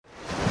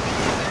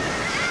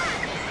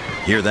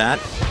Hear that?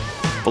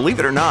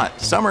 Believe it or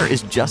not, summer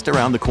is just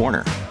around the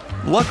corner.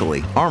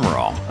 Luckily, Armor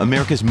All,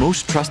 America's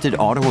most trusted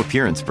auto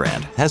appearance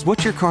brand, has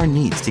what your car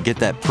needs to get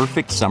that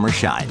perfect summer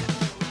shine.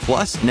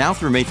 Plus, now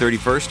through May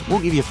 31st, we'll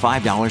give you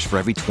 $5 for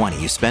every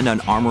 $20 you spend on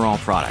Armor All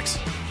products.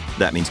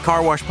 That means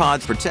car wash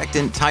pods,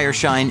 protectant, tire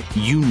shine,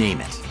 you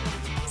name it.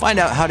 Find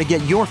out how to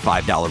get your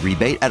 $5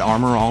 rebate at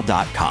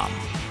armorall.com.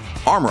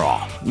 Armor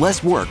All,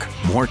 less work,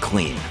 more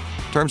clean.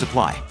 Terms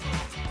apply.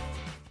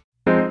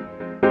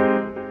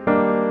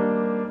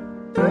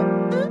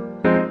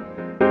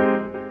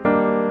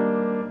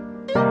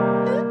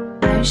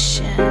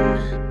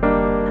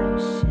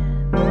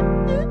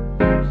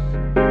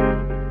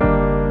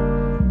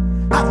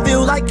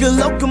 Like a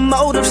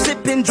locomotive,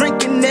 sipping,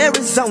 drinking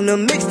Arizona.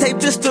 Mixtape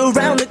just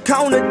around the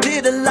corner.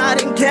 Did a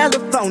lot in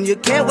California.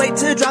 Can't wait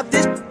to drop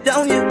this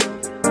on you.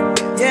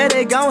 Yeah,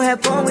 they gon'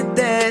 have fun with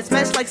that.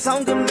 Smash like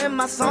Songam, and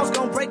my songs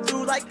gon' break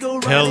through like a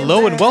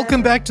Hello and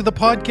welcome back to the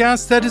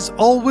podcast that is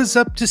always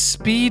up to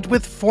speed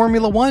with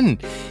Formula One.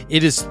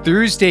 It is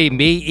Thursday,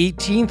 May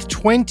 18th,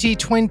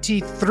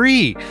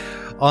 2023.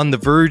 On the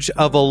verge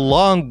of a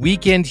long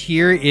weekend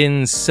here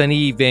in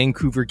sunny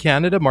Vancouver,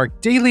 Canada.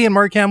 Mark Daly and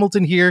Mark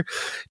Hamilton here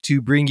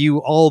to bring you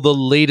all the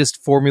latest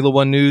Formula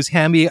One news.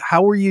 Hammy,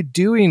 how are you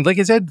doing? Like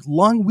I said,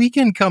 long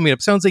weekend coming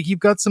up. Sounds like you've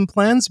got some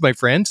plans, my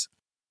friend.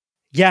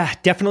 Yeah,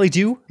 definitely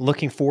do.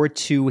 Looking forward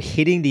to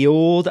hitting the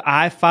old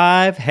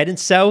I-5, heading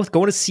south,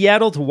 going to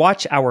Seattle to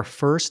watch our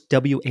first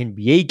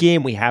WNBA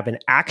game. We have an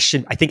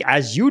action, I think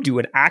as you do,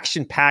 an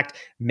action-packed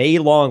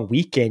May-long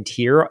weekend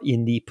here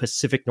in the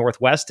Pacific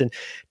Northwest. And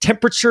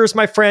temperatures,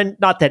 my friend,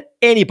 not that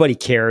anybody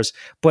cares,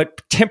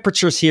 but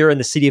temperatures here in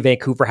the city of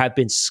Vancouver have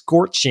been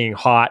scorching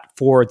hot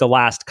for the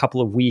last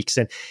couple of weeks.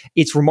 And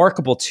it's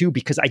remarkable too,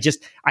 because I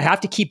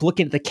have to keep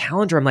looking at the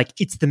calendar. I'm like,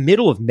 it's the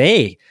middle of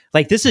May.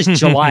 Like this is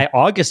July,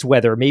 August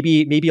weather,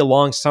 maybe a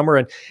long summer.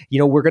 And, you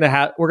know, we're going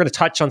to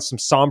touch on some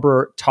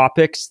somber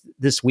topics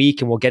this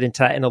week and we'll get into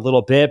that in a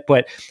little bit.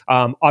 But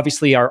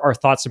obviously our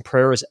thoughts and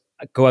prayers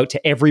go out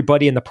to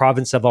everybody in the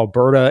province of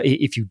Alberta.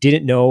 If you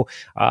didn't know,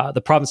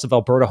 the province of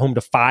Alberta, home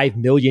to 5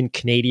 million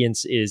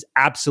Canadians, is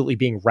absolutely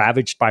being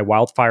ravaged by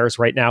wildfires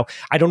right now.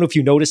 I don't know if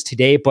you noticed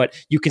today, but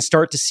you can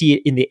start to see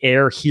it in the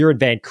air here in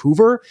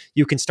Vancouver.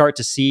 You can start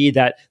to see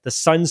that the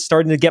sun's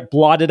starting to get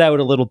blotted out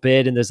a little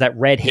bit, and there's that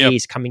red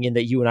haze coming in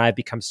that you and I have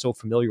become so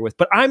familiar with.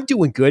 But I'm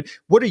doing good.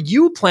 What are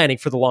you planning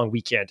for the long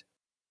weekend?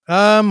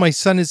 My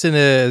son is in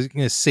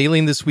a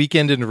sailing this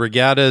weekend in a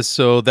regatta,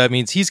 so that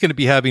means he's going to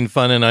be having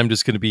fun, and I'm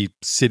just going to be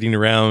sitting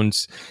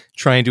around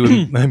trying to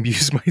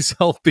amuse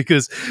myself,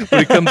 because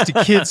when it comes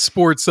to kids'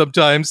 sports,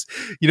 sometimes,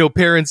 you know,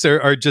 parents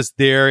are just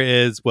there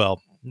as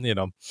well. You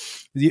know,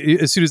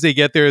 as soon as they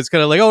get there, it's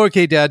kind of like, oh,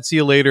 okay, Dad, see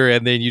you later.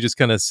 And then you just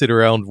kind of sit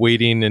around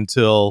waiting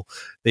until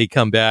they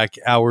come back,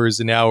 hours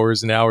and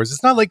hours and hours.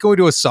 It's not like going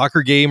to a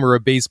soccer game or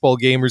a baseball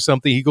game or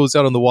something. He goes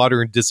out on the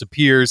water and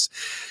disappears.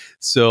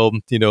 So,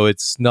 you know,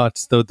 it's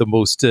not the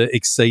most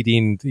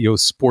exciting, you know,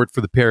 sport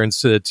for the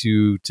parents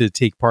to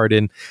take part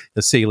in,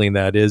 the sailing,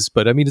 that is.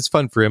 But I mean, it's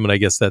fun for him, and I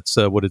guess that's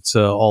what it's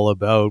all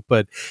about.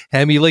 But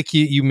Hammy, like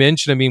you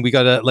mentioned, I mean, we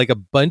got a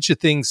bunch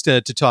of things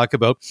to talk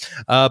about.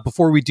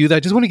 Before we do that, I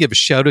just want to give a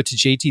shout out to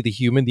JT the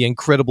Human, the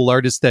incredible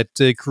artist that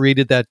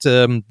created that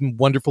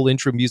wonderful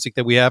intro music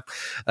that we have.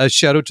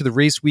 Shout out to the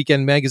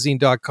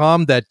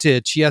raceweekendmagazine.com. That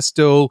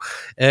Chiesto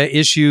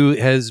issue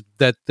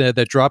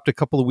that dropped a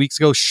couple of weeks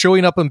ago,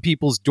 showing up on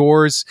people's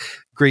doors.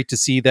 Great to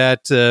see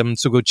that.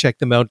 So go check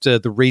them out,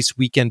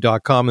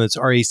 theraceweekend.com, and it's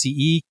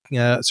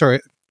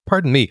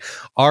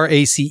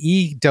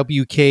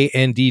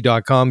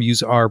RACEWKND.com.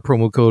 Use our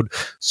promo code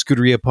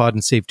ScuderiaPod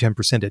and save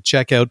 10% at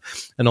checkout.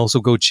 And also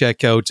go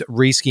check out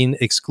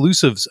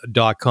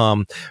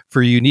RacingExclusives.com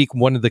for unique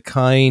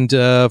one-of-the-kind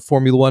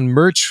Formula One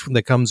merch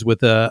that comes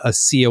with a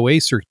COA,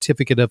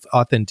 Certificate of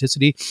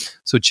Authenticity.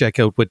 So check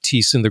out what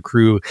Teese and the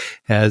crew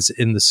has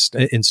in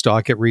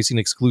stock at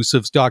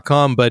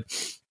RacingExclusives.com. But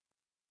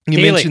you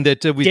mentioned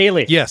that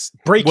Daily. Yes.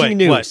 Breaking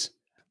news. What?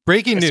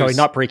 Breaking news. Sorry,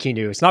 not breaking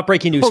news. Not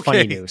breaking news. Okay.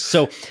 Funny news.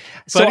 So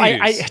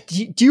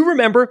do you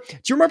remember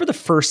the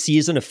first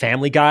season of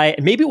Family Guy?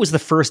 And maybe it was the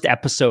first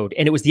episode,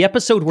 and it was the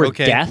episode where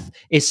Death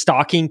is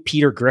stalking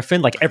Peter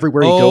Griffin. Like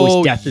everywhere he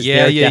goes, Death is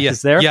there. Death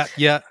is there.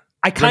 Yeah.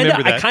 I kind of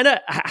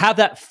have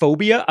that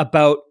phobia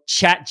about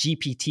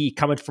ChatGPT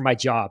coming for my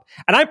job.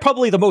 And I'm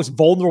probably the most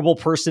vulnerable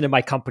person in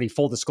my company,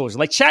 full disclosure.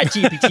 Like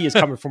ChatGPT is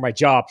coming for my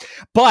job.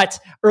 But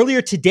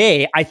earlier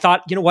today, I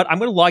thought, you know what? I'm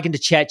going to log into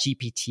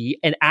ChatGPT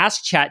and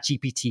ask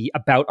ChatGPT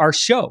about our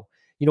show.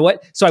 You know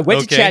what? So I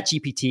went to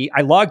ChatGPT,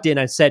 I logged in,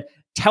 I said,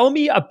 tell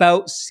me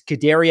about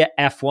Scuderia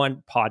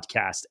F1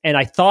 podcast. And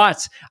I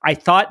thought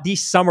the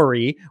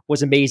summary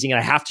was amazing, and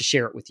I have to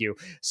share it with you.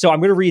 So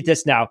I'm going to read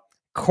this now.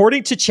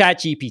 According to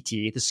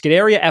ChatGPT, the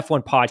Scuderia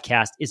F1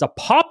 podcast is a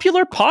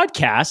popular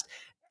podcast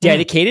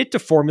dedicated to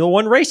Formula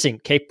One racing.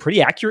 Okay, pretty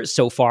accurate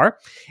so far.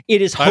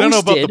 It is hosted... I don't know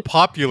about the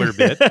popular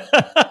bit.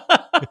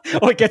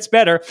 Oh, it gets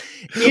better.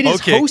 It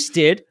is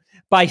hosted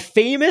by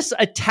famous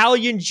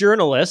Italian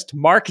journalist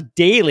Mark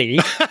Daly,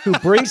 who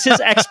brings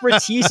his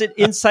expertise and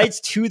insights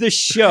to the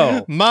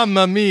show.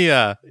 Mamma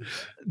mia.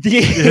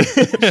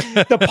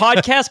 The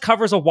podcast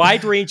covers a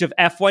wide range of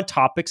F1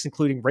 topics,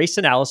 including race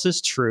analysis,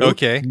 true,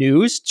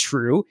 news,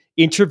 true,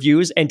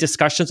 interviews, and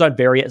discussions on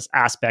various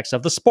aspects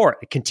of the sport.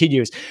 It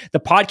continues. The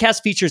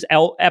podcast features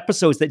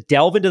episodes that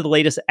delve into the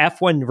latest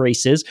F1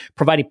 races,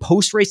 providing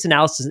post-race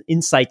analysis and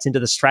insights into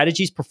the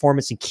strategies,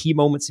 performance, and key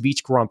moments of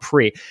each Grand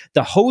Prix.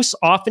 The hosts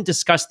often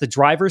discuss the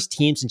drivers,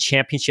 teams, and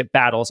championship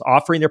battles,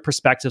 offering their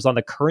perspectives on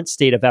the current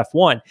state of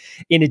F1.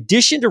 In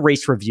addition to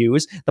race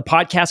reviews, the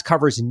podcast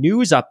covers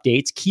news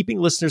updates, keeping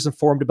listeners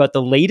informed about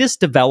the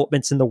latest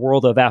developments in the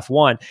world of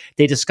F1.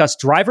 They discuss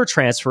driver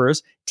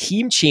transfers,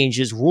 team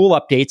changes, rule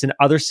updates, and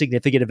other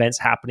significant events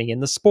happening in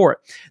the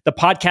sport. The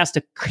podcast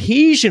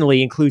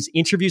occasionally includes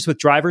interviews with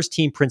drivers,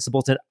 team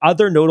principals, and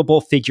other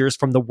notable figures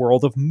from the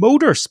world of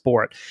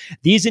motorsport.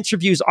 These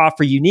interviews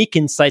offer unique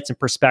insights and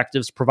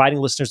perspectives, providing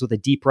listeners with a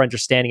deeper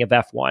understanding of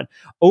F1.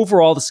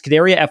 Overall, the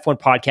Scuderia F1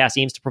 podcast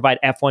aims to provide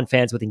F1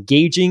 fans with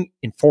engaging,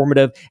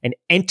 informative, and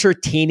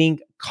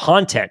entertaining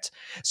content.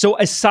 So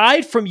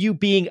aside from you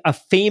being a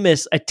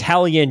famous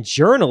Italian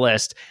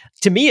journalist,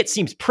 to me, it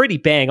seems pretty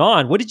bang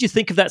on. What did you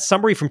think of that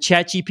summary from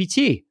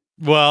ChatGPT?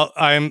 Well,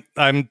 I'm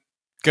going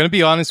to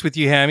be honest with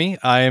you, Hammy.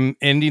 I'm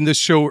ending the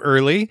show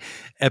early.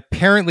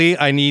 Apparently,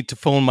 I need to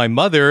phone my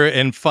mother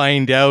and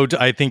find out.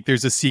 I think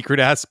there's a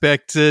secret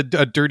aspect, a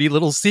dirty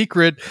little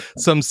secret,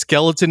 some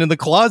skeleton in the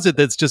closet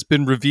that's just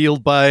been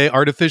revealed by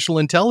artificial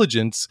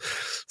intelligence.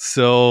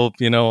 So,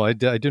 I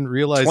didn't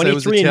realize I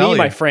was Italian. 23andMe,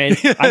 my friend.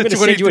 I'm going to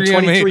send you a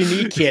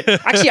 23andMe kit.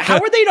 Actually, how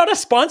are they not a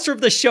sponsor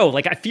of the show?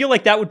 Like, I feel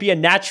like that would be a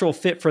natural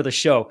fit for the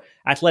show.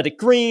 Athletic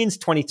Greens,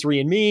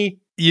 23andMe.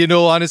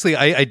 Honestly,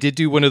 I did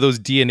do one of those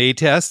DNA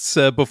tests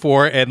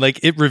before, and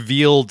it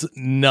revealed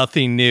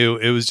nothing new.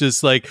 It was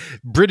just like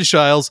British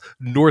Isles,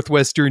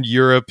 Northwestern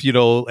Europe,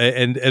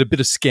 and a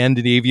bit of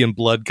Scandinavian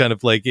blood kind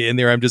of in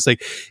there. I'm just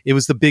like, it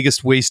was the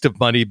biggest waste of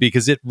money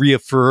because it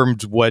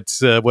reaffirmed what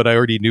I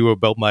already knew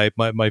about my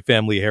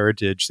family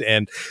heritage,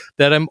 and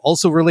that I'm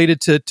also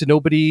related to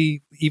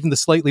nobody even the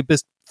slightly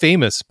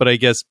famous, but I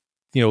guess,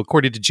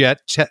 according to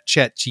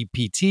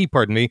ChatGPT,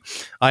 pardon me,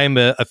 I am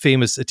a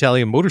famous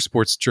Italian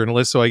motorsports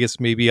journalist. So I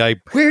guess maybe I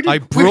broke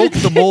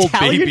the mold,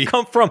 Italian baby.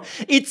 Come from?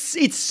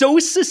 It's so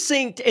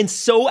succinct and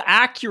so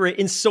accurate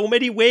in so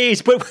many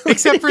ways, but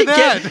except for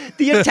that,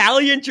 the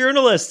Italian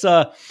journalists.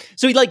 So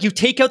you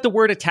take out the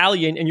word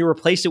Italian and you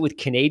replace it with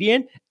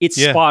Canadian. It's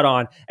spot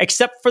on,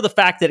 except for the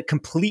fact that it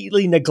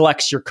completely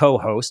neglects your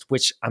co-host,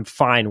 which I'm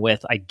fine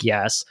with, I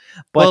guess.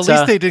 But at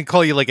least they didn't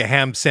call you like a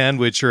ham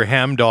sandwich or a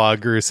ham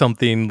dog or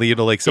something.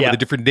 Like some of the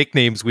different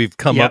nicknames we've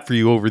come up for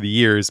you over the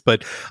years.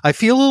 But I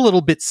feel a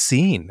little bit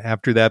seen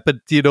after that. But,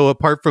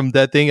 apart from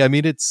that thing, I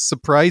mean, it's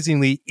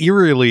surprisingly,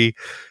 eerily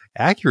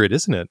accurate,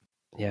 isn't it?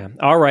 Yeah.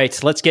 All right.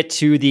 Let's get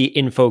to the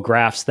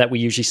infographics that we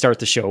usually start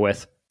the show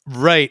with.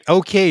 Right.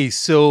 Okay.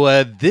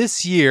 So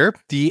this year,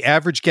 the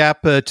average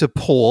gap to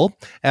pole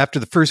after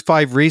the first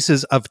 5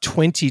 races of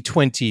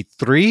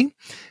 2023.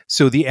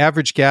 So the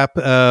average gap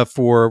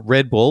for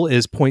Red Bull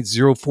is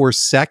 0.04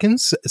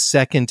 seconds.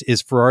 Second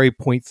is Ferrari,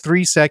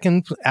 0.3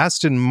 seconds.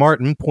 Aston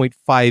Martin,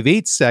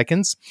 0.58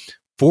 seconds.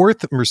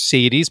 Fourth,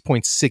 Mercedes,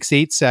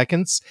 0.68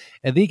 seconds.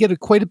 And then you get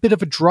quite a bit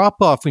of a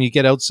drop off when you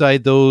get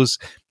outside those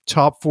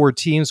top 4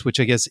 teams, which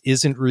I guess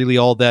isn't really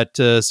all that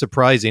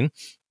surprising.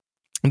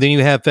 And then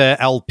you have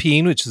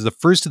Alpine, which is the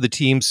first of the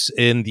teams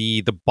in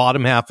the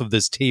bottom half of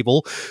this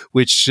table,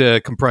 which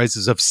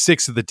comprises of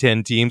 6 of the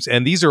 10 teams.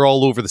 And these are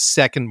all over the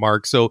second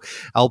mark. So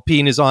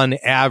Alpine is on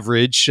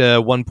average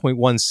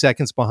 1.1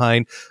 seconds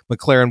behind.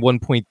 McLaren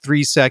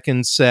 1.3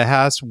 seconds.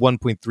 Haas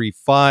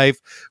 1.35.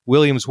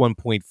 Williams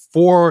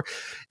 1.4.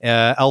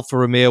 Alfa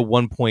Romeo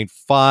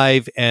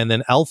 1.5. And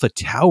then Alpha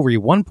Tauri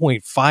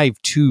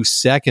 1.52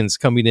 seconds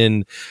coming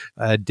in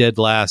dead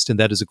last. And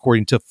that is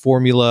according to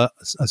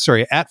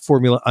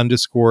Formula_stat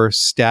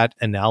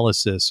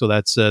analysis. So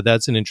that's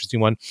an interesting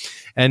one.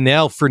 And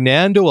now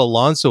Fernando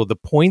Alonso, the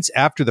points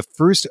after the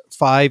first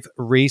 5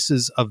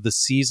 races of the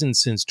season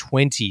since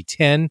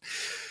 2010.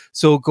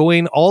 So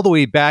going all the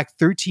way back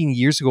 13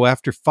 years ago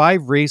after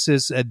 5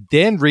 races,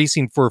 then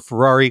racing for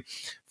Ferrari,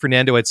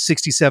 Fernando had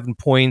 67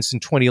 points in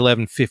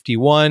 2011,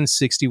 51,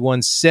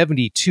 61,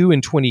 72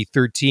 in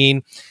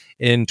 2013.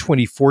 In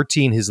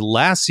 2014, his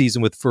last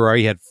season with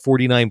Ferrari, had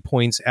 49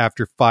 points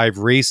after 5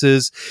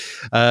 races.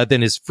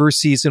 Then his first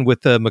season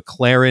with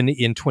McLaren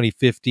in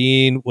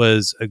 2015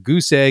 was a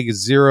goose egg,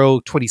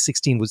 0.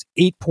 2016 was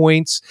 8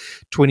 points.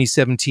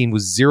 2017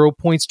 was 0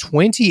 points.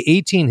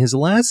 2018, his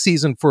last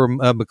season for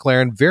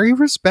McLaren, very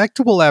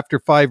respectable after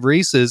 5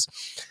 races.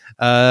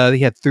 He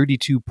had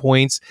 32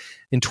 points.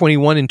 In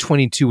 21 and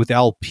 22 with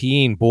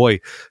Alpine,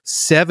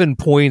 7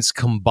 points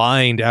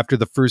combined after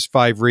the first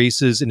 5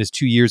 races in his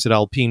 2 years at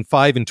Alpine,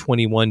 5 and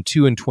 21,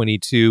 2 and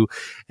 22.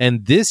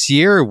 And this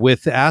year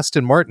with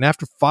Aston Martin,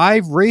 after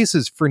 5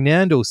 races,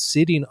 Fernando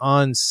sitting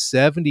on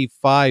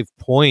 75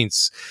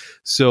 points.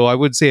 So I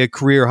would say a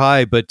career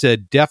high, but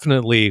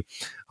definitely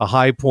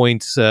high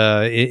point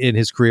in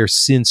his career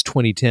since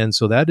 2010.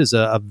 So that is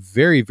a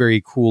very,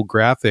 very cool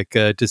graphic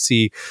to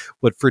see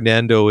what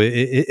Fernando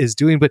is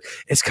doing. But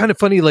it's kind of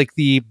funny, like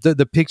the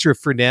picture of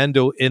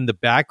Fernando in the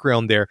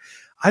background there.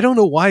 I don't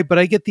know why, but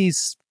I get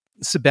these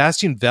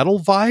Sebastian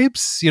Vettel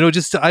vibes,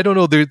 just, I don't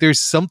know, there's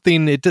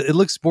something, it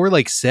looks more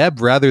like Seb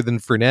rather than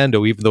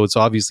Fernando, even though it's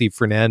obviously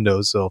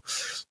Fernando, so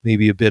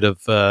maybe a bit of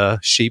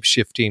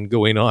shape-shifting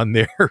going on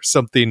there, or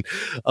something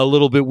a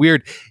little bit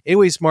weird.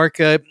 Anyways, Mark,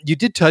 you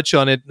did touch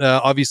on it,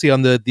 obviously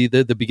on the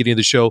beginning of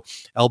the show,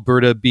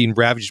 Alberta being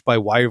ravaged by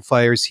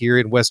wildfires here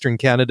in Western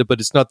Canada, but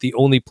it's not the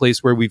only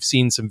place where we've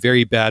seen some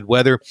very bad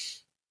weather.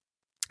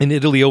 In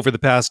Italy, over the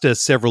past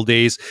several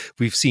days,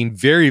 we've seen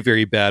very,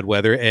 very bad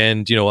weather.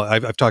 And,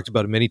 I've talked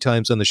about it many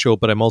times on the show,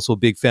 but I'm also a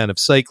big fan of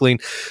cycling.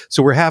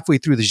 So we're halfway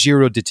through the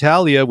Giro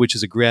d'Italia, which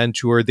is a grand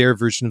tour, their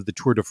version of the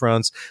Tour de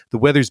France. The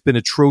weather's been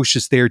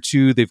atrocious there,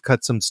 too. They've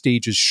cut some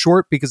stages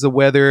short because of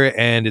weather,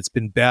 and it's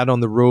been bad on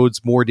the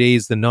roads more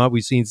days than not.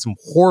 We've seen some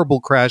horrible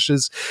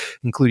crashes,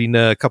 including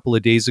a couple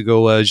of days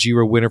ago, a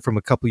Giro winner from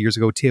a couple of years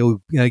ago,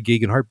 Theo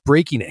Gegenhardt,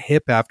 breaking a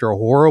hip after a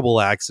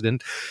horrible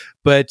accident.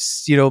 But,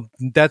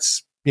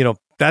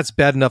 that's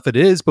bad enough it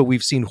is, but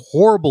we've seen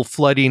horrible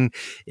flooding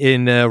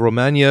in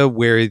Romagna,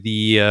 where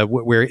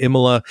where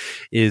Imola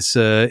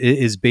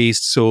is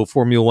based. So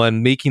Formula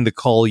One making the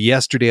call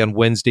yesterday on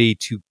Wednesday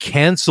to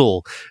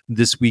cancel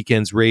this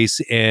weekend's race,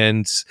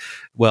 and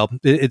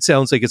it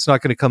sounds like it's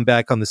not going to come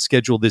back on the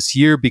schedule this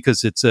year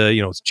because it's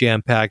it's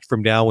jam packed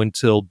from now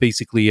until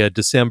basically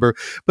December.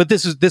 But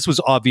this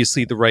was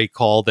obviously the right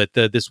call, that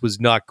this was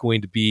not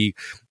going to be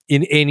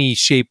in any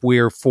shape, way,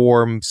 or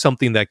form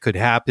something that could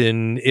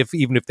happen.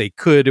 Even if they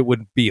could, it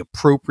wouldn't be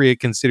appropriate,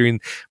 considering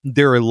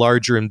there are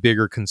larger and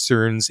bigger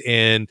concerns.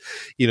 And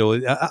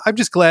I'm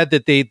just glad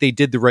that they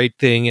did the right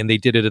thing, and they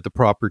did it at the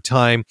proper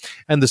time.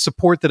 And the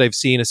support that I've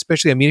seen,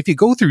 especially, if you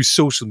go through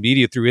social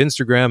media, through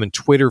Instagram and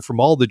Twitter, from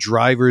all the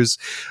drivers,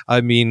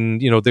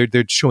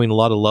 they're showing a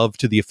lot of love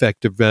to the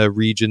affected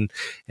region,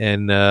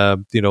 and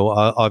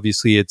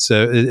obviously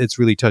it's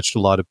really touched a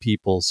lot of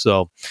people.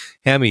 So,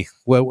 Hammy,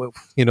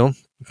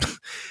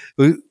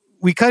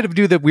 we kind of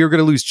knew that we were going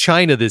to lose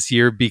China this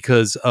year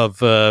because of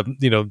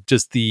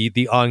just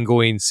the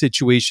ongoing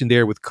situation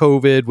there with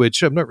COVID,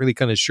 which I'm not really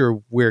kind of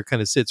sure where it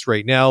kind of sits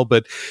right now,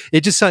 but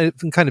it just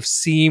kind of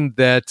seemed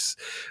that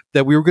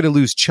we were going to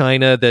lose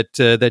China,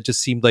 that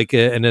just seemed like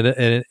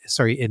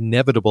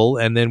inevitable,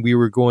 and then we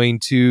were going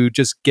to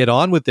just get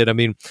on with it.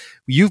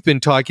 You've been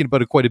talking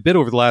about it quite a bit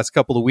over the last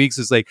couple of weeks.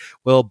 It's like,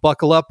 well,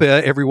 buckle up,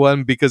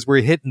 everyone, because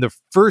we're hitting the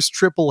first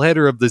triple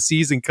header of the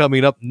season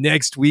coming up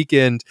next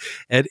weekend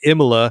at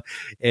Imola.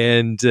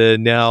 And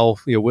now,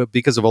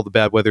 because of all the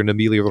bad weather in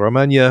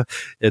Emilia-Romagna,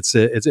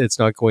 it's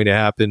not going to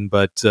happen.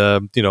 But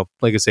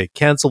like I say,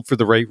 canceled for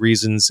the right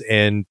reasons,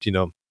 and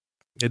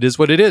it is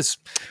what it is.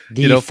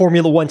 The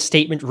Formula One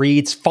statement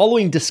reads,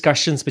 following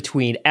discussions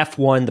between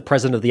F1, the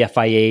president of the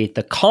FIA,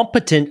 the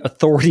competent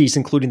authorities,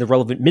 including the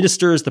relevant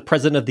ministers, the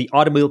president of the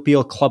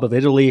Automobile Club of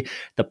Italy,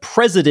 the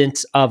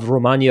president of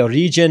Romagna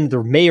region,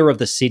 the mayor of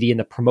the city, and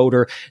the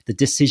promoter, the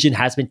decision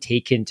has been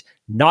taken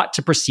not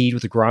to proceed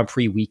with the Grand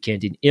Prix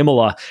weekend in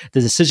Imola. The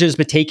decision has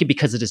been taken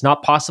because it is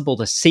not possible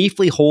to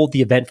safely hold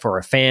the event for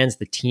our fans,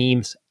 the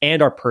teams,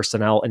 and our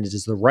personnel, and it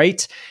is the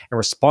right and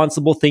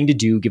responsible thing to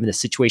do given the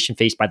situation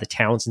faced by the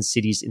towns and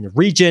cities in the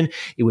region.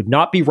 It would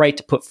not be right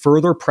to put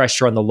further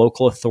pressure on the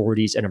local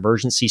authorities and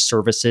emergency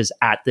services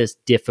at this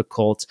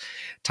difficult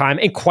time.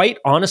 And quite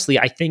honestly,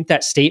 I think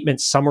that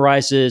statement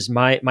summarizes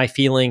my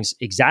feelings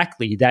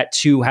exactly, that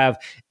to have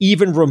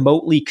even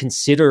remotely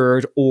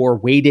considered or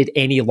waited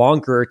any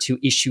longer to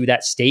issue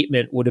that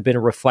statement would have been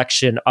a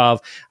reflection of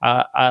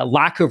a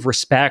lack of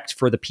respect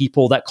for the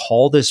people that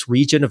call this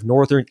region of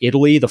northern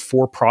Italy, the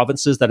 4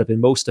 provinces that have been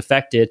most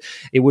affected.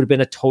 It would have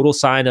been a total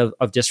sign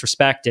of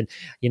disrespect. And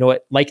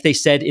like they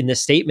said in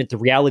this statement, the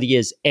reality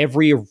is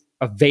every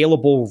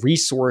available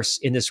resource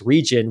in this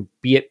region,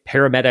 be it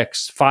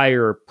paramedics,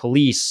 fire,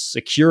 police,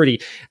 security,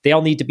 they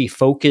all need to be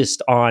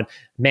focused on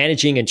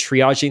managing and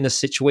triaging the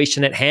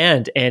situation at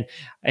hand, and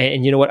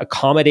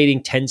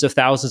accommodating tens of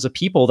thousands of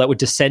people that would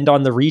descend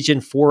on the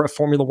region for a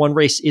Formula One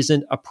race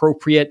isn't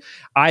appropriate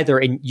either.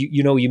 And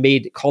you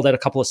called out a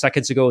couple of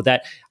seconds ago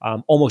that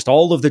almost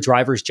all of the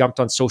drivers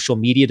jumped on social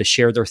media to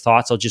share their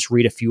thoughts. I'll just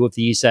read a few of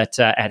these at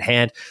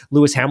hand.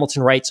 Lewis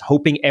Hamilton writes,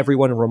 hoping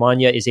everyone in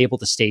Romagna is able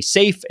to stay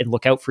safe and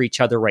look out for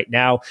each other right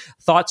now.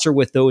 Thoughts are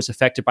with those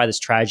affected by this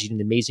tragedy and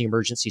the amazing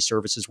emergency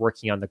services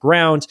working on the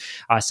ground.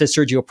 Says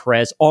Sergio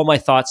Perez, all my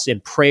thoughts and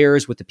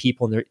prayers with the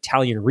people in the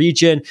Italian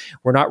region.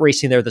 We're not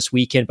racing there this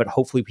weekend, but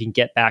hopefully we can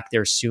get back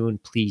there soon.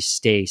 Please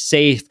stay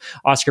safe.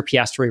 Oscar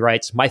Piastri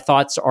writes, my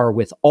thoughts are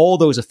with all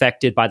those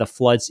affected by the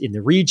floods in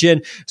the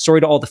region.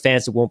 Sorry to all the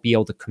fans that we won't be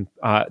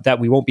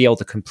able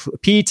to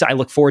compete. I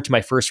look forward to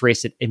my first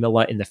race at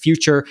Imola in the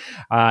future.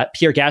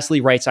 Pierre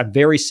Gasly writes, I'm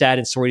very sad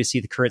and sorry to see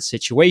the current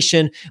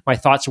situation. My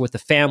thoughts are with the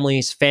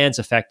families, fans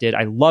affected.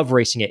 I love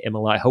racing at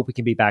Imola. I hope we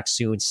can be back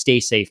soon. Stay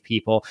safe,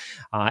 people.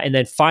 And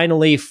then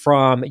finally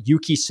from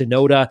Yuki Tsunoda,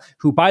 Tsunoda,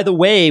 who, by the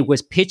way,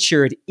 was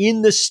pictured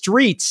in the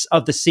streets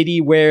of the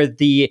city where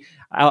the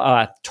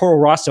Toro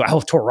Rosso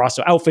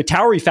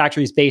AlphaTauri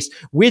factory is based,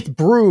 with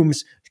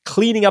brooms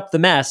cleaning up the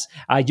mess.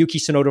 Yuki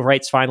Tsunoda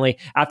writes, finally,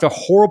 after a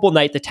horrible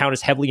night, the town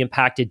is heavily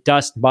impacted.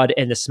 Dust, mud,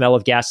 and the smell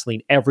of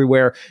gasoline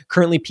everywhere.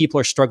 Currently, people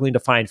are struggling to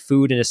find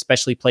food and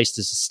especially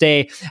places to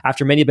stay.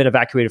 After many have been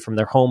evacuated from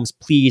their homes,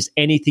 please,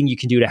 anything you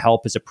can do to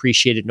help is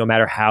appreciated, no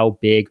matter how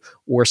big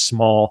or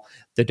small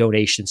the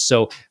donation.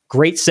 So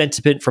great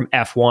sentiment from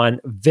F1.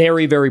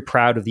 Very, very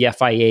proud of the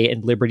FIA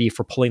and Liberty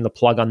for pulling the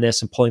plug on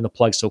this and pulling the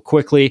plug so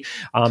quickly.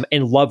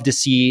 And love to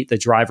see the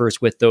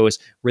drivers with those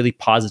really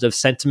positive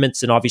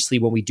sentiments. And obviously,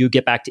 when we do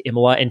get back to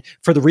Imola, and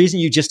for the reason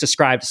you just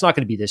described, it's not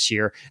going to be this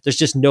year. There's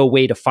just no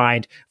way to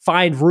find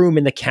room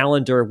in the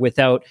calendar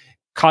without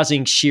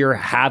causing sheer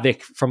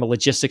havoc from a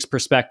logistics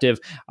perspective.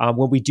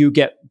 When we do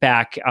get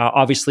back,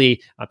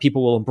 obviously,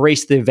 people will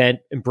embrace the event,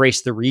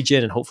 embrace the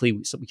region, and hopefully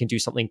we can do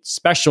something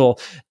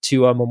special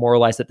to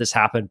memorialize that this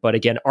happened. But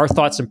again, our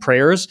thoughts and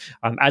prayers,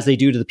 as they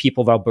do to the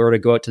people of Alberta,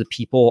 go out to the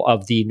people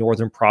of the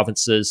northern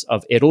provinces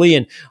of Italy,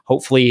 and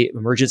hopefully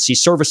emergency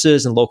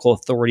services and local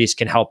authorities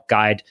can help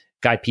guide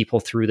people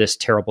through this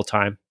terrible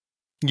time.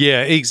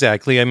 Yeah,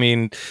 exactly. I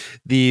mean,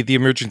 the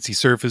emergency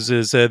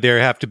services there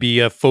have to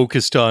be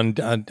focused on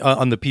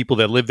the people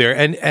that live there,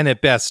 and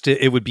at best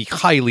it would be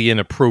highly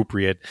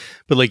inappropriate.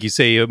 But like you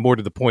say, more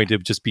to the point, it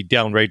would just be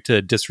downright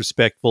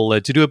disrespectful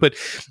to do it. But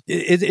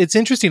it's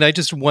interesting. I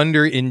just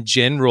wonder in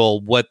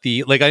general what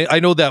I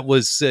know that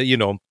was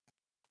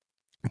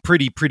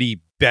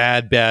pretty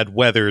bad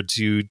weather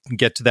to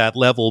get to that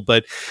level.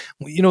 But,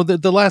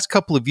 the last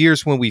couple of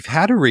years when we've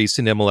had a race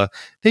in Imola,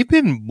 they've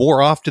been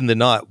more often than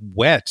not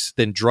wet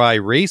than dry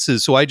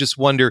races. So I just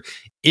wonder,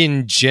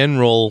 in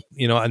general,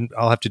 and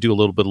I'll have to do a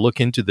little bit of look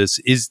into this,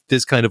 is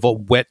this kind of a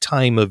wet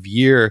time of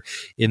year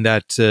in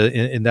that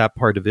in that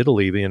part of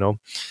Italy,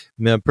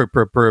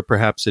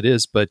 perhaps it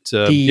is. But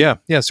sorry.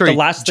 The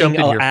last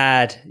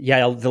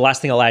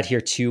thing I'll add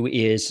here too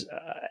is,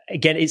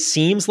 again, it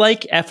seems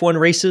like F1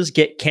 races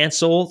get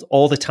canceled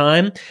all the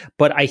time,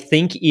 but I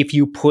think if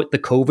you put the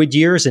COVID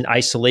years in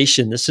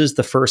isolation, this is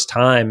the first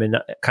time in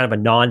kind of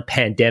a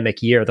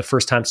non-pandemic year, the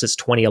first time since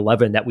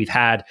 2011 that we've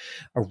had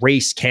a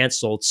race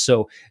canceled.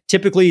 So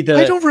typically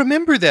I don't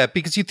remember that,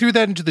 because you threw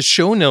that into the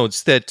show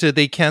notes that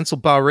they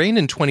canceled Bahrain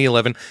in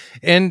 2011,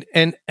 and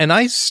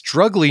I'm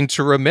struggling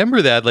to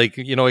remember that.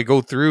 I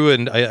go through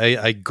and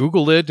I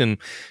Googled it, and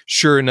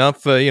sure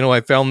enough,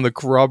 I found the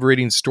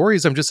corroborating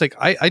stories. I'm just like,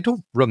 I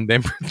don't remember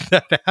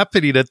that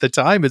happening at the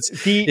time. It's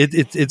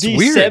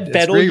weird. Seb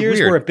Vettel years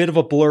were a bit of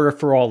a blur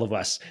for all of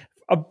us.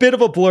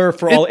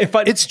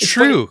 It's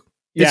true. Funny.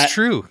 Yeah. It's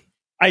true.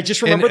 I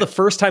just remember the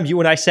first time you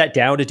and I sat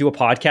down to do a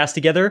podcast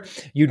together,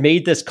 you'd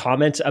made this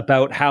comment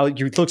about how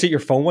you looked at your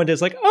phone one day,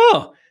 it's like,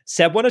 oh,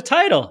 Seb won a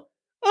title.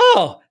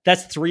 Oh,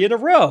 that's 3 in a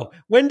row.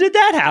 When did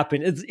that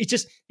happen?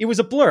 It was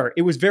a blur.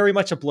 It was very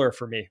much a blur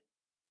for me.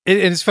 And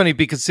it's funny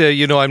because,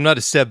 I'm not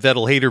a Seb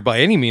Vettel hater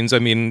by any means. I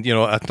mean,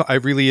 I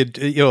really,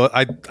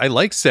 I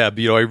like Seb,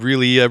 I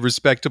really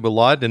respect him a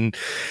lot. And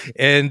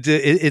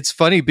it's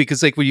funny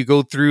because when you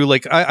go through,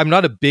 I'm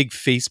not a big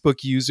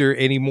Facebook user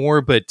anymore,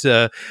 but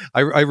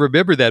I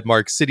remember that,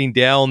 Mark, sitting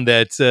down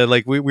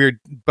that we were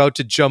about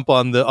to jump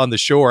on the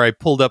show, or I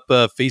pulled up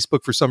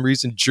Facebook for some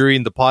reason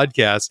during the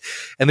podcast.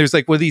 And there's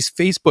one of these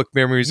Facebook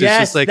memories.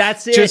 Yes,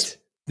 that's it.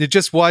 They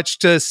just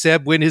watched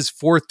Seb win his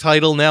 4th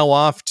title, now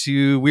off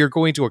to, we were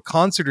going to a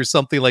concert or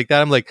something like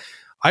that. I'm like,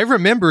 I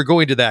remember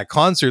going to that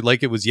concert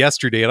like it was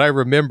yesterday. And I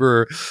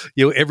remember,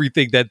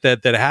 everything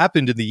that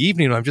happened in the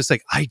evening. I'm just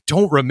like, I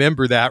don't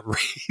remember that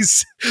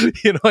race.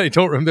 I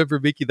don't remember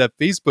making that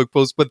Facebook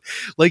post. But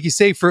like you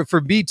say, for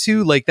me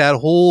too, that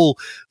whole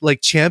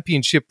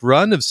championship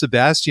run of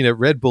Sebastian at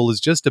Red Bull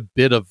is just a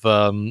bit of,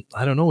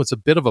 I don't know, it's a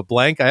bit of a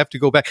blank. I have to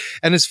go back.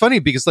 And it's funny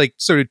because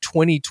sort of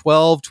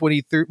 2012,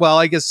 2013, well,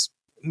 I guess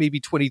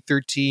maybe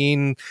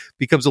 2013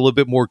 becomes a little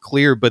bit more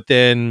clear, but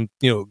then,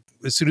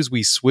 as soon as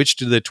we switched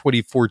to the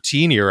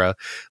 2014 era,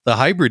 the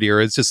hybrid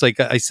era, it's just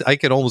I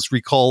can almost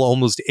recall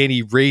almost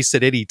any race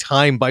at any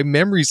time by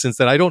memory since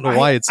then. I don't know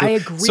why it's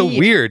so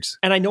weird.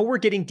 And I know we're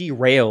getting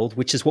derailed,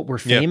 which is what we're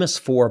famous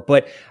for,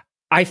 but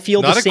I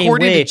feel not the same way. Not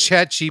according to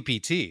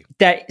ChatGPT.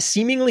 That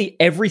seemingly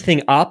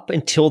everything up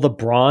until the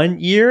Braun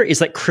year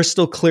is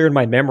crystal clear in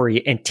my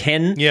memory, and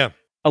 10,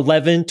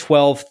 11,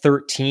 12,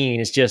 13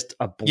 is just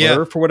a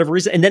blur for whatever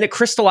reason. And then it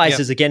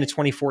crystallizes again in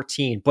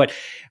 2014. But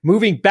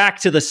moving back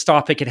to the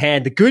topic at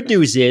hand, the good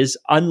news is,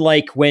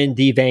 unlike when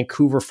the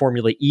Vancouver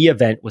Formula E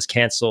event was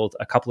canceled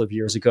a couple of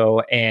years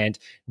ago and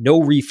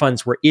no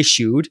refunds were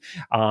issued,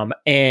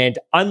 and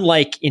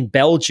unlike in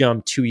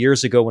Belgium 2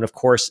 years ago when, of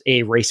course,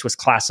 a race was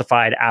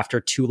classified after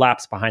 2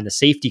 laps behind the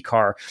safety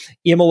car,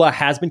 Imola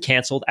has been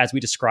canceled, as we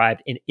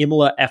described, and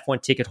Imola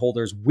F1 ticket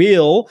holders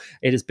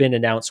it has been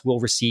announced, will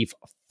receive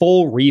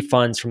full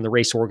refunds from the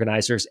race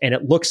organizers, and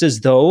it looks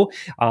as though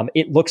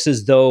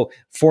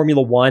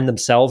Formula One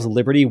themselves,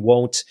 Liberty,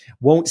 won't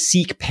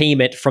seek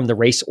payment from the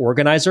race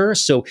organizer.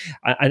 So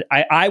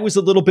I was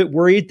a little bit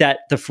worried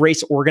that the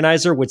race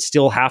organizer would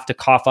still have to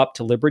cough up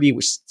to Liberty,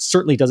 which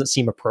certainly doesn't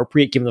seem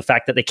appropriate given the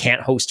fact that they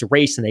can't host a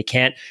race and they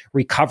can't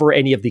recover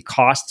any of the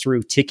costs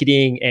through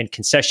ticketing and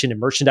concession and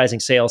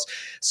merchandising sales.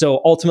 So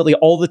ultimately,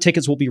 all the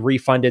tickets will be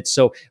refunded.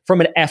 So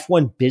from an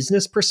F1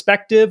 business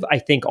perspective, I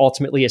think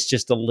ultimately it's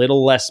just a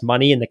little less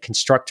money in the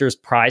constructors'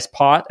 prize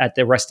pot at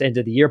the rest end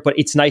of the year. But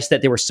it's nice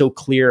that they were so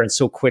clear and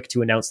so quick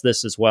to announce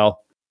this as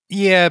well.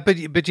 Yeah, but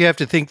you have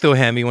to think though,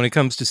 Hammy, when it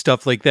comes to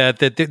stuff like that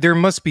there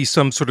must be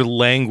some sort of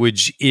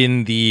language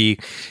in the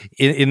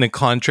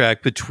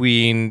contract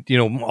between, you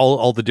know,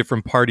 all the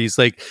different parties.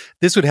 Like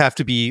this would have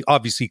to be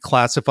obviously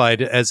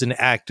classified as an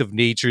act of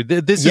nature.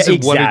 This isn't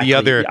exactly. One or the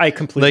other. I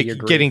completely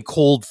agree. Getting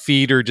cold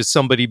feet or just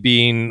somebody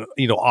being,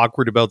 you know,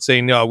 awkward about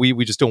saying no,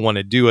 we just don't want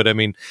to do it. I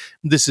mean,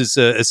 this is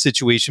a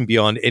situation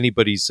beyond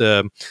anybody's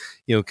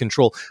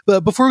control.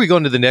 But before we go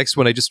into the next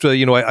one, I just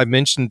I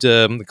mentioned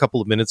a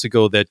couple of minutes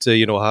ago that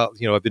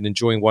how I've been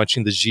enjoying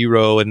watching the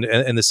Giro and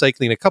the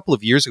cycling. A couple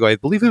of years ago, I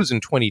believe it was in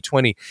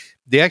 2020,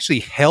 they actually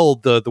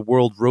held the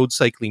World Road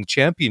Cycling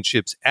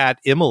Championships at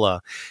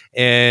Imola,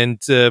 and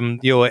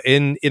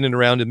in and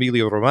around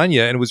Emilia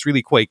Romagna, and it was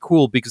really quite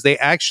cool because they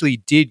actually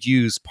did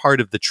use part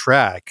of the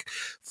track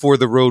for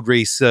the road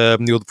race, for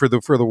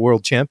the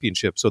World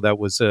Championship. So that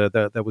was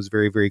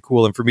very, very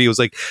cool. And for me, it was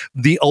like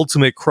the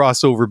ultimate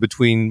crossover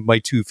between my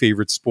two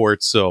favorite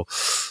sports. So,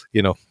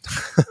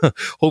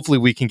 hopefully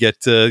we can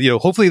get,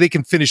 hopefully they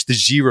can finish the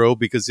Giro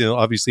because,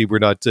 obviously we're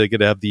not going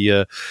to have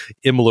the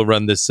Imola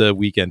run this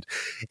weekend.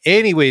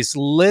 Anyways,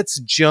 let's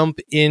jump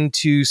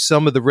into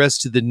some of the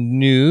rest of the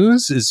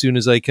news as soon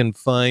as I can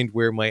find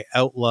where my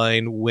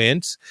outline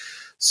went.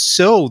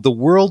 So the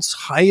world's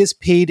highest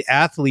paid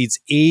athletes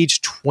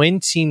age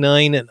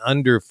 29 and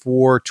under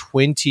for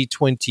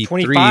 2023.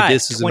 25,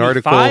 this is an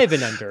article. 25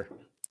 and under.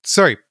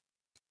 Sorry.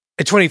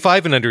 At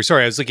 25 and under.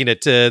 Sorry, I was looking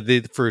at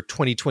for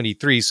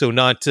 2023. So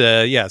not,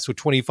 so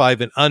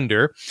 25 and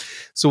under.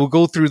 So we'll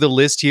go through the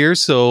list here.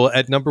 So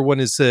at number one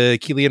is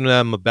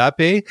Kylian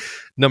Mbappe.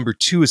 Number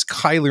two is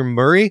Kyler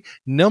Murray.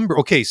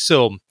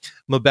 So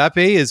Mbappe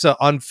is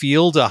on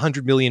field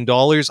 $100 million,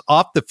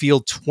 off the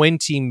field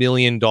 $20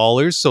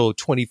 million. So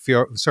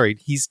 24. Sorry,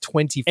 he's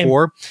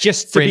 24. And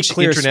just to French be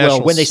clear as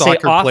well, when they say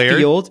off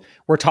field,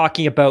 we're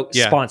talking about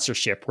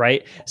sponsorship,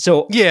 right?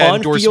 So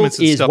on field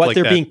is what like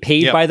they're being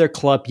paid by their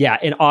club. Yeah,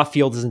 and off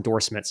field is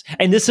endorsements.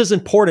 And this is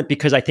important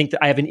because I think that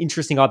I have an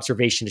interesting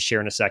observation to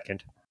share in a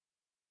second.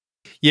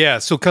 Yeah,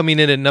 so coming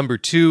in at number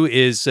two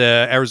is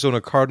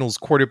Arizona Cardinals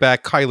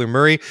quarterback Kyler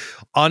Murray.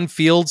 On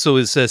field, so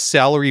his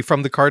salary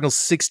from the Cardinals,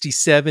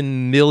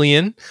 $67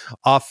 million.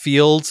 Off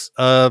field,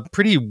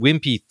 pretty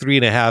wimpy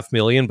 $3.5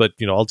 million, but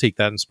I'll take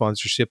that in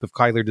sponsorship if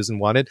Kyler doesn't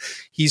want it.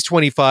 He's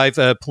 25,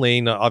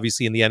 playing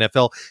obviously in the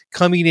NFL.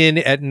 Coming in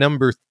at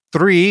number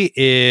three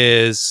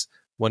is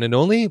one and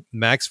only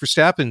Max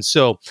Verstappen.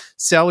 So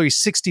salary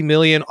 $60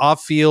 million,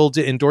 off field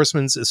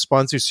endorsements,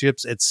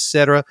 sponsorships,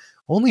 etc.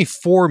 Only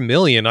 $4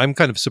 million. I'm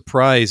kind of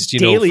surprised,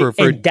 for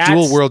a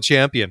dual world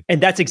champion.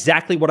 And that's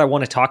exactly what I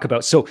want to talk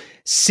about. So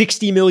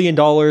 $60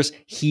 million,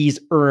 he's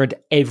earned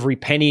every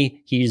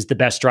penny. He's the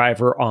best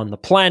driver on the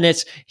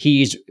planet.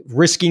 He's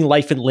risking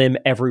life and limb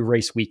every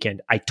race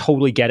weekend. I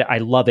totally get it. I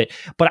love it.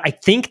 But I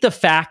think the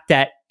fact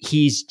that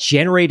he's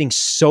generating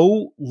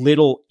so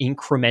little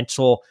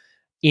incremental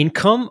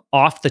income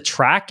off the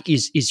track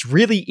is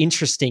really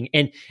interesting.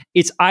 And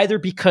it's either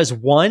because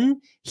one,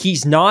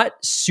 he's not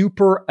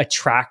super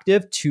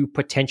attractive to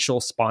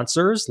potential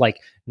sponsors like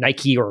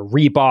Nike or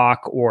Reebok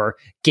or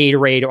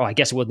Gatorade, or I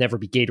guess it will never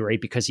be Gatorade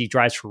because he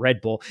drives for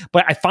Red Bull.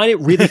 But I find it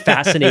really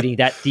fascinating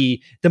that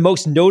the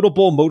most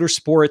notable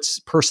motorsports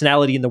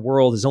personality in the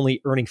world is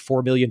only earning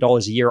 $4 million a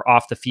year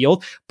off the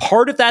field.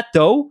 Part of that,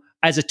 though,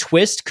 as a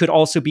twist, could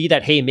also be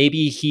that, hey,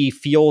 maybe he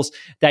feels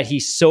that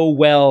he's so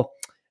well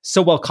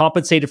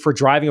compensated for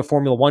driving a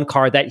Formula One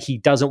car that he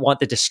doesn't want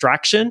the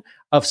distraction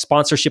of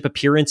sponsorship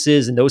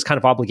appearances and those kind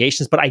of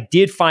obligations. But I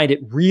did find it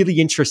really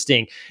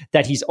interesting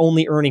that he's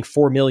only earning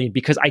 $4 million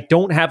because I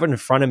don't have it in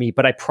front of me,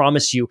 but I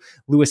promise you,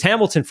 Lewis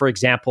Hamilton, for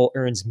example,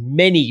 earns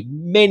many,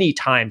 many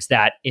times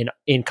that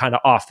in kind of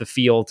off the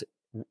field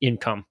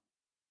income.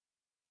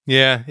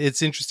 Yeah,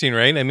 it's interesting,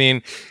 right? I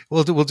mean,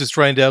 we'll just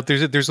find out.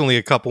 There's only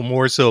a couple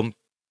more, so.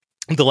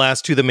 The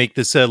last two that make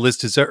this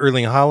list is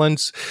Erling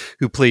Haaland,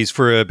 who plays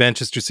for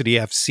Manchester City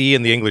FC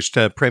in the English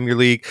Premier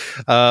League.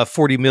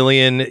 $40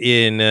 million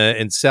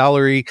in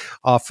salary.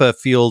 Off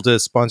field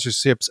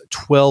sponsorships,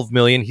 $12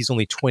 million. He's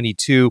only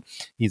 22.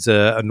 He's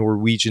a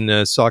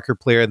Norwegian soccer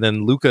player. And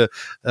then Luka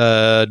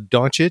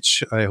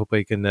Doncic. I hope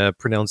I can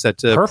pronounce that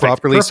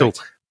properly. Perfect.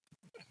 So.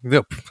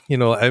 Yep.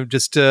 I'm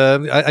just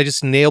I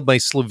just nailed my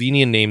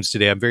Slovenian names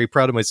today. I'm very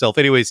proud of myself.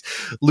 Anyways,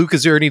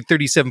 Luka's earning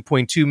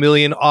 37.2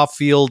 million. Off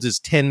field is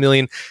 10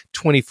 million.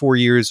 24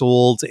 years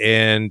old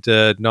and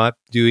not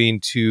doing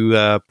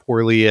too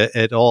poorly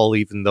at all.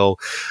 Even though,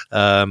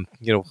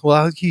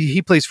 well,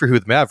 he plays for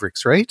the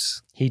Mavericks, right?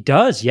 He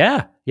does,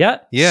 yeah.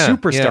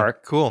 Superstar. Yeah,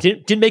 cool.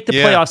 Didn't make the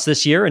playoffs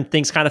this year, and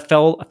things kind of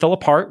fell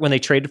apart when they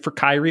traded for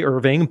Kyrie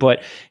Irving.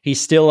 But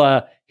he's still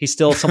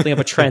something of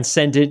a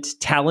transcendent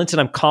talent, and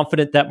I'm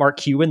confident that Mark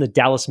Cuban, the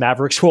Dallas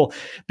Mavericks, will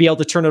be able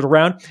to turn it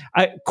around.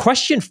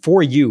 Question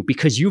for you,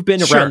 because you've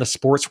been around the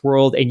sports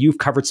world and you've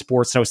covered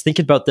sports, and I was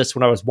thinking about this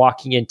when I was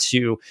walking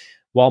into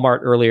Walmart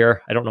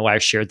earlier. I don't know why I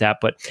shared that,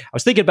 but I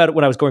was thinking about it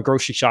when I was going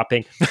grocery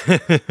shopping.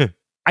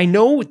 I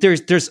know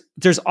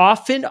there's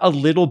often a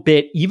little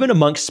bit, even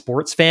amongst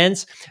sports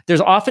fans,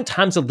 there's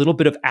oftentimes a little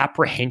bit of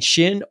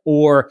apprehension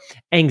or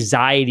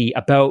anxiety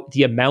about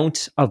the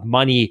amount of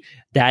money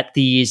that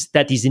these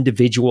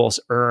individuals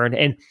earn.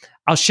 And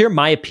I'll share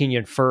my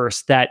opinion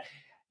first that,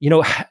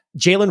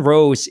 Jalen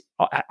Rose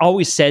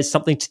always says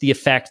something to the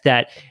effect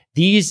that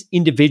these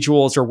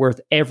individuals are worth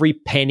every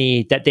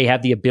penny that they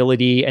have the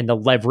ability and the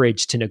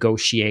leverage to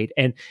negotiate.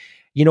 And,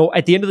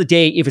 at the end of the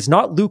day, if it's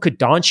not Luka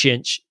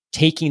Doncic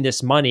taking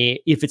this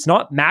money, if it's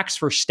not Max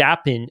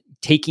Verstappen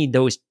taking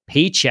those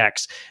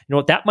paychecks,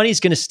 that money is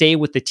going to stay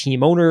with the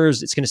team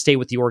owners. It's going to stay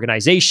with the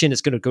organization.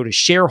 It's going to go to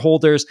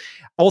shareholders.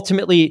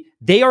 Ultimately,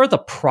 they are the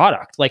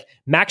product. Like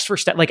Max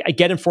Verstappen, like I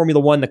get in Formula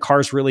One, the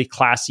car's really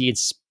classy.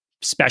 It's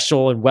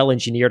special and well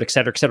engineered, et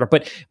cetera, et cetera.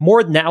 But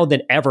more now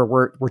than ever,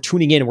 we're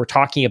tuning in and we're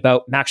talking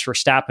about Max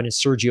Verstappen and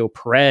Sergio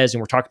Perez, and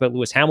we're talking about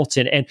Lewis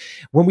Hamilton. And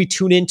when we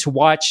tune in to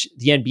watch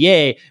the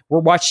NBA, we're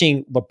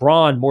watching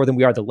LeBron more than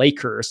we are the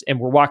Lakers,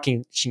 and we're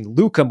watching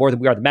Luka more than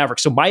we are the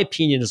Mavericks. So my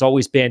opinion has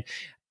always been,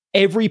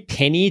 every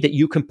penny that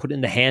you can put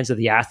in the hands of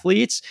the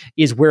athletes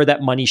is where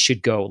that money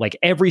should go. Like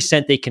every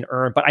cent they can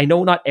earn. But I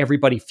know not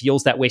everybody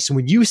feels that way. So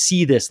when you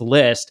see this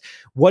list,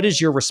 what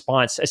is your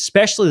response?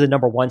 Especially the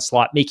number one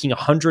slot making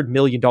 $100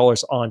 million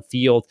on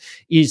field.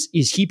 Is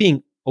he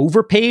being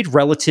overpaid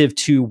relative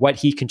to what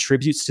he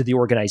contributes to the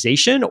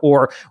organization?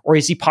 Or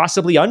is he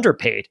possibly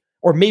underpaid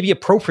or maybe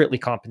appropriately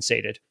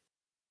compensated?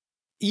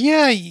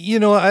 Yeah,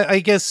 I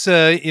guess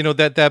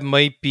that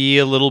might be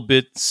a little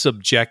bit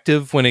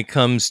subjective when it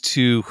comes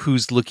to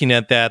who's looking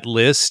at that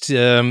list,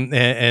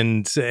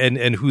 and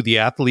who the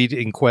athlete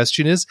in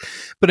question is.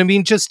 But I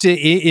mean, just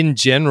in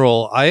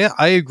general, I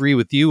agree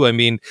with you. I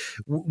mean,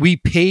 we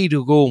pay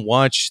to go and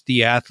watch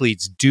the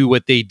athletes do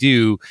what they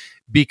do,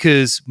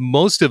 because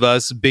most of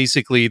us,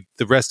 basically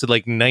the rest of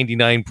like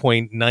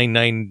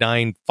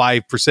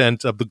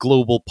 99.9995% of the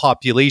global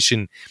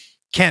population,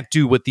 can't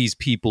do what these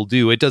people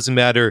do. It doesn't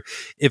matter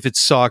if it's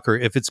soccer,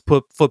 if it's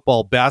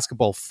football,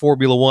 basketball,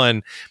 Formula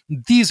One.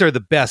 These are the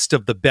best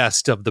of the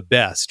best of the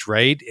best,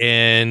 right?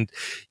 And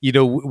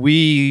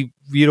we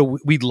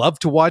love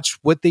to watch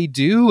what they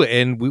do,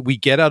 and we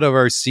get out of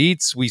our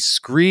seats, we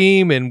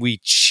scream and we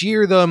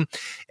cheer them,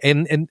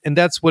 and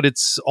that's what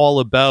it's all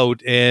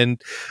about.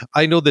 And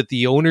I know that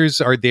the owners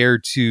are there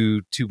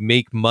to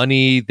make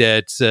money,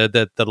 that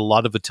a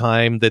lot of the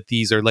time that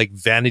these are like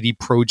vanity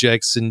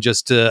projects and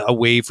just a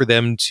way for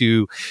them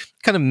to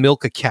kind of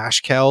milk a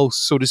cash cow,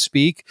 so to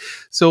speak.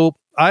 So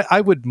I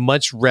would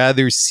much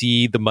rather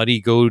see the money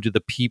go to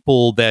the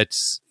people that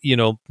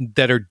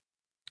are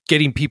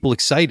getting people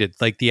excited,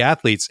 like the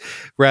athletes,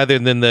 rather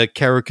than the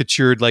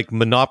caricatured like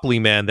Monopoly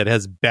man that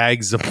has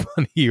bags of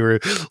money, or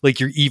like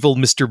your evil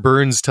Mr.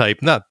 Burns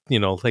type. Not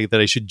like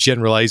that I should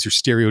generalize or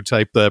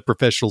stereotype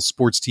professional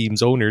sports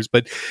teams owners,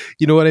 but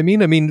you know what I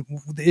mean. I mean,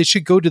 it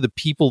should go to the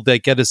people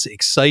that get us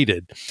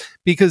excited,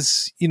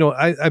 because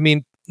I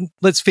mean,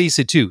 let's face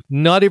it too,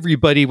 not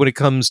everybody when it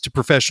comes to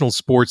professional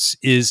sports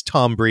is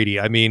Tom Brady.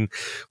 I mean,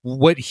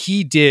 what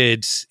he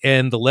did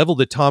and the level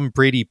that Tom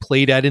Brady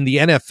played at in the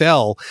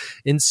NFL,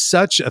 in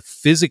such a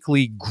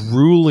physically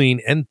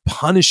grueling and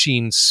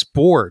punishing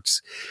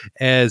sport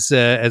as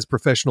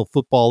professional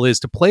football is,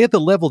 to play at the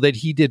level that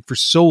he did for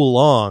so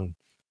long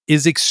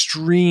is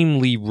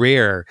extremely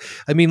rare.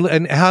 I mean,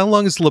 and how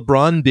long has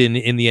LeBron been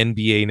in the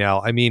NBA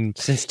now? I mean,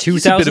 since 2003,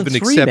 he's a bit of an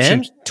exception.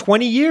 Man.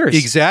 20 years.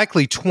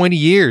 Exactly, 20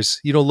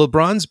 years.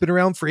 LeBron's been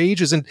around for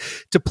ages, and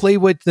to play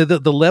what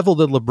the level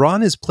that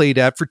LeBron has played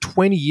at for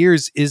 20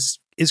 years is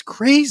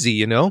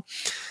crazy,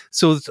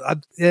 So,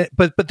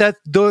 but that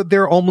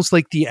they're almost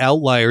like the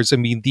outliers. I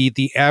mean,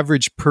 the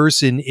average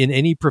person in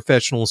any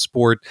professional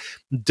sport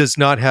does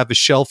not have a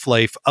shelf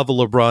life of a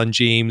LeBron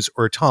James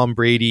or Tom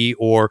Brady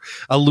or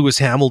a Lewis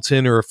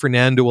Hamilton or a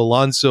Fernando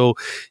Alonso.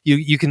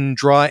 You can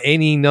draw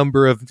any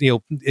number of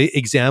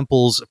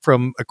examples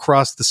from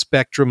across the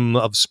spectrum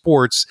of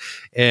sports,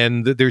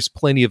 and there's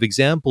plenty of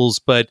examples.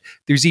 But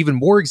there's even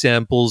more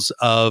examples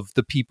of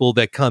the people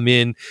that come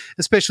in,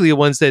 especially the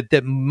ones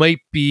that might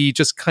be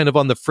just kind of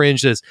on the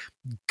fringe, as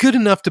good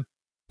enough to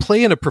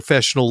play in a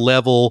professional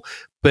level,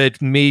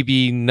 but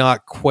maybe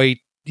not quite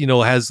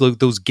has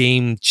those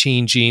game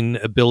changing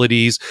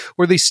abilities,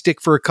 or they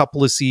stick for a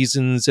couple of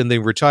seasons and they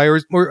retire,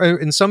 or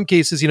in some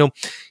cases,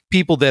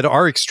 people that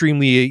are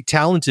extremely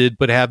talented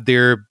but have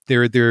their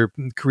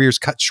careers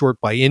cut short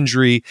by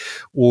injury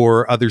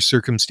or other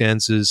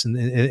circumstances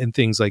and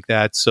things like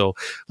that. So,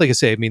 like I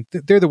say, I mean,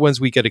 they're the ones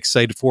we get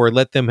excited for.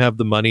 Let them have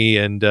the money,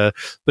 and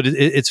but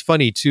it's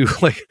funny too.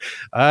 Like,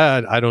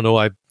 I don't know,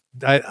 I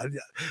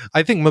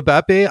think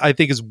Mbappe, I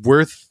think, is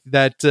worth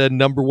that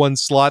number one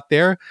slot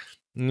there.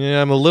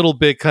 Yeah, I'm a little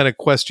bit kind of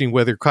questioning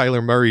whether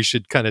Kyler Murray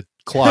should kind of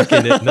clock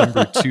in at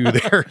number 2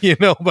 there,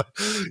 but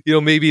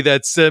maybe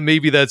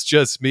that's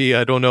just me.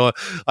 I don't know.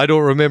 I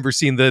don't remember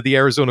seeing the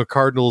Arizona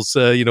Cardinals,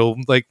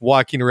 like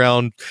walking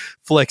around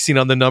flexing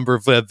on the number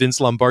of Vince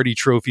Lombardi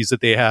trophies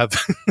that they have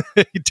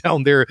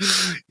down there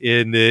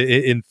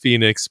in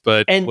Phoenix.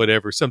 But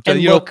whatever.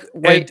 Sometimes,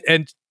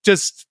 and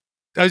just.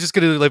 I was just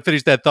going to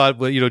finish that thought,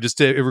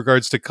 just in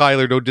regards to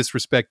Kyler, no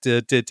disrespect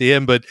to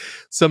him, but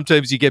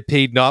sometimes you get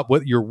paid not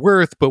what you're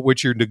worth, but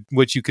what you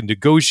can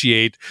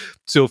negotiate.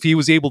 So if he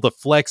was able to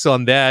flex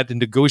on that and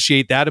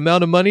negotiate that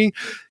amount of money,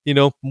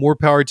 more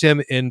power to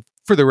him. And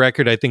for the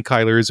record, I think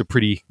Kyler is a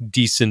pretty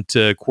decent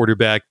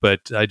quarterback,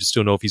 but I just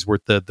don't know if he's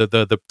worth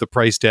the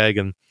price tag.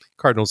 And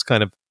Cardinals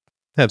kind of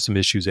have some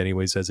issues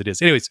anyways, as it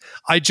is. Anyways,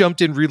 I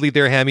jumped in rudely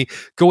there, Hammy.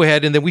 Go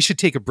ahead, and then we should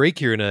take a break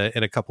here in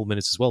a couple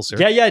minutes as well, sir.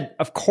 Yeah,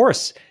 of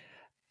course.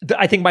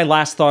 I think my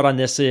last thought on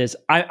this is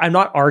I'm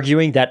not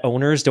arguing that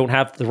owners don't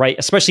have the right,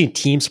 especially in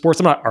team sports.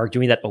 I'm not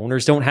arguing that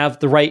owners don't have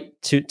the right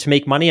to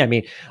make money. I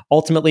mean,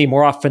 ultimately,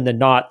 more often than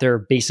not, they're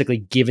basically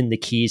given the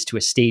keys to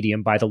a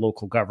stadium by the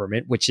local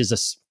government, which is a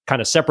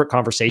kind of separate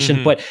conversation.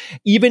 Mm-hmm. But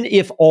even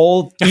if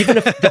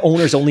the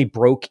owners only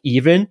broke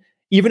even,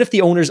 even if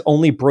the owners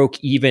only broke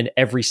even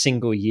every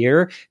single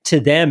year, to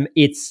them,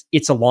 it's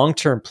a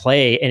long-term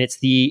play, and it's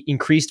the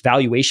increased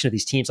valuation of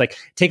these teams. Like,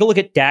 take a look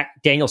at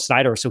Daniel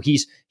Snyder. So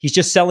he's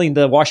just selling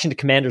the Washington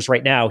Commanders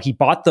right now. He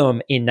bought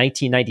them in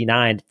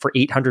 1999 for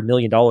 $800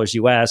 million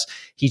US.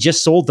 He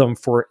just sold them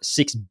for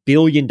 $6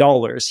 billion.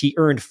 He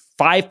earned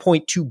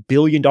 $5.2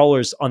 billion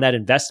on that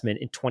investment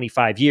in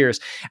 25 years.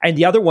 And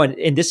the other one,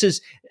 and this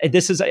is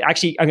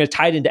actually, I'm going to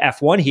tie it into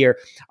F1 here.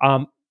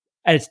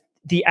 As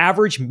the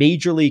average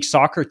Major League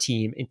Soccer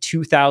team in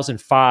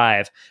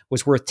 2005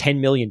 was worth $10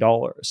 million.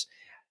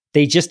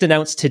 They just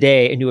announced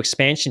today a new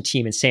expansion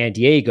team in San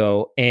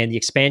Diego, and the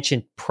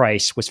expansion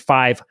price was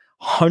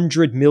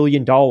 $500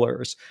 million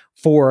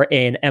for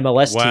an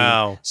MLS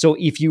team. So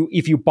if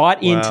you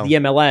bought into the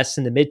MLS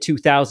in the mid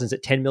 2000s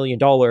at $10 million,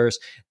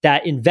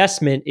 that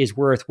investment is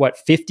worth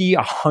 50,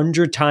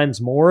 100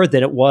 times more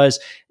than it was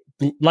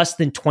less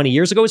than 20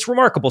 years ago. It's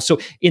remarkable. So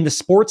in the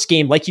sports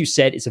game, like you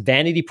said, it's a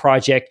vanity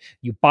project.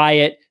 You buy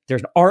it. There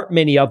aren't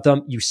many of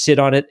them. You sit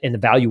on it, and the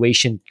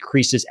valuation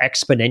increases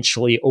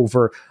exponentially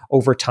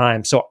over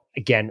time. So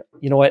again,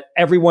 you know what?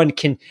 Everyone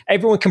can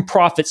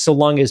profit so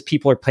long as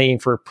people are paying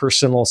for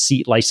personal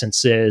seat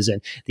licenses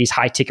and these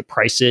high ticket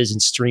prices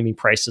and streaming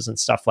prices and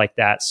stuff like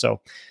that.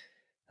 So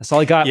that's all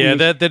I got. Yeah,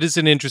 that is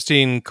an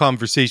interesting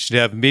conversation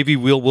to have. Maybe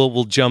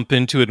we'll jump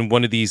into it in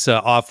one of these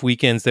off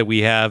weekends that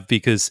we have,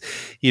 because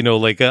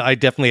I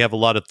definitely have a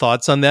lot of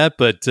thoughts on that.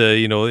 But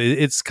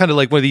it's kind of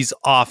like one of these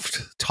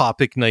off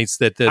topic nights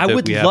that I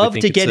would love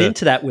to get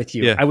into that with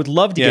you. I would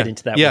love to get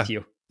into that with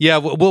you. Yeah,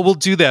 we'll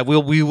do that.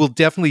 We will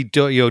definitely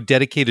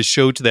dedicate a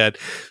show to that.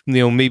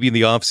 Maybe in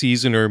the off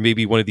season, or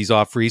maybe one of these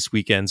off race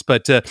weekends.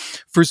 But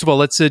first of all,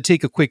 let's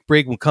take a quick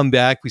break. We'll come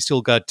back. We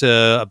still got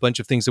a bunch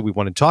of things that we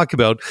want to talk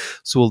about,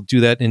 so we'll do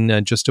that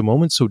in just a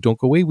moment. So don't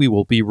go away. We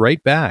will be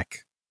right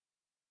back.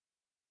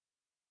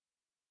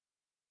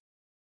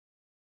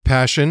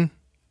 Passion,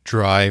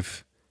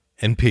 drive,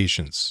 and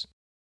patience.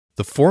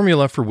 The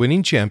formula for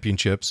winning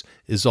championships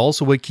is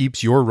also what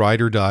keeps your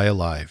ride or die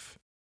alive.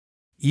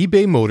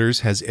 eBay Motors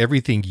has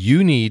everything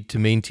you need to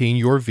maintain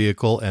your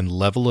vehicle and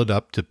level it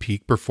up to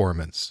peak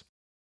performance.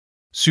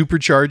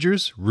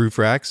 Superchargers, roof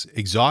racks,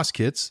 exhaust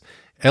kits,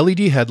 LED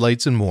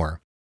headlights, and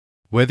more.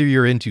 Whether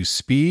you're into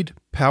speed,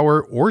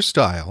 power, or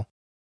style,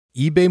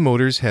 eBay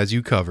Motors has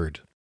you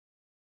covered.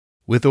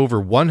 With over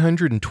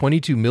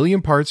 122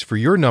 million parts for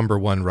your number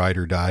one ride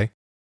or die,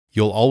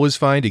 you'll always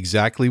find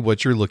exactly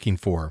what you're looking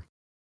for.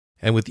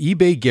 And with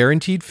eBay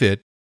Guaranteed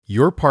Fit,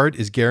 your part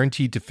is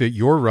guaranteed to fit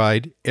your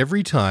ride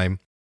every time,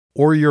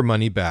 or your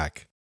money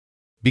back.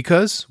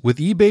 Because with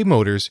eBay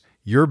Motors,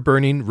 you're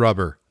burning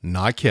rubber,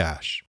 not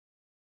cash.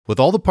 With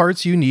all the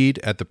parts you need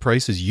at the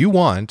prices you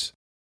want,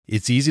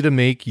 it's easy to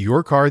make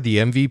your car the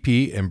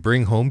MVP and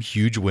bring home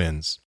huge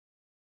wins.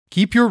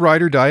 Keep your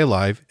ride or die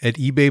alive at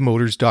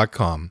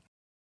ebaymotors.com.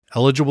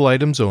 Eligible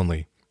items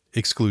only.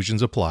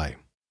 Exclusions apply.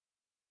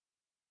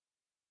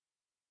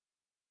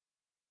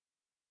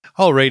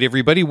 All right,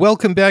 everybody,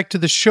 welcome back to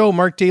the show.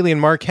 Mark Daly and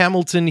Mark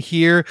Hamilton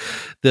here,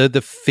 the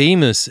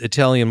famous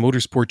Italian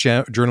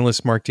motorsport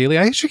journalist Mark Daly.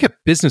 I actually got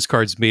business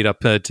cards made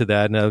up to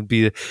that, and it would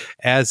be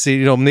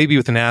maybe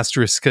with an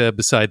asterisk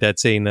beside that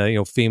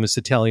saying famous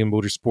Italian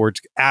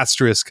motorsport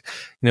asterisk,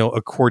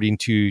 according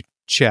to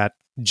Chat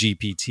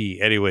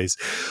GPT. Anyways,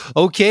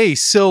 okay,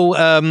 so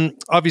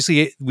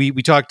obviously we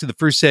talked to the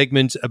first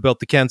segment about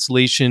the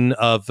cancellation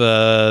of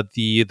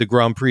the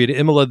Grand Prix at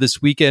Imola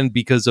this weekend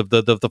because of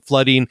the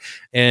flooding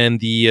and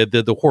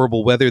the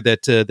horrible weather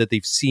that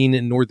they've seen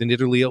in northern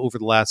Italy over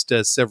the last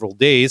several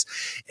days.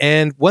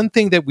 And one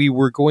thing that we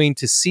were going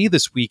to see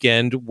this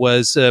weekend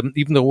was,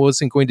 even though it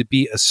wasn't going to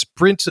be a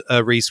sprint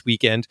race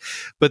weekend,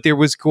 but there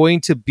was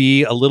going to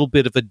be a little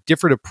bit of a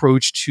different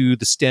approach to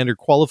the standard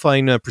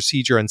qualifying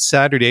procedure on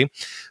Saturday.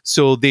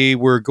 So they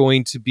were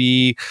going to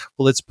be,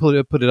 well, let's put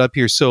it up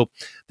here. So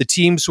the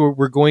teams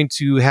were going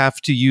to have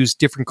to use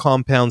different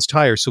compounds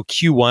tires. So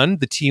Q1,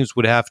 the teams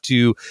would have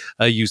to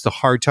use the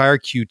hard tire,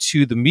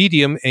 Q2, the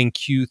medium, and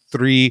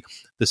Q3,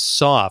 the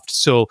soft.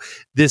 So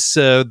this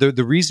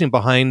the reasoning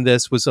behind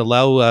this was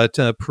allow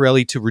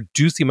Pirelli to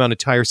reduce the amount of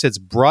tire sets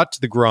brought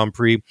to the Grand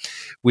Prix,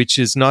 which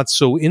is not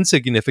so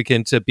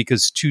insignificant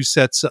because 2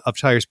 sets of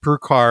tires per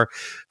car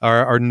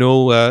are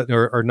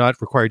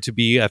not required to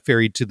be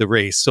ferried to the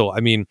race. So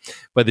I mean,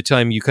 by the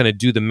time you kind of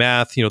do the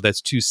math,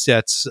 that's 2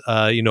 sets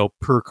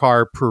per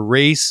car per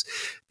race.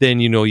 Then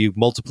you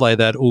multiply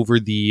that over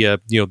the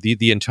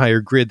the entire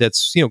grid.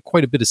 That's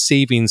quite a bit of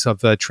savings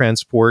of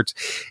transport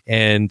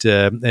and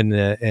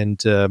the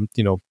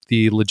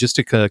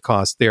logistic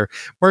cost there.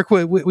 Mark,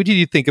 what did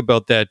you think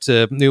about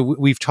that?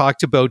 We've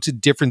talked about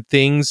different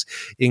things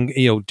in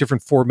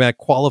different format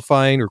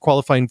qualifying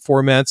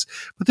formats,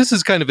 but this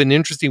is kind of an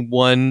interesting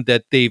one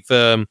that they've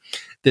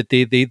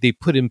they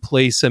put in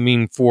place. I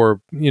mean, for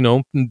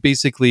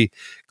basically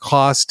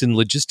cost and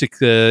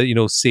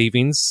logistic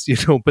savings,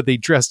 but they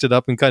dressed it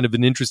up in kind of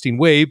an interesting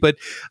way. But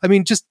I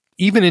mean, just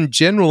even in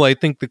general, I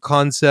think the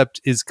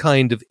concept is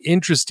kind of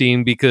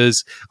interesting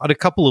because on a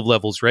couple of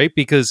levels, right?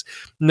 Because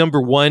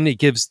number one, it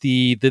gives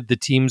the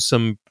teams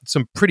some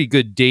pretty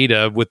good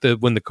data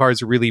when the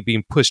cars are really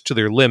being pushed to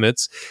their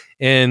limits.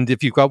 And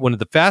if you've got one of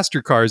the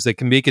faster cars that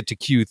can make it to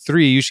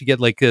Q3, you should get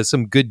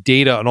some good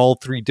data on all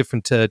 3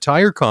 different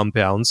tire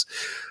compounds.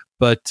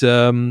 But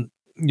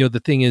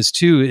the thing is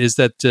too is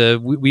that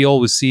we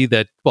always see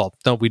that. Well,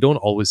 no, we don't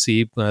always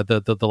see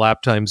the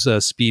lap times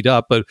speed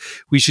up, but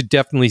we should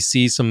definitely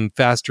see some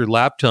faster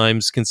lap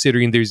times.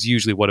 Considering there's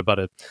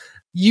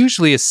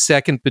usually a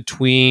second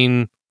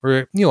between,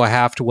 or a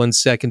half to 1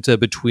 second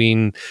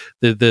between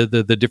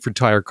the different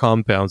tire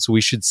compounds. So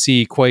we should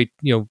see quite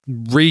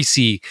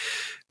racy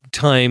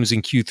times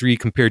in Q3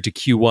 compared to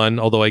Q1,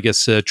 although I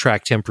guess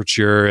track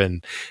temperature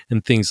and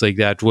things like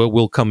that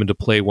will come into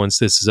play once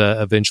this is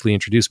eventually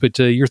introduced. But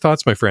your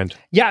thoughts, my friend?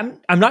 Yeah,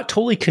 I'm not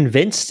totally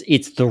convinced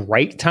it's the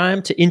right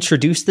time to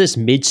introduce this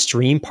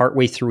midstream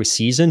partway through a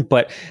season,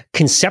 but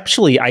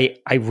conceptually,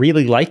 I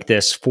really like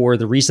this for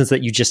the reasons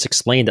that you just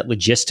explained, that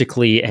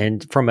logistically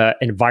and from an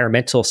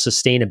environmental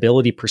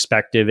sustainability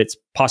perspective, it's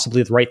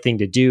possibly the right thing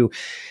to do,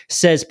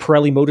 says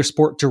Pirelli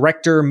Motorsport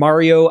Director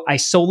Mario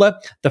Isola.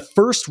 The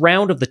first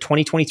round of the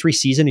 2023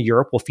 season in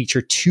Europe will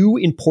feature 2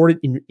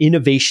 important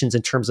innovations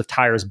in terms of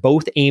tires,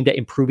 both aimed at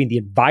improving the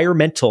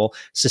environmental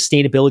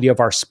sustainability of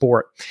our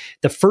sport.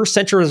 The first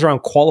centers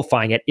around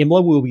qualifying. At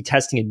Imola, we will be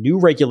testing a new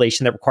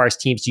regulation that requires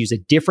teams to use a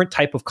different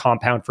type of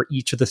compound for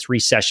each of the 3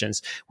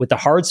 sessions, with the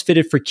hards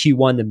fitted for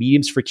Q1, the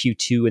mediums for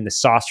Q2, and the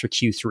softs for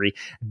Q3.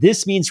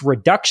 This means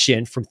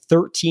reduction from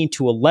 13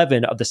 to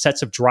 11 of the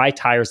sets of dry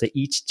tires that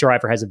each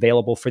driver has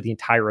available for the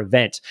entire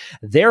event,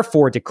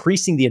 therefore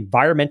decreasing the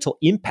environmental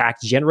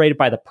impact generated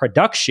by the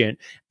production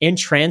and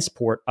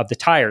transport of the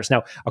tires.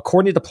 Now,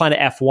 according to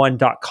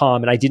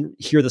planetf1.com, and I didn't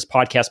hear this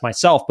podcast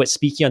myself, but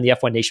speaking on the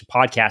F1 Nation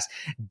podcast,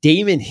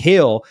 Damon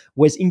Hill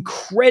was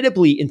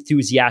incredibly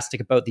enthusiastic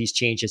about these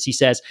changes. He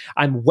says,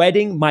 "I'm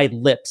wetting my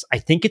lips. I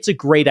think it's a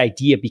great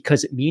idea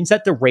because it means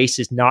that the race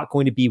is not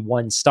going to be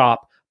one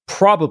stop.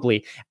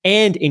 Probably.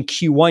 And in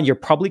Q1, you're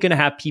probably going to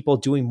have people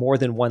doing more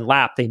than 1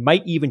 lap. They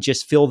might even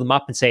just fill them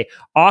up and say,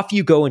 off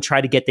you go and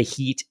try to get the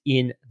heat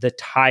in the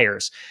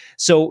tires."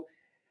 So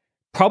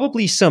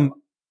probably some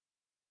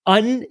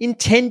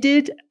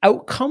unintended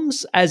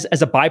outcomes as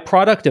a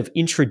byproduct of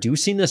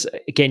introducing this.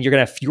 Again, you're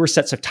going to have fewer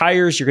sets of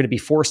tires. You're going to be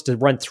forced to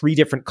run 3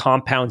 different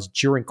compounds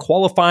during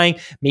qualifying.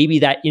 Maybe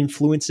that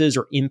influences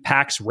or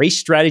impacts race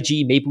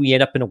strategy. Maybe we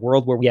end up in a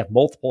world where we have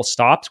multiple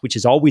stops, which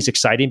is always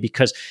exciting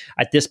because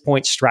at this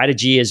point,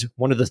 strategy is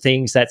one of the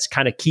things that's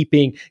kind of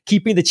keeping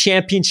the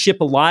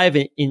championship alive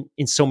in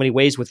so many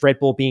ways, with Red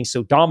Bull being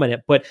so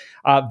dominant. But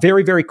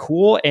very, very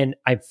cool. And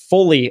I'm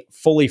fully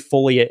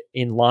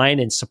in line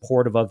and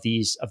supportive of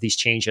these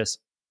changes.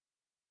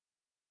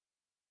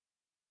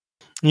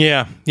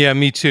 Yeah,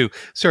 me too.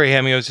 Sorry,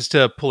 Hammy, I was just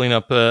pulling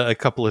up a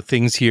couple of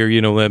things here.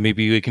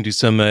 Maybe we can do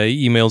some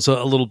emails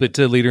a little bit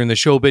later in the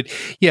show. But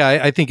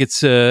yeah, I think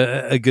it's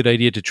a good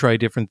idea to try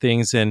different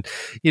things. And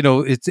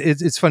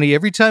it's funny,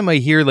 every time I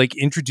hear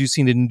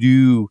introducing a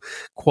new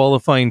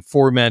qualifying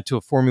format to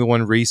a Formula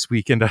One race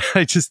weekend,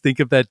 I just think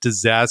of that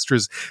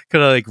disastrous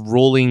kind of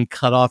rolling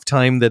cutoff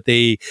time that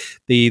they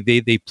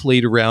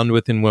played around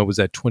with in, what was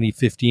that,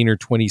 2015 or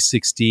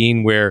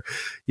 2016, where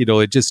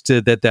it just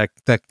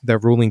that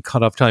rolling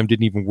cutoff cutoff time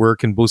didn't even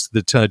work, and most of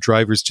the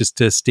drivers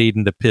just stayed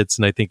in the pits,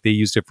 and I think they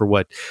used it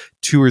for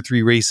 2 or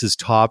 3 races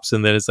tops,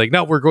 and then it's like,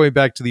 no, we're going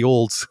back to the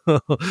old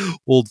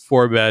old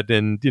format.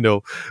 And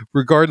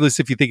regardless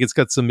if you think it's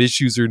got some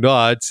issues or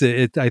not,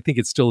 I think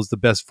it still is the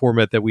best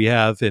format that we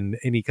have, and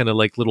any kind of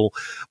like little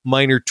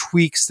minor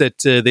tweaks that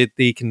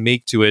they can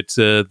make to it,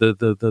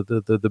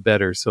 the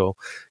better. So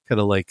kind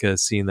of like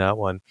seeing that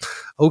one.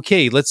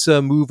 Okay, let's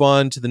move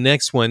on to the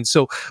next one.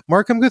 So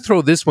Mark, I'm going to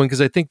throw this one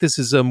because I think this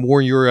is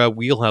more your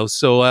wheelhouse.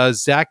 So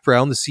Zach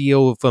Brown, the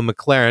CEO of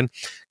McLaren,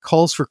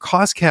 calls for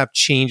cost cap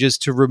changes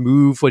to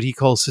remove what he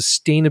calls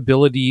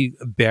sustainability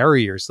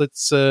barriers.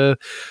 Let's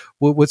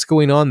what's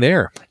going on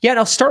there? Yeah, and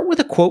I'll start with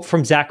a quote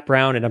from Zach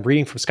Brown, and I'm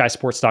reading from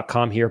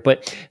skysports.com here,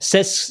 but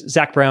says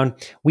Zach Brown,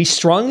 "We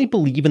strongly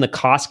believe in the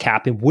cost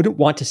cap and wouldn't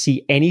want to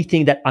see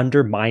anything that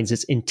undermines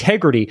its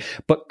integrity,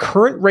 but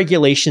current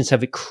regulations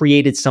have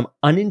created some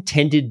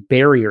unintended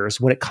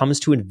barriers when it comes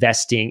to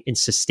investing in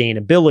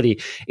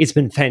sustainability. It's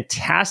been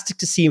fantastic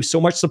to see so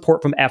much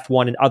support from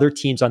F1 and other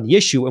teams on the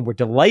issue, and we're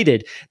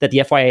delighted that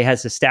the FIA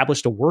has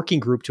established a working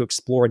group to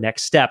explore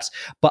next steps.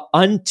 But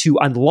to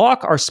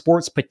unlock our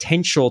sport's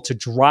potential to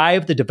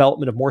drive the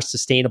development of more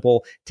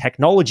sustainable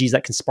technologies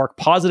that can spark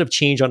positive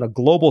change on a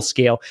global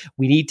scale,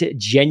 we need to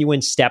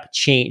genuine step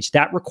change.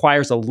 That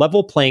requires a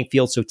level playing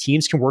field so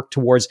teams can work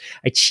towards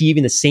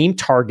achieving the same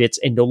targets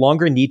and no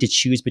longer need to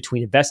choose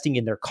between investing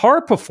in their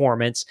car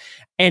performance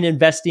and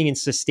investing in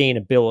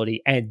sustainability."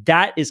 And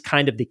that is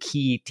kind of the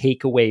key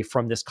takeaway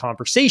from this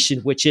conversation,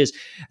 which is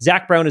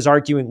Zach Brown is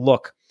arguing,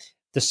 look,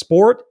 the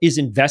sport is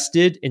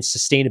invested in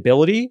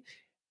sustainability.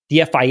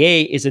 The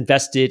FIA is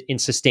invested in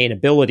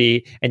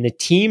sustainability, and the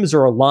teams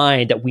are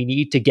aligned that we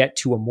need to get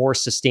to a more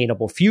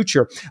sustainable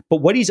future.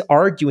 But what he's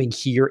arguing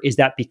here is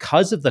that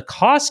because of the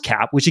cost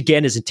cap, which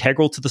again is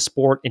integral to the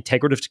sport,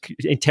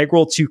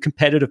 integral to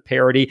competitive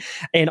parity,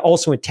 and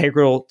also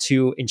integral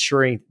to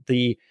ensuring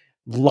the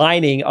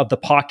lining of the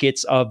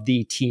pockets of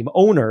the team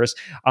owners.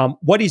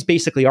 What he's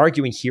basically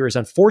arguing here is,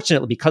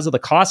 unfortunately, because of the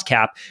cost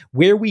cap,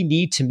 where we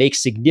need to make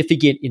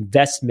significant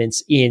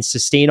investments in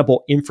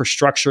sustainable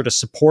infrastructure to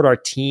support our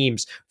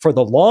teams for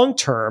the long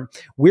term,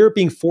 we're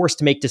being forced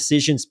to make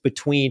decisions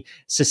between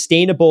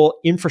sustainable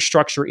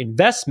infrastructure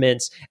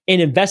investments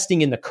and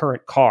investing in the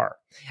current car.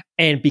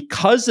 And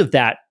because of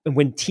that,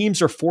 when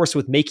teams are forced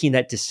with making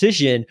that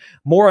decision,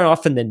 more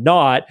often than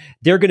not,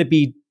 they're going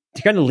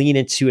to lean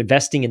into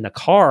investing in the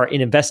car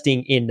and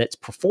investing in its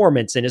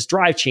performance and its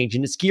drive change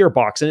and its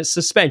gearbox and its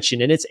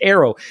suspension and its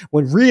aero,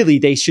 when really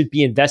they should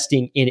be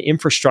investing in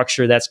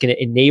infrastructure that's going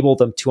to enable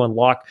them to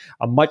unlock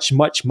a much,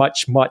 much,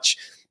 much, much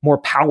more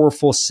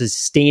powerful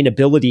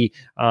sustainability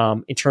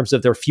in terms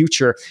of their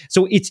future.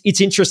 So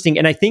it's interesting.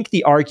 And I think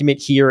the argument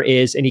here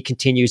is, and he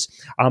continues,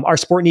 our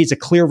sport needs a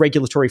clear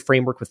regulatory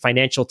framework with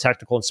financial,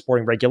 technical, and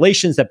sporting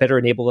regulations that better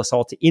enable us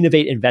all to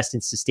innovate and invest in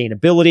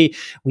sustainability.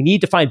 We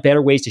need to find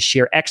better ways to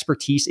share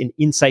expertise and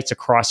insights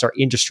across our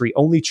industry.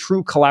 Only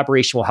true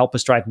collaboration will help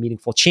us drive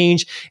meaningful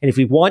change. And if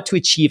we want to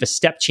achieve a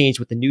step change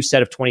with the new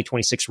set of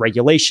 2026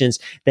 regulations,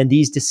 then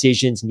these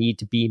decisions need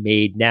to be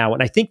made now.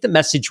 And I think the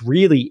message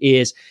really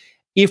is,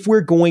 if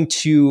we're going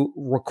to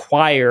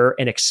require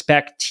and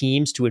expect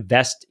teams to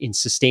invest in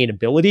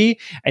sustainability,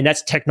 and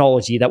that's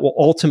technology that will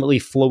ultimately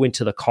flow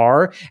into the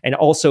car, and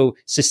also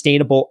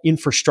sustainable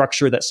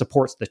infrastructure that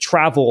supports the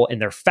travel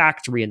and their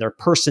factory and their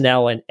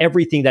personnel and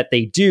everything that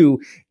they do,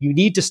 you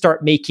need to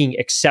start making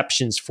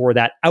exceptions for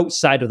that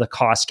outside of the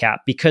cost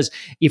cap. Because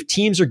if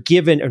teams are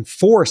given and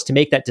forced to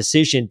make that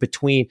decision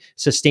between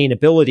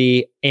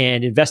sustainability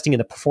and investing in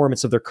the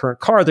performance of their current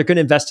car, they're going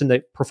to invest in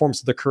the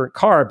performance of the current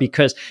car,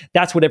 because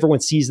that's what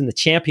everyone sees in the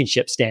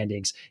championship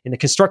standings, in the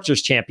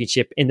constructors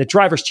championship, in the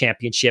drivers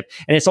championship.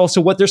 And it's also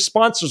what their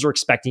sponsors are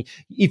expecting.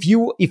 If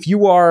you're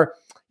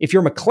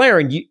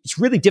McLaren, it's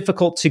really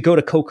difficult to go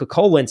to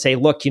Coca-Cola and say,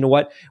 look, you know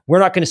what? We're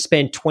not going to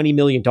spend $20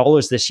 million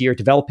this year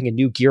developing a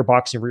new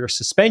gearbox and rear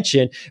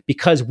suspension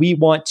because we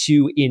want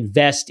to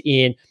invest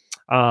in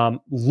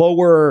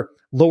lower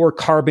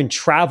carbon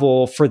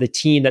travel for the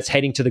team that's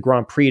heading to the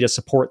Grand Prix to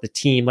support the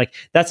team. Like,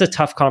 that's a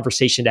tough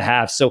conversation to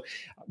have. So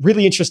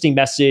really interesting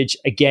message,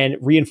 again,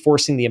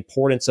 reinforcing the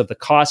importance of the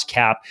cost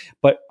cap,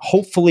 but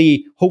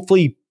hopefully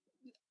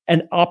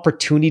an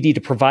opportunity to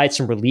provide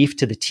some relief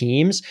to the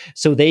teams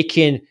so they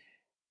can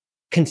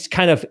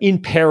kind of in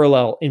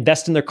parallel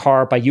invest in their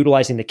car by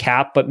utilizing the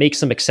cap, but make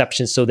some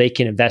exceptions so they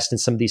can invest in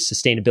some of these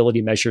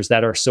sustainability measures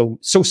that are so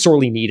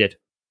sorely needed.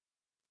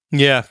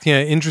 Yeah,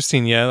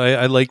 interesting. Yeah,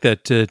 I like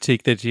that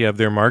take that you have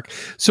there, Mark.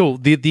 So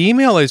the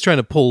email I was trying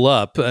to pull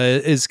up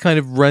is kind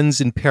of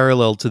runs in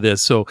parallel to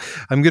this. So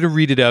I'm going to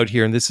read it out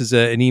here, and this is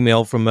an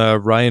email from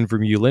Ryan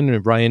Vermeulen,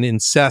 and Ryan in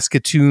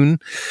Saskatoon,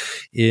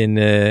 in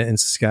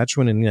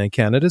Saskatchewan in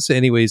Canada. So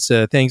anyways,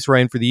 thanks,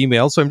 Ryan, for the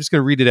email. So I'm just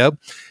going to read it out.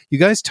 You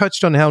guys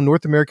touched on how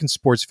North American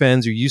sports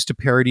fans are used to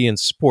parity in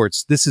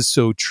sports. This is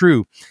so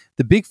true.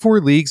 The big four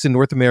leagues in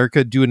North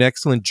America do an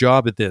excellent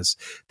job at this.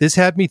 This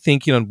had me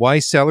thinking on why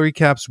salary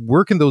caps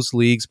work in those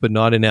leagues but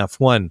not in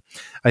F1.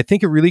 I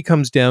think it really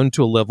comes down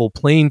to a level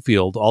playing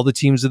field. All the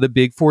teams of the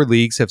big four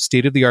leagues have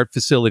state-of-the-art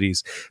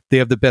facilities. They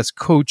have the best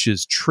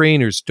coaches,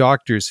 trainers,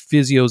 doctors,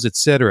 physios,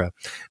 etc.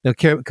 Now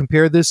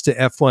compare this to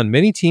F1.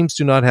 Many teams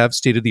do not have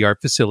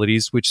state-of-the-art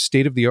facilities, which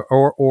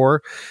state-of-the-art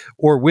or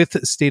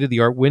with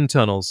state-of-the-art wind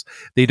tunnels.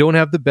 They don't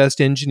have the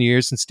best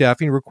engineers and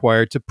staffing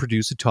required to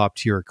produce a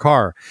top-tier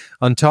car.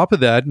 On top of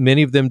that,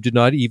 many of them do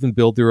not even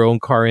build their own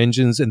car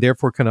engines and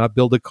therefore cannot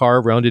build a car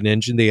around an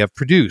engine they have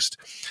produced.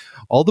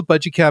 All the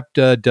budget cap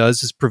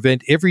does is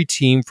prevent every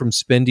team from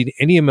spending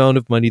any amount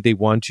of money they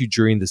want to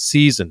during the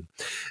season.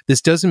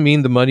 This doesn't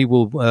mean the money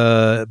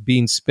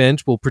being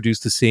spent will produce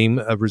the same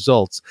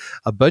results.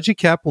 A budget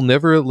cap will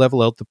never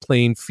level out the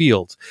playing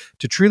field.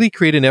 To truly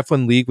create an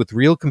F1 league with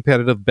real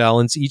competitive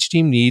balance, each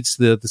team needs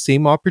the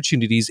same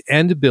opportunities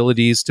and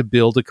abilities to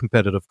build a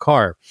competitive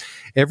car.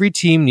 Every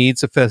team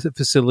needs a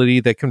facility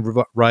that can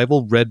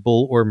rival Red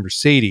Bull or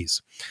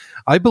Mercedes.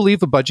 I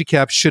believe a budget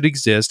cap should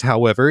exist.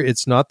 However,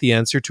 it's not the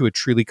answer to a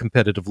truly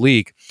competitive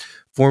league.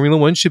 Formula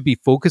One should be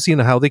focusing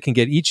on how they can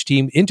get each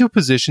team into a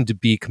position to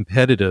be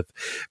competitive.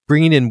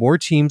 Bringing in more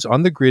teams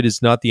on the grid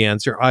is not the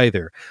answer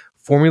either.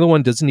 Formula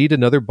One doesn't need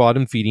another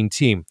bottom-feeding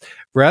team.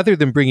 Rather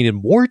than bringing in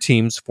more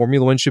teams,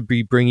 Formula One should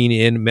be bringing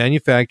in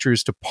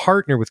manufacturers to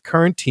partner with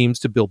current teams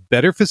to build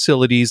better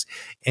facilities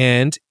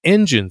and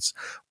engines.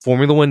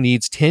 Formula One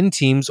needs 10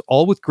 teams,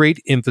 all with great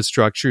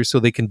infrastructure, so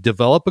they can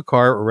develop a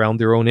car around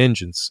their own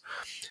engines.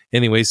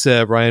 Anyways,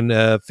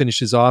 Ryan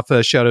finishes off.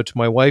 Shout out to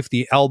my wife,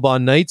 the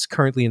Albon Knights,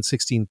 currently in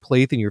 16th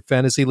place in your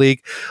fantasy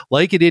league.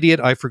 Like an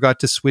idiot, I forgot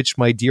to switch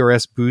my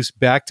DRS boost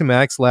back to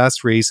max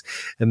last race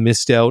and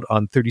missed out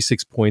on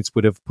 36 points,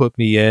 would have put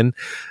me in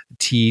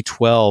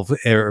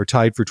T12 or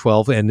tied for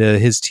 12. And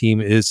his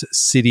team is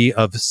City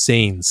of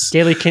Saints.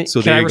 Daly, can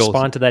I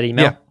respond to that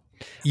email? Yeah.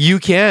 You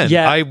can.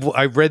 Yeah.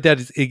 I read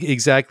that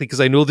exactly because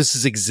I know this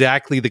is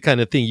exactly the kind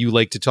of thing you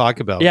like to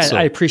talk about. Yeah, so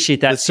I appreciate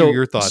that. Let's hear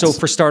your thoughts. So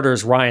for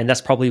starters, Ryan,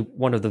 that's probably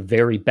one of the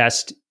very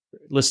best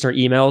listener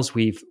emails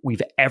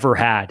we've ever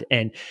had.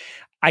 And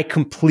I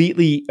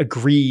completely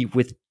agree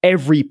with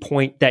every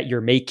point that you're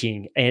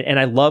making. And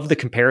I love the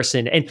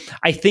comparison. And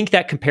I think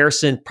that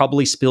comparison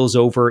probably spills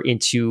over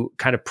into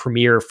kind of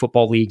premier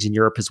football leagues in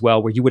Europe as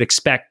well, where you would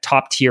expect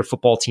top tier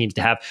football teams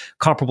to have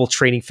comparable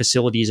training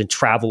facilities and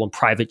travel and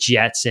private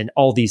jets and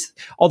all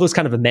those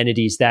kind of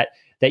amenities that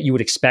you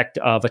would expect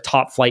of a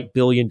top flight $1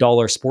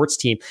 billion sports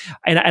team.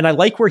 And I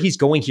like where he's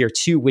going here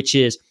too, which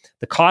is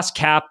the cost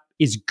cap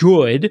is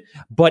good,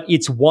 but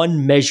it's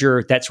one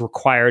measure that's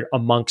required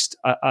amongst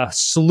a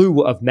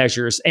slew of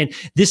measures. And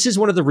this is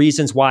one of the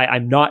reasons why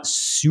I'm not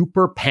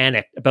super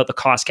panicked about the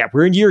cost cap.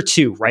 We're in year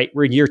 2, right?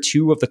 We're in year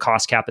 2 of the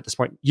cost cap at this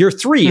point. Year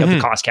 3 of the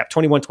cost cap,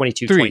 21,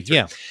 22, 23.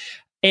 Yeah.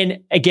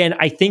 And again,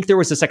 I think there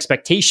was this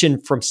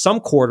expectation from some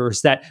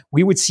quarters that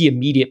we would see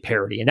immediate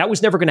parity. And that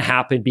was never going to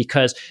happen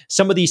because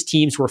some of these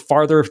teams were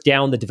farther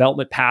down the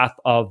development path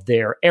of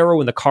their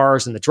aero in the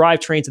cars and the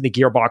drivetrains and the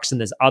gearbox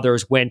and there's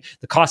others when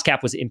the cost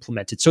cap was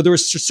implemented. So there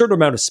was a certain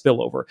amount of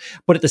spillover.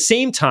 But at the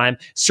same time,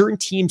 certain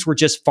teams were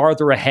just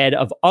farther ahead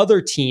of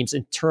other teams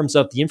in terms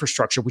of the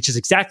infrastructure, which is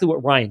exactly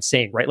what Ryan's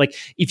saying, right? Like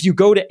if you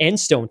go to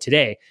Enstone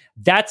today,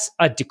 that's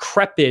a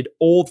decrepit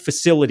old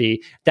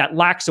facility that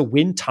lacks a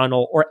wind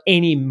tunnel or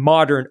any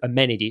modern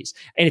amenities.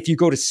 And if you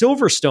go to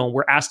Silverstone,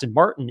 where Aston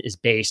Martin is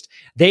based,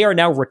 they are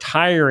now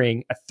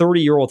retiring a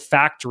 30-year-old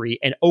factory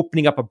and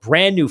opening up a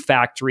brand new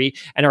factory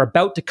and are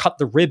about to cut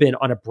the ribbon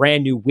on a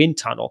brand new wind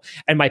tunnel.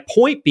 And my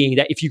point being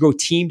that if you go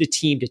team to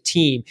team to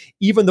team,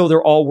 even though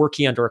they're all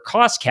working under a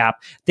cost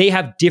cap, they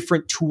have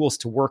different tools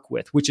to work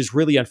with, which is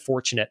really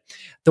unfortunate.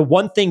 The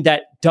one thing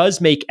that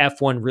does make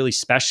F1 really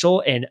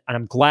special, and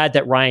I'm glad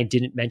that Ryan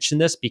didn't mention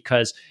this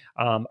because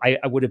I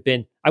would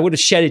have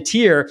shed a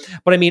tear.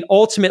 But I mean,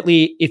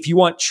 ultimately, if you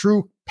want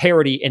true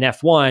parity in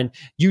F1,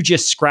 you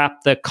just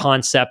scrap the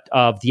concept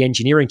of the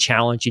engineering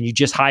challenge and you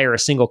just hire a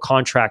single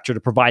contractor to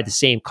provide the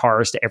same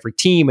cars to every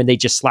team and they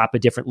just slap a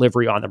different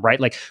livery on them, right?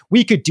 Like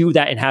we could do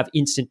that and have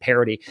instant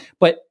parity.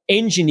 But the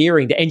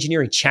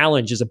engineering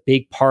challenge is a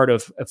big part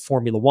of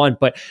Formula One.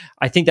 But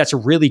I think that's a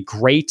really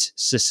great,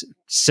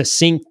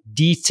 succinct,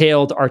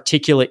 detailed,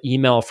 articulate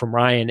email from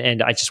Ryan.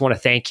 And I just want to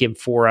thank him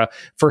for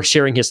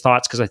sharing his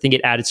thoughts because I think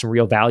it added some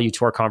real value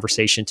to our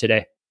conversation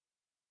today.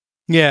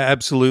 Yeah,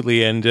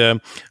 absolutely. And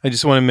I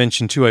just want to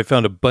mention, too, I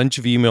found a bunch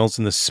of emails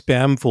in the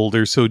spam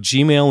folder. So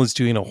Gmail is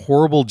doing a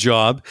horrible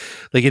job.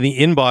 Like in the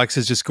inbox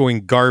is just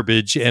going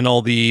garbage. And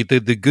all the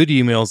good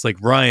emails like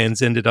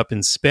Ryan's ended up in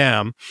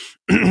spam.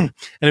 and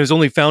I was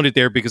only found it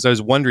there because I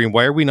was wondering,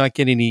 why are we not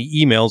getting any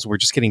emails? We're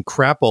just getting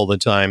crap all the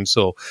time.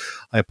 So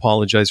I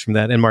apologize from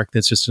that. And Mark,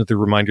 that's just another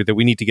reminder that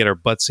we need to get our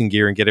butts in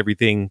gear and get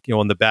everything,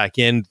 on the back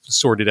end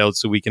sorted out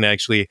so we can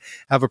actually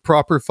have a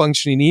proper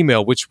functioning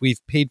email, which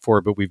we've paid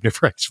for, but we've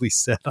never actually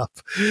set up.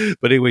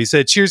 But anyway,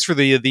 cheers for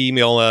the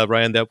email,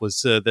 Ryan. That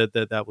was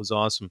that was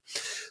awesome.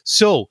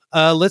 So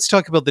let's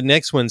talk about the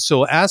next one.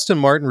 So Aston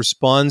Martin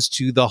responds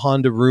to the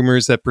Honda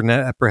rumors that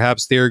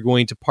perhaps they're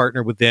going to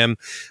partner with them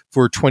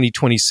for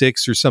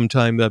 2026 or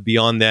sometime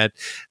beyond that,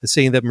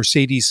 saying that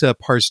Mercedes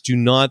parts do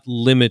not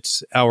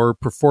limit our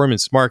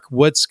performance. Mark,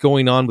 what's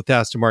going on with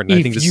Aston Martin?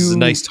 I think this is a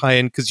nice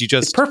tie-in because you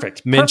just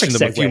mentioned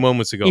them a few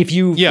moments ago. If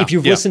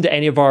you've listened to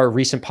any of our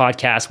recent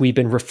podcasts, we've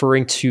been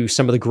referring to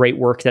some of the great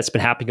work that's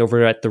been happening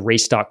over at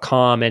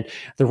therace.com, and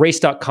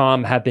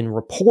therace.com have been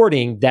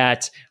reporting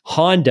that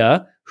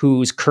Honda,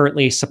 who's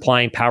currently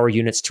supplying power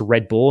units to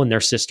Red Bull and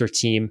their sister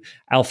team,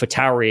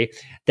 AlphaTauri,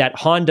 that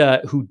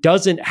Honda, who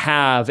doesn't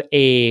have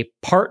a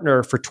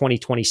partner for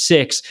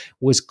 2026,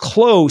 was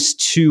close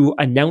to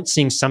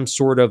announcing some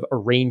sort of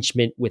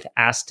arrangement with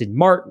Aston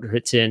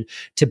Martin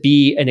to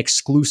be an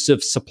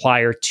exclusive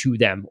supplier to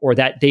them, or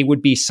that they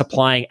would be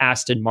supplying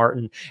Aston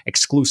Martin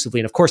exclusively.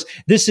 And of course,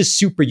 this is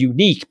super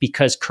unique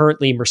because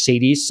currently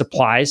Mercedes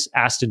supplies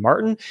Aston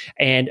Martin,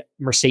 and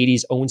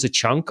Mercedes owns a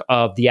chunk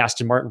of the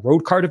Aston Martin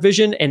road car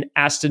division, and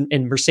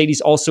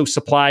Mercedes also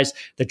supplies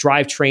the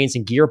drivetrains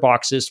and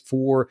gearboxes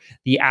for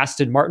the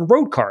Aston Martin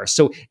road cars.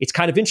 So it's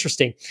kind of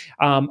interesting.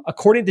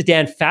 According to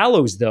Dan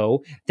Fallows,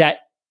 though, that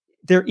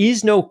there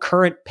is no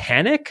current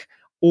panic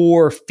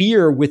or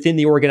fear within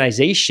the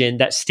organization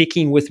that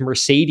sticking with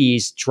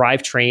Mercedes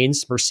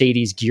drivetrains,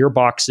 Mercedes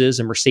gearboxes,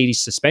 and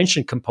Mercedes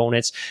suspension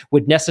components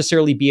would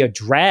necessarily be a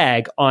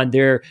drag on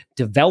their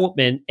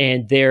development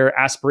and their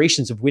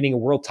aspirations of winning a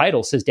world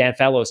title, says Dan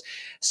Fallows.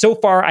 So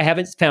far, I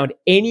haven't found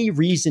any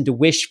reason to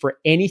wish for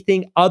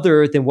anything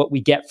other than what we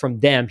get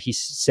from them, he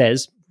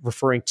says,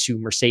 referring to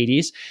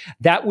Mercedes.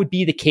 That would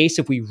be the case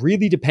if we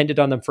really depended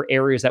on them for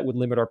areas that would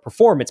limit our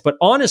performance. But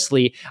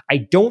honestly, I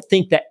don't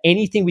think that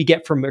anything we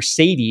get from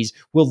Mercedes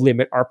will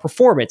limit our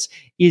performance.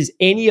 Is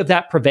any of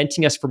that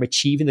preventing us from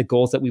achieving the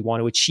goals that we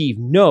want to achieve?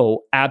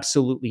 No,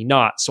 absolutely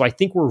not. So I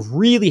think we're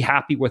really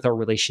happy with our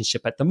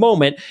relationship at the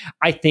moment.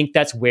 I think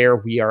that's where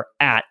we are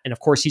at. And of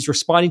course, he's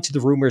responding to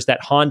the rumors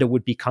that Honda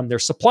would become their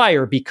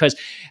supplier because,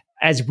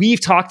 as we've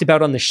talked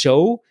about on the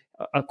show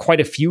quite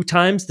a few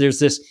times, there's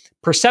this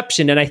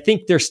perception, and I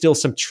think there's still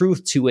some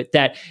truth to it,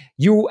 that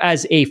you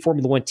as a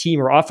Formula One team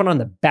are often on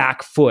the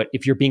back foot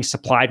if you're being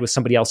supplied with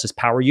somebody else's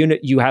power unit.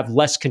 You have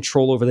less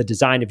control over the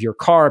design of your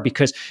car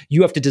because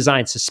you have to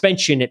design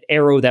suspension and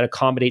aero that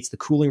accommodates the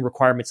cooling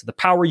requirements of the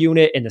power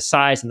unit and the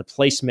size and the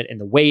placement and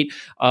the weight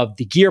of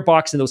the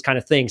gearbox and those kind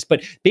of things.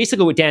 But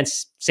basically what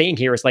Dan's saying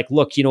here is like,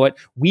 look, you know what?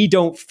 We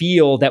don't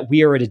feel that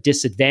we are at a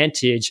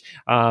disadvantage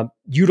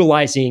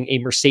utilizing a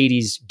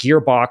Mercedes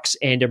gearbox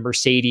and a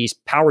Mercedes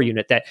power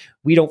unit, that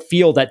we don't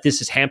feel that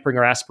this is hampering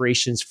our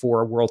aspirations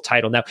for a world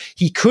title. Now,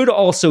 he could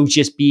also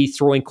just be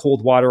throwing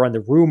cold water on the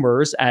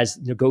rumors as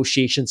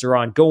negotiations are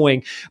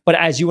ongoing. But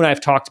as you and I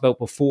have talked about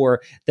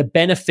before, the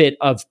benefit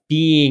of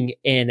being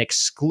an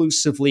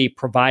exclusively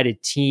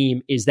provided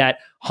team is that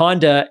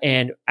Honda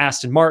and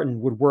Aston Martin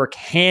would work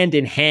hand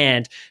in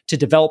hand to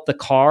develop the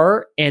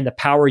car and the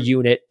power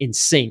unit in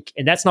sync.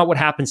 And that's not what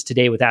happens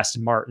today with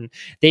Aston Martin.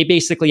 They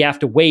basically have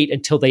to wait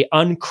until they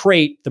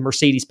uncrate the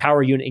Mercedes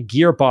power unit and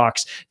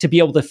gearbox to be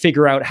able to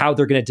figure out how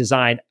they're going to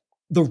design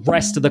the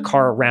rest of the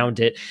car around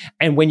it.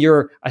 And when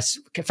you're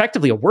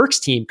effectively a works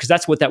team, because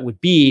that's what that would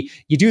be,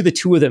 you do the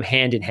two of them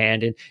hand in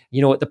hand. And you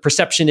know what the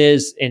perception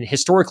is, and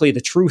historically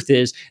the truth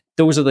is,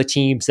 those are the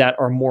teams that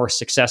are more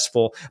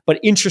successful. But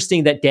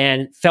interesting that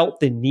Dan felt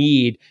the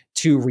need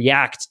to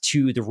react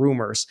to the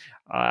rumors.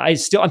 I'm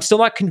still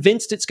not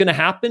convinced it's going to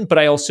happen, but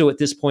I also at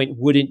this point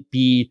wouldn't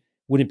be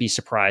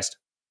surprised.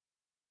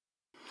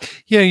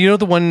 Yeah,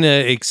 the one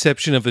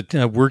exception of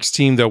a works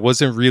team that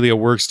wasn't really a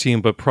works team,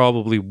 but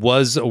probably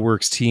was a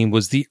works team,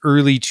 was the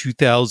early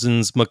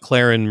 2000s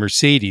McLaren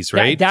Mercedes,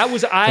 right?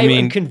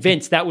 I'm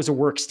convinced that was a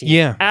works team.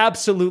 Yeah.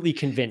 Absolutely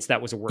convinced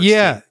that was a works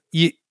team.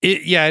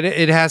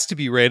 It has to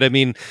be, right. I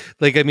mean,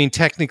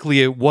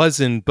 technically it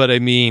wasn't, but I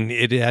mean,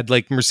 it had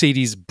like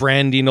Mercedes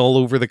branding all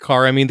over the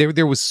car. I mean,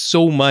 there was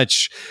so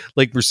much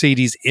like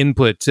Mercedes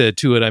input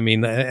to it. I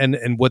mean,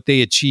 and what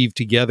they achieved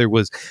together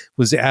was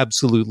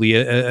absolutely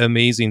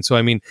amazing. So,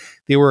 I mean,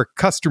 they were a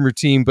customer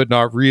team, but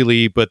not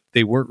really, but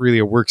they weren't really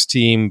a works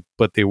team,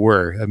 but they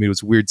were. I mean, it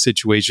was a weird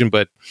situation,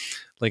 but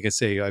like I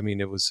say, I mean,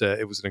 it was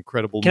an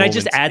incredible Can moment. I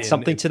just add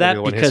something to that?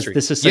 Because history.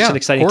 This is such an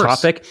exciting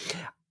topic.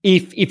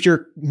 If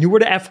you're newer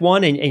to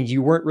F1 and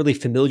you weren't really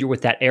familiar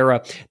with that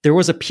era, there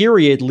was a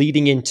period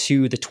leading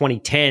into the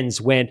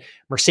 2010s when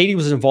Mercedes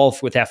was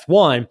involved with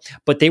F1,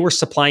 but they were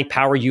supplying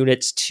power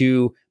units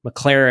to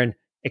McLaren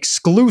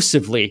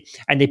exclusively.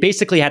 And they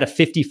basically had a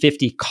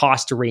 50-50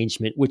 cost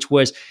arrangement, which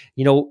was,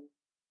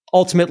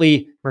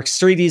 ultimately,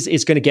 Mercedes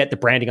is going to get the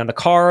branding on the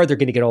car. They're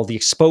going to get all the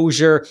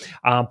exposure,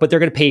 but they're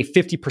going to pay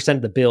 50%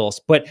 of the bills.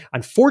 But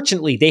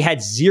unfortunately, they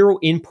had zero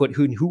input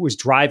who was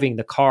driving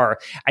the car.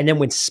 And then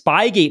when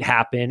Spygate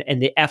happened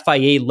and the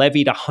FIA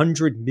levied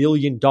 $100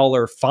 million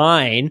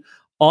fine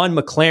on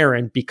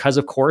McLaren because,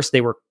 of course,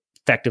 they were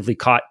effectively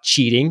caught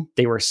cheating.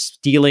 They were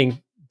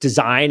stealing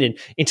design and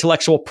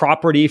intellectual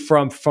property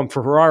from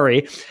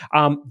Ferrari.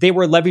 They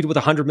were levied with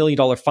 $100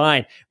 million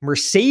fine.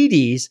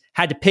 Mercedes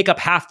had to pick up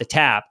half the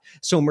tab.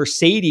 So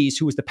Mercedes,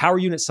 who was the power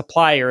unit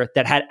supplier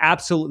that had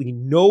absolutely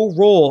no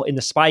role in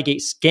the Spygate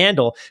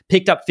scandal,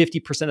 picked up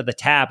 50% of the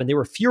tab. And they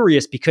were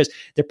furious because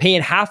they're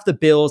paying half the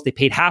bills, they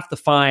paid half the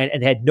fine,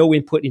 and they had no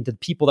input into the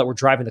people that were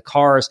driving the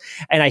cars.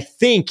 And I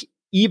think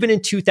even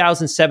in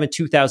 2007,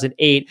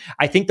 2008,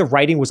 I think the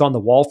writing was on the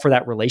wall for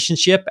that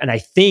relationship. And I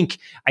think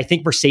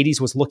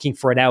Mercedes was looking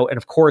for an out. And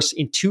of course,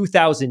 in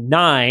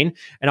 2009,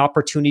 an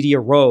opportunity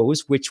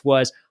arose, which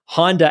was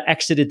Honda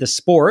exited the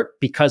sport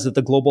because of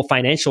the global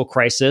financial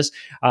crisis.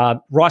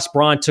 Ross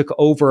Brawn took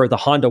over the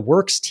Honda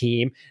Works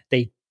team.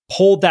 They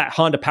pulled that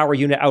Honda power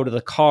unit out of the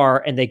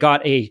car, and they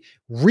got a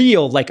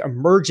real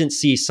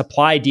emergency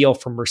supply deal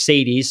from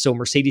Mercedes. So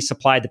Mercedes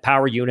supplied the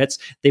power units.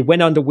 They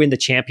went on to win the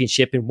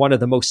championship in one of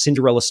the most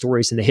Cinderella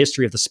stories in the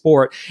history of the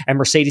sport. And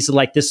Mercedes is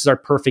like, this is our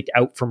perfect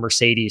out for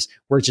Mercedes.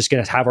 We're just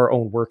going to have our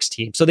own works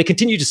team. So they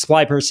continued to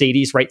supply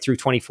Mercedes right through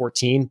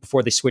 2014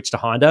 before they switched to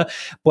Honda.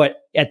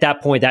 But at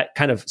that point, that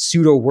kind of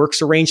pseudo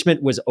works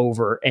arrangement was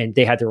over and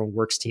they had their own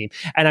works team.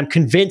 And I'm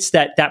convinced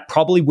that that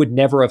probably would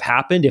never have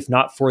happened if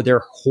not for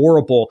their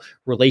horrible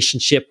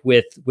relationship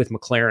with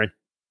McLaren.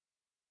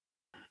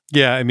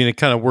 Yeah, I mean, it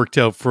kind of worked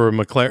out for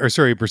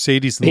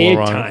Mercedes in the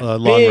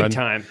long run.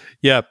 Time.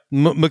 Yeah,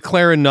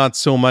 McLaren not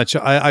so much.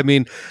 I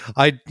mean,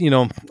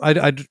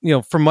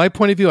 from my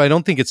point of view, I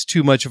don't think it's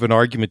too much of an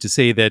argument to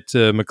say that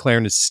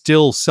McLaren is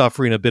still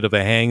suffering a bit of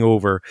a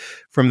hangover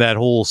from that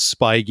whole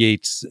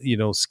Spygate,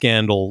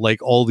 scandal.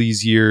 Like all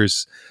these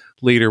years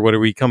later, what are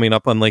we coming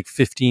up on,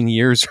 15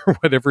 years or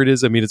whatever it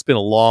is? I mean, it's been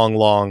a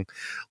long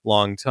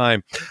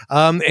time.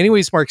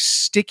 Anyways, Mark,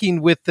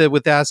 sticking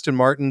with Aston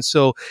Martin,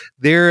 so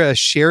their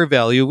share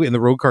value in the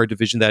road car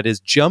division, that is,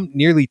 jumped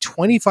nearly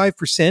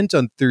 25%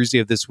 on Thursday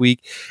of this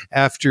week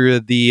after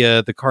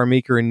the car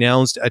maker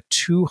announced a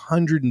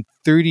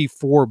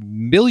 £234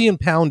 million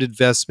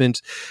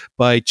investment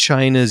by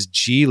China's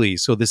Geely.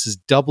 So this is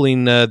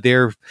doubling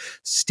their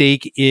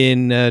stake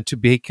in to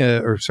make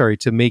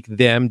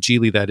them,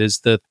 Geely, that is,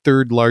 the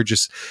third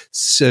largest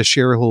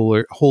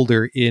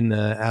shareholder in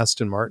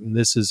Aston Martin.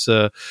 This is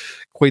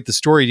quite the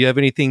story. Do you have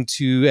anything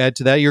to add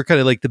to that? You're kind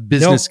of like the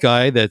business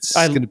guy that's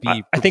going to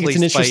be. I think it's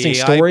an interesting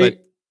story.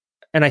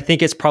 And I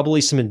think it's probably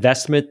some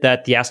investment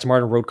that the Aston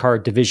Martin road car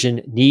division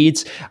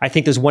needs. I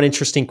think there's one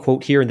interesting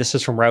quote here, and this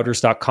is from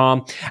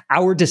Routers.com.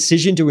 Our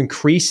decision to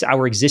increase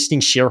our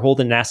existing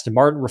shareholding in Aston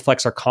Martin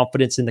reflects our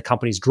confidence in the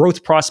company's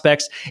growth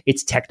prospects,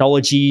 its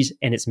technologies,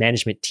 and its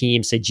management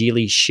team, said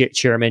Geely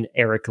chairman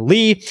Eric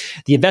Lee.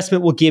 The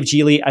investment will give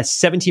Geely a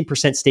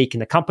 17% stake in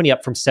the company,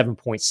 up from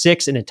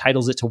 7.6%, and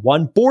entitles it to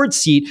one board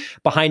seat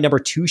behind number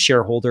 2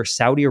 shareholder,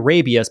 Saudi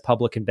Arabia's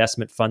public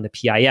investment fund, the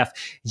PIF.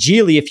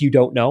 Geely, if you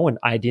don't know, and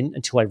I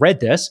didn't until I read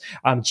this,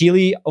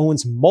 Geely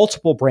owns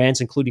multiple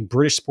brands, including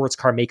British sports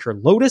car maker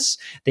Lotus.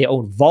 They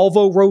own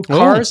Volvo road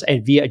cars,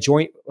 and via a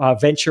joint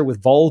venture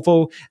with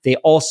Volvo, they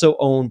also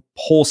own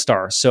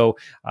Polestar. So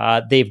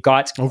they've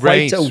got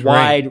quite a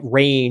wide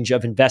range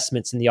of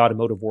investments in the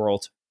automotive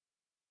world.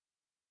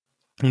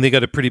 And they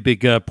got a pretty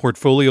big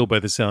portfolio by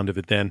the sound of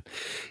it then.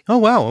 Oh,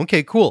 wow.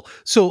 Okay, cool.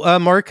 So,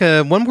 Mark,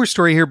 one more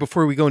story here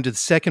before we go into the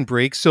second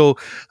break. So,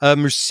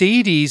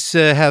 Mercedes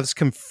has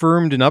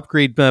confirmed an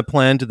upgrade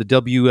plan to the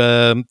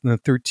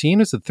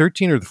W13. Is it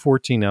 13 or the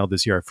 14 now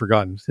this year? I've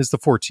forgotten. It's the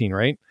 14,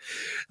 right?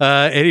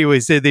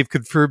 Anyways, they've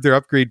confirmed their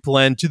upgrade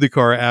plan to the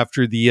car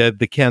after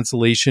the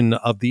cancellation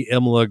of the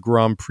Imola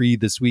Grand Prix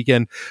this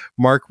weekend.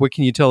 Mark, what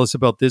can you tell us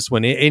about this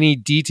one? Any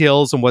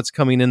details on what's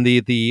coming in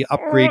the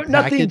upgrade package?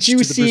 Nothing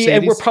juicy,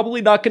 and we're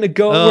probably not going to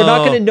go. We're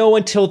not going to know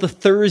until the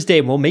Thursday.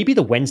 Well, maybe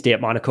the Wednesday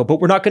at Monaco, but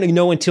we're not going to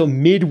know until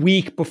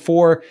midweek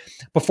before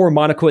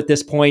Monaco at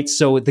this point.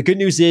 So the good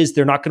news is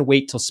they're not going to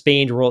wait till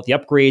Spain to roll out the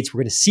upgrades.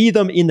 We're going to see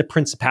them in the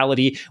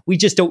Principality. We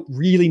just don't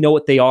really know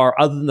what they are,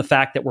 other than the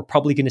fact that we're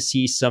probably going to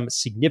see some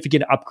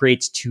significant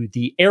upgrades to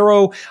the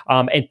aero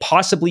and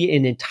possibly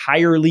an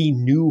entirely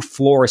new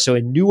floor. So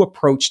a new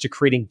approach to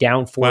creating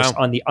downforce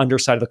on the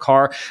underside of the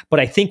car.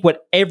 But I think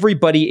what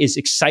everybody is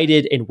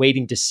excited and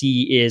waiting to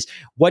see is,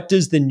 what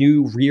does the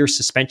new rear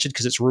suspension,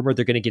 because it's rumored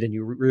they're going to get a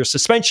new rear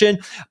suspension,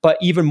 but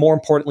even more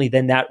importantly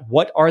than that,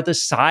 what are the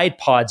side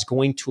pods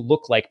going to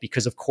look like?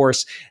 Because of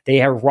course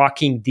they are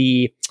rocking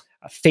the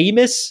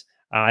famous,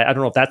 I don't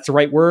know if that's the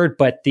right word,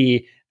 but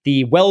the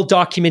the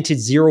well-documented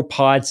zero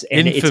pods,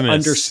 and Infamous. It's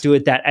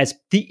understood that as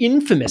the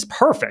infamous,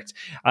 perfect.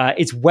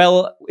 It's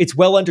well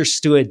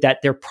understood that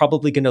they're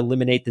probably going to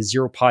eliminate the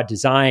zero pod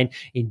design.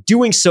 In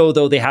doing so,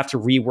 though, they have to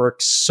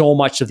rework so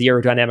much of the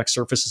aerodynamic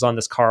surfaces on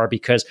this car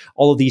because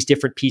all of these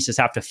different pieces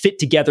have to fit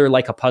together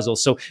like a puzzle.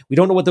 So we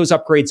don't know what those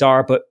upgrades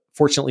are, but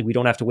fortunately, we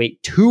don't have to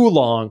wait too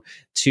long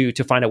to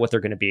find out what they're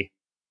going to be.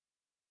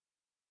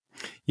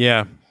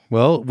 Yeah.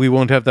 Well, we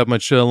won't have that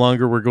much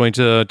longer. We're going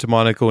to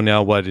Monaco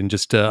now. What, in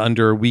just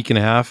under a week and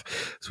a half?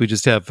 So we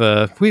just have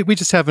we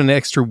just have an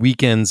extra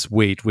weekend's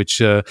wait,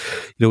 which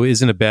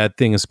isn't a bad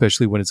thing,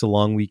 especially when it's a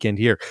long weekend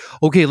here.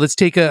 Okay, let's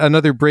take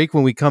another break.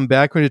 When we come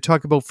back, we're going to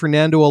talk about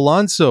Fernando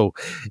Alonso,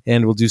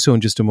 and we'll do so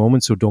in just a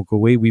moment. So don't go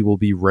away. We will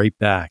be right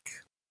back.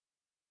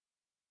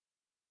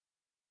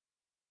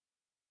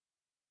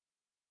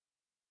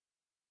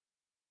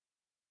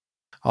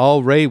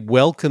 All right,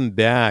 welcome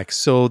back.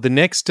 So the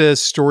next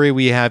story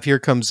we have here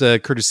comes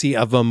courtesy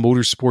of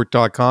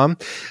motorsport.com.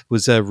 It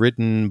was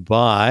written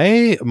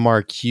by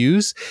Mark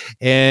Hughes,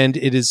 and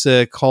it is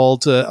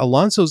called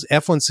Alonso's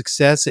F1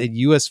 Success and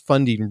U.S.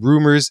 Funding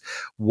Rumors.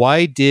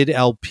 Why did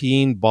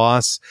Alpine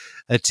boss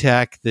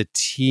attack the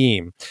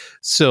team?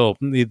 So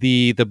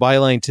the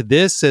byline to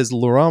this says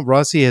Laurent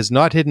Rossi has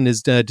not hidden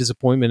his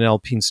disappointment in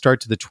Alpine's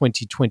start to the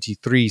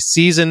 2023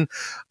 season.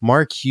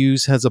 Mark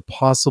Hughes has a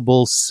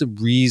possible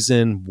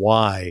reason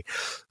why.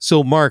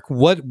 So Mark,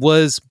 what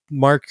was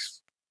Mark?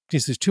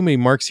 There's too many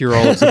Marks here.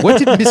 All what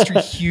did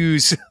Mr.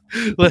 Hughes?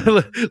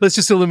 Let's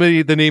just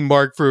eliminate the name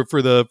Mark for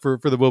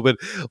the moment.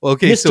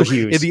 Okay, Mr. so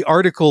Hughes. in the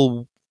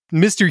article,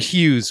 Mr.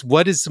 Hughes,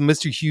 what is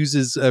Mr.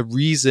 Hughes's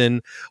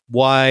reason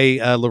why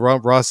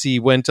Laurent Rossi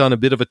went on a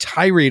bit of a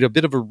tirade, a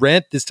bit of a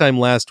rant this time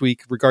last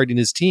week regarding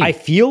his team? I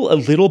feel a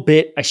little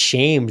bit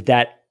ashamed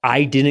that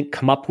I didn't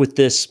come up with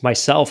this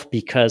myself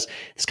because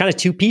there's kind of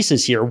two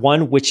pieces here.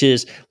 One, which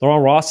is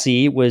Laurent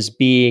Rossi was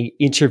being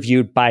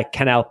interviewed by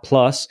Canal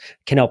Plus,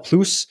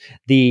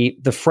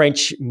 the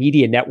French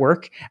media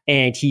network,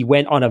 and he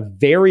went on a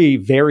very,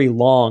 very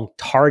long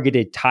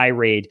targeted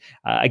tirade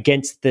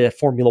against the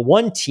Formula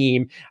One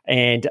team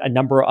and a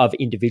number of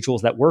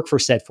individuals that work for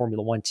said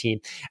Formula One team.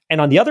 And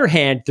on the other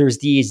hand, there's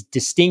these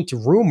distinct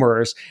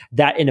rumors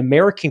that an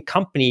American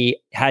company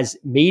has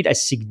made a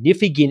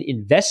significant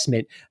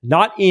investment,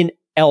 not in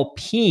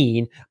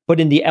Alpine, but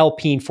in the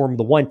Alpine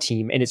Formula One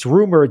team. And it's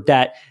rumored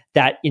that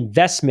that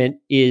investment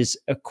is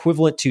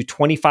equivalent to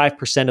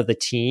 25% of the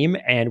team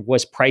and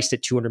was priced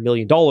at $200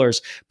 million,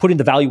 putting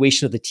the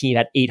valuation of the team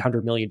at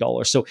 $800 million.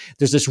 So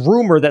there's this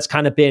rumor that's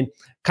kind of been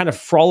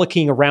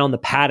frolicking around the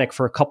paddock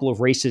for a couple of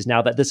races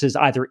now that this is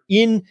either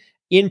in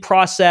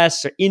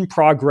process or in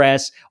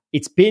progress.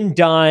 It's been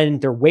done.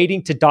 They're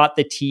waiting to dot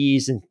the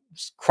T's and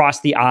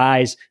cross the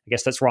I's. I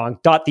guess that's wrong.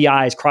 Dot the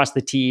I's, cross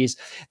the T's,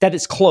 that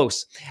it's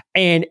close.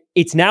 And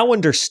it's now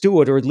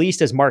understood, or at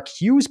least as Mark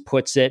Hughes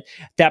puts it,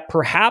 that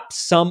perhaps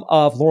some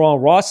of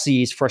Laurent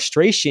Rossi's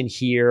frustration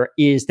here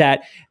is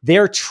that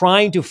they're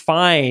trying to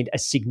find a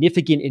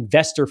significant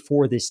investor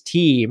for this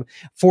team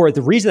for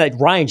the reason that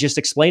Ryan just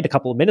explained a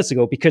couple of minutes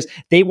ago, because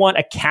they want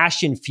a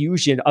cash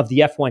infusion of the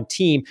F1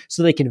 team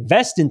so they can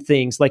invest in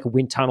things like a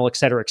wind tunnel, et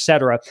cetera, et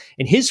cetera.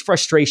 And his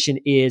frustration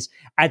is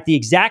at the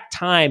exact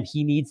time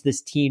he needs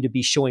this team to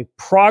be showing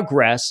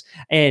progress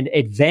and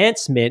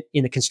advancement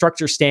in the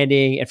constructor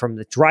standing and from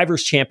the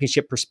driver's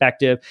championship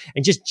perspective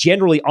and just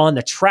generally on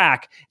the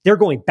track, they're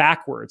going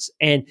backwards.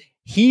 And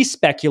he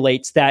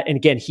speculates that, and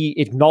again, he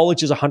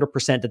acknowledges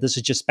 100% that this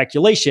is just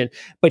speculation,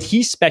 but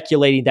he's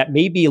speculating that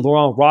maybe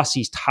Laurent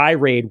Rossi's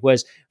tirade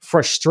was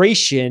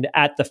frustration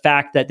at the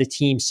fact that the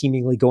team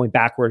seemingly going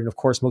backward. And of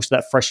course, most of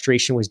that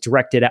frustration was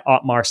directed at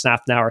Otmar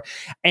Szafnauer.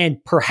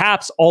 And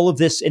perhaps all of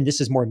this, and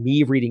this is more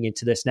me reading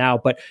into this now,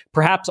 but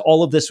perhaps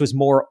all of this was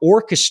more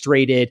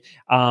orchestrated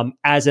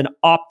as an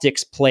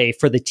optics play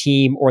for the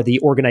team or the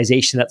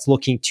organization that's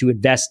looking to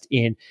invest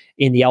in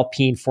the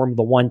Alpine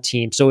Formula One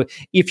team. So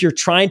if you're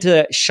trying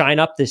to shine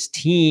up this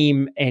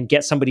team and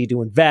get somebody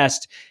to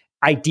invest,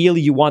 ideally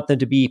you want them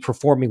to be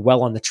performing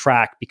well on the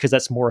track because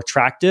that's more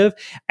attractive.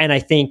 And I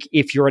think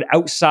if you're an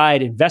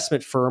outside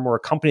investment firm or a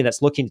company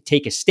that's looking to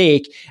take a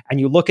stake and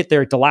you look at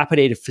their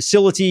dilapidated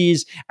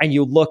facilities and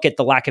you look at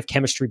the lack of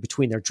chemistry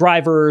between their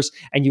drivers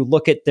and you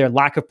look at their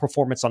lack of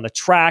performance on the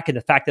track and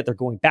the fact that they're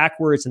going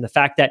backwards and the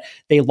fact that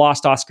they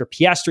lost Oscar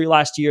Piastri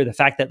last year, the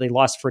fact that they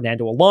lost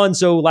Fernando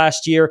Alonso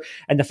last year,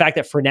 and the fact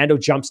that Fernando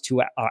jumps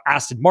to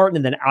Aston Martin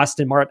and then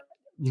Aston Martin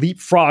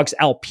leapfrogs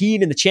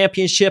Alpine in the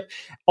championship,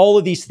 all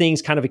of these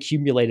things kind of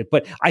accumulated.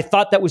 But I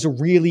thought that was a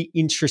really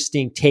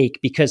interesting take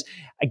because,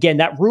 again,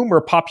 that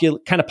rumor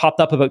kind of popped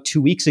up about 2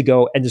 weeks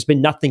ago and there's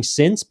been nothing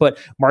since. But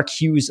Mark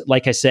Hughes,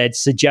 like I said,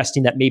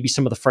 suggesting that maybe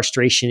some of the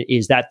frustration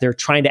is that they're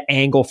trying to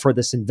angle for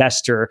this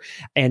investor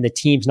and the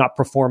team's not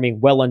performing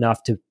well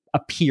enough to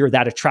appear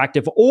that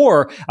attractive,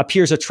 or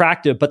appears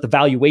attractive, but the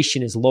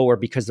valuation is lower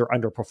because they're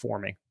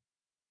underperforming.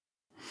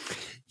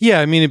 Yeah,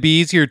 I mean, it'd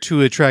be easier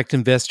to attract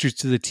investors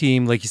to the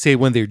team, like you say,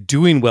 when they're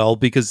doing well,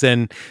 because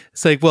then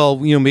it's like, well,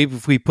 maybe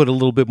if we put a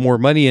little bit more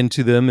money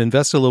into them,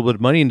 invest a little bit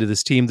of money into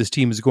this team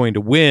is going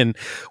to win.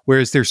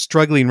 Whereas they're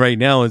struggling right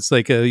now. It's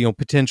like,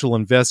 potential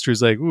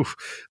investors like, oof,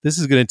 this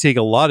is going to take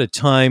a lot of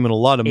time and a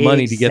lot of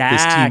money to get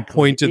this team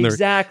point in there.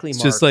 Exactly, It's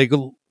Mark. just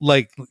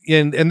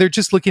and they're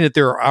just looking at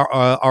their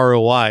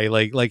ROI,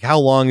 like how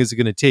long is it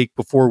going to take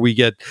before we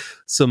get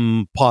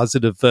some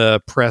positive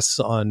press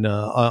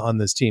on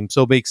this team?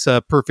 So it makes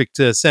perfect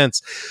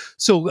sense.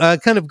 So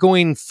kind of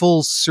going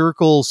full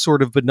circle,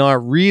 sort of, but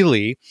not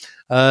really.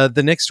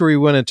 The next story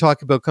we want to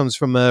talk about comes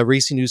from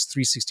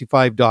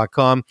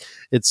racingnews365.com.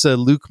 It's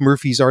Luke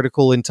Murphy's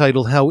article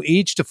entitled "How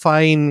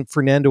Age-defying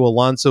Fernando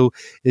Alonso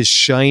is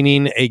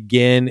Shining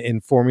Again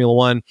in Formula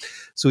One."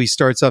 So he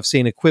starts off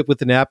saying, equipped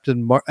with an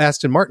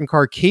Aston Martin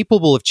car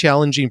capable of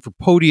challenging for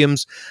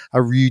podiums,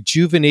 a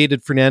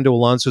rejuvenated Fernando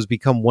Alonso has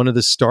become one of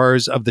the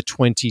stars of the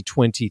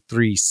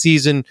 2023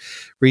 season.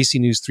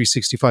 Racing News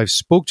 365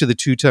 spoke to the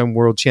two-time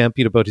world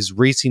champion about his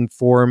racing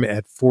form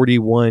at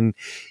 41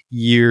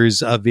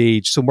 years of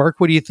age. So, Mark,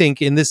 what do you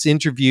think in this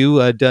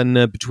interview done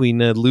between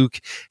Luke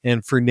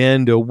and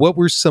Fernando? What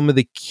were some of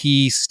the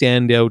key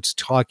standout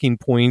talking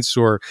points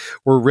or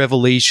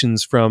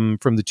revelations from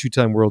the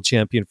two-time world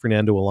champion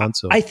Fernando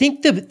Alonso? I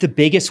think the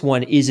biggest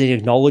one is an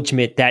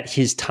acknowledgement that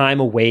his time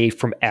away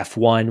from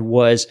F1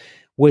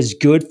 was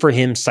good for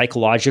him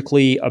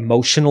psychologically,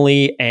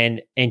 emotionally,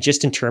 and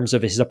just in terms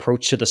of his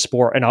approach to the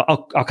sport. And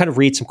I'll kind of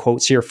read some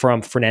quotes here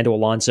from Fernando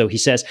Alonso. He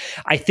says,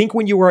 "I think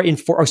when you were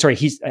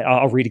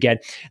I'll read again.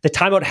 The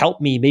timeout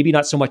helped me, maybe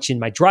not so much in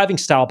my driving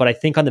style, but I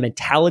think on the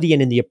mentality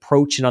and in the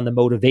approach and on the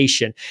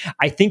motivation.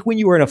 I think when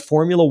you were in a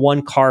Formula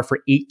One car for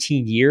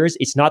 18 years,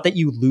 it's not that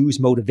you lose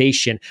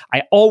motivation.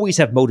 I always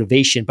have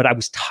motivation, but I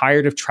was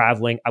tired of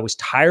traveling. I was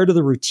tired of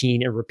the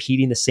routine and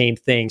repeating the same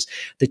things.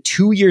 The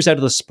 2 years out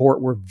of the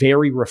sport were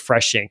very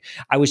refreshing.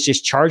 I was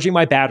just charging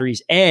my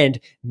batteries, and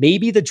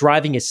maybe the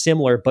driving is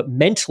similar, but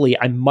mentally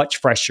I'm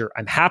much fresher.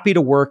 I'm happy to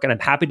work and I'm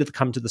happy to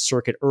come to the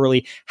circuit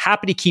early,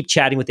 happy to keep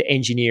chatting with the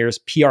engineers,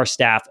 PR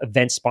staff,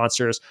 event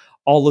sponsors,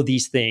 all of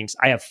these things.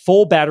 I have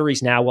full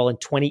batteries now, while in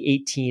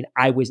 2018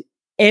 I was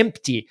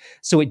empty.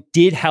 So it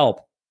did help.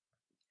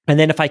 And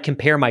then if I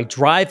compare my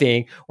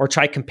driving or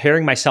try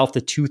comparing myself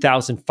to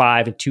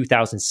 2005 and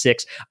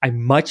 2006,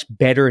 I'm much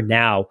better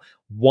now,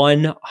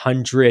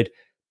 100%.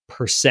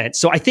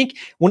 So I think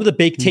one of the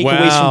big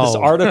takeaways from this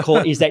article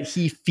is that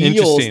he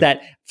feels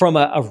that from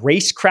a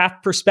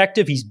racecraft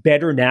perspective, he's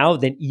better now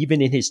than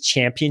even in his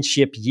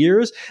championship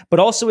years, but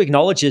also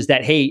acknowledges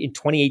that, hey, in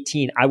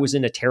 2018, I was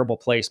in a terrible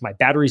place. My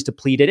battery's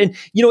depleted. And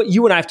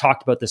you and I have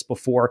talked about this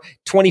before,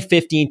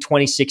 2015,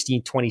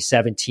 2016,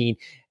 2017,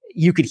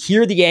 you could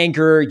hear the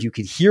anger, you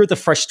could hear the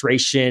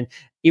frustration.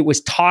 It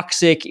was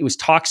toxic. It was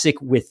toxic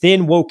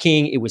within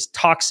Woking. It was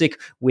toxic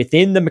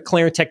within the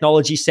McLaren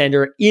Technology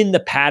Center, in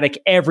the paddock,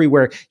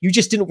 everywhere. You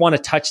just didn't want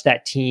to touch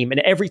that team. And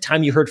every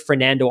time you heard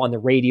Fernando on the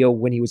radio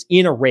when he was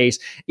in a race,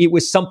 it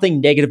was something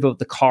negative about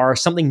the car,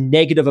 something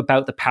negative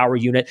about the power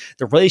unit.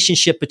 The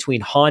relationship between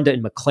Honda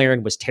and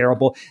McLaren was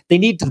terrible. They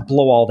needed to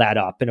blow all that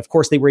up. And of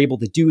course, they were able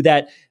to do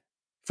that.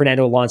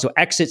 Fernando Alonso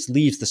exits,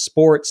 leaves the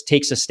sports,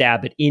 takes a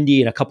stab at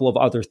Indy and a couple of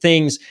other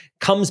things,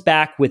 comes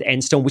back with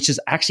Enstone, which is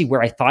actually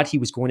where I thought he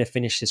was going to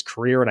finish his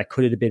career, and I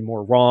could have been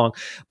more wrong,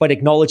 but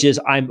acknowledges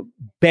I'm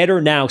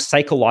better now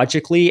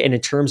psychologically and in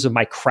terms of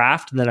my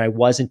craft than I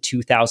was in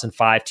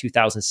 2005,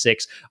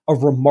 2006. A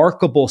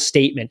remarkable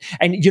statement.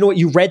 And you know what?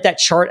 You read that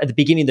chart at the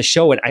beginning of the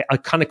show, and I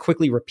kind of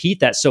quickly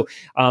repeat that. So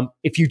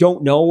if you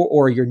don't know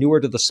or you're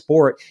newer to the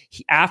sport,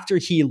 after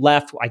he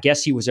left, I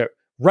guess he was a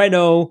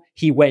Renault,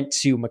 he went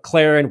to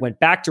McLaren, went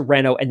back to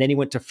Renault, and then he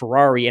went to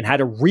Ferrari and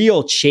had a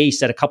real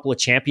chase at a couple of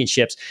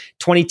championships.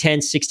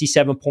 2010,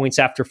 67 points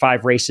after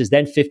 5 races,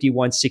 then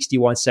 51,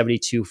 61,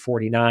 72,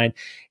 49.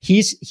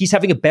 He's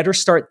having a better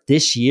start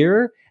this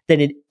year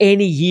than in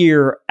any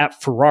year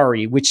at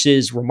Ferrari, which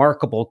is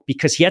remarkable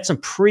because he had some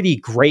pretty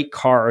great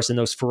cars in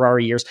those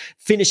Ferrari years,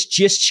 finished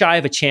just shy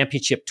of a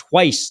championship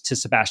twice to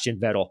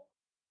Sebastian Vettel.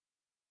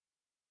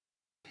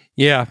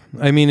 Yeah,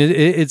 I mean,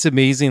 it's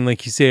amazing,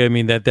 like you say. I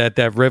mean,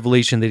 that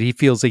revelation that he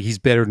feels like he's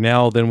better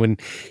now than when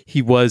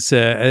he was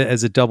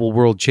as a double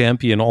world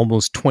champion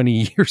almost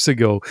 20 years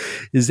ago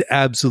is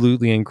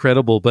absolutely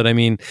incredible. But I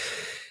mean,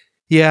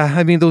 yeah,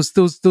 I mean those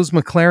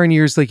McLaren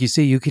years, like you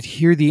say, you could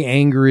hear the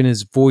anger in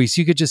his voice.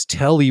 You could just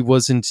tell he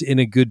wasn't in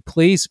a good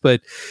place.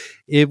 But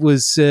it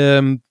was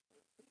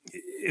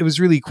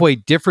really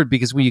quite different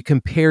because when you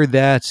compare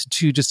that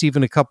to just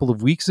even a couple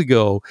of weeks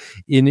ago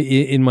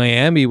in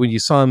Miami, when you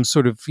saw him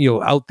sort of,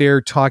 out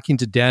there talking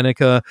to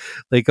Danica,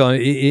 like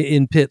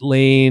in pit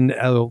lane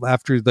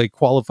after like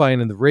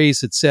qualifying in the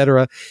race,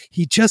 etc.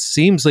 He just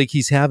seems like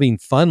he's having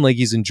fun, like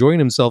he's enjoying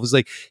himself. It's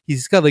like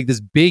he's got like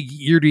this big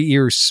ear to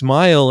ear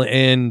smile,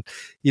 and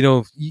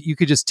you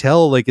could just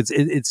tell like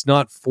it's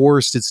not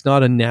forced, it's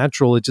not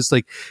unnatural. It just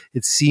like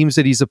it seems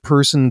that he's a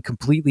person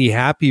completely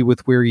happy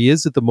with where he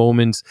is at the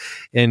moment.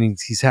 and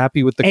he's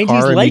happy with the and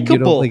car. He's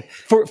likable. Like,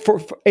 for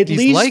at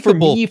least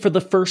likable. For me, for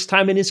the first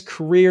time in his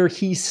career,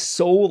 he's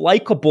so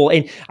likable.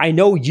 And I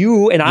know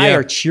you and I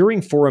are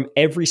cheering for him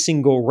every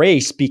single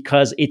race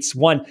because it's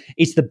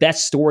the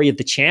best story of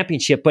the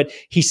championship. But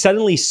he's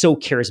suddenly so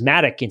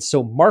charismatic and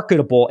so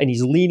marketable, and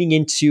he's leaning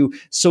into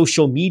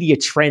social media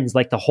trends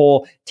like the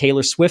whole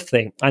Taylor Swift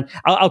thing. And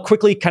I'll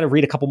quickly kind of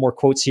read a couple more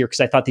quotes here because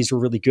I thought these were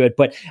really good.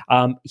 But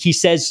he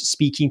says,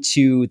 speaking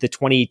to the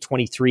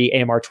 2023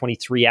 AMR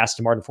 23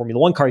 Aston Martin Formula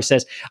One car, he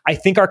says, "I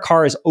think our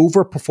car is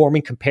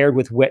overperforming compared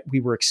with what we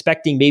were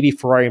expecting. Maybe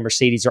Ferrari and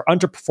Mercedes are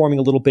underperforming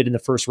a little bit in the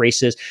first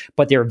races,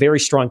 but they're a very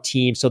strong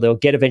team, so they'll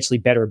get eventually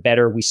better and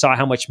better. We saw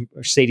how much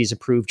Mercedes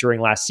improved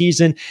during last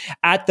season.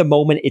 At the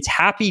moment, it's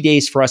happy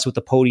days for us with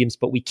the podiums,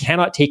 but we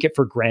cannot take it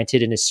for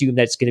granted and assume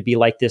that it's going to be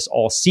like this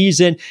all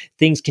season.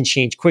 Things can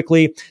change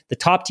quickly. The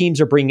top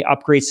teams are bringing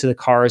upgrades to the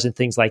cars and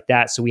things like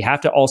that, so we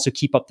have to also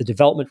keep up the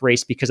development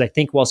race because I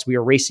think whilst we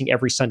are racing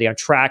every Sunday on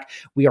track,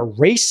 we are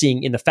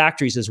racing in the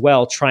factories as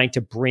well, trying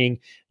to bring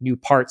new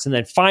parts." And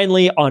then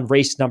finally, on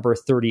race number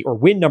 30 or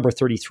win number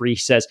 33, he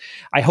says,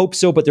 "I hope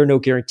so, but there are no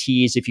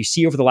guarantees. If you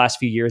see over the last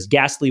few years,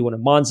 Gasly won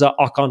in Monza,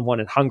 Ocon won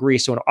in Hungary,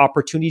 so an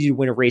opportunity to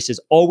win a race is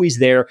always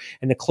there.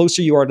 And the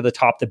closer you are to the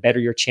top, the better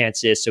your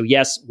chance is. So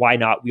yes, why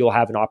not? We will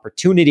have an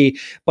opportunity.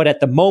 But at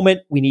the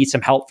moment, we need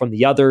some help from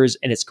the others,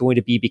 and it's going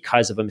to be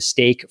because of a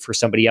mistake for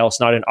somebody else,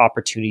 not an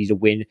opportunity to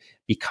win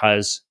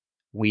because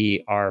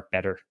we are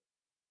better."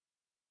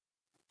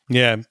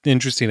 Yeah,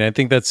 interesting. I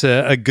think that's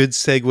a good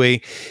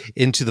segue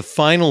into the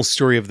final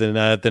story of the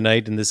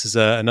night. And this is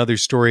another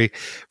story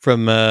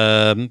from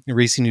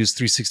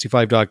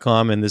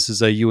RacingNews365.com. And this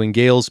is Ewan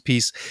Gale's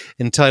piece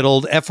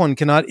entitled "F1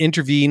 Cannot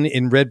Intervene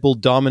in Red Bull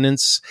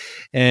Dominance."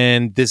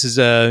 And this is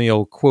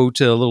a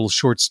quote, a little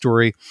short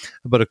story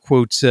about a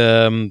quote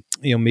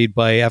made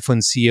by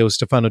F1 CEO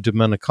Stefano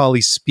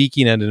Domenicali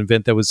speaking at an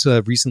event that was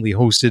recently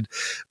hosted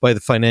by the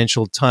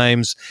Financial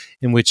Times,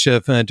 in which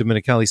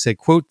Domenicali said,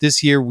 quote,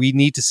 "This year we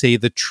need to say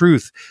the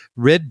truth.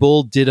 Red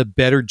Bull did a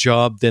better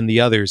job than the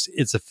others.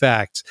 It's a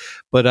fact.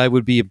 But I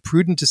would be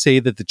imprudent to say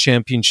that the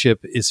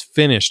championship is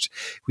finished.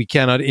 We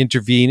cannot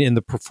intervene in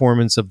the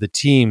performance of the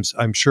teams.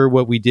 I'm sure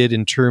what we did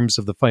in terms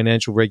of the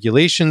financial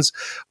regulations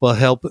will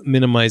help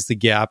minimize the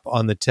gap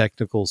on the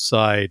technical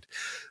side."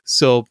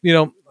 So,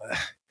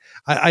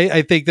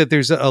 I think that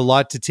there's a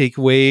lot to take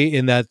away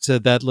in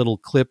that little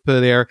clip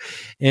there.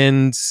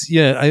 And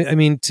yeah, I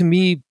mean, to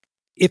me,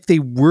 if they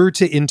were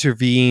to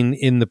intervene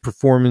in the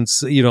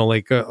performance,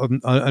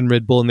 on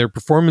Red Bull, and their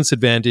performance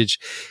advantage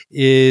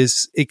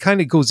is, it kind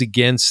of goes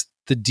against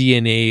the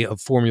DNA of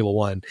Formula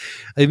One.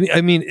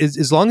 I mean,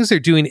 as long as they're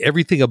doing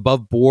everything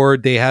above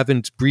board, they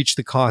haven't breached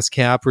the cost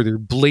cap, or they're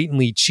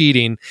blatantly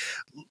cheating.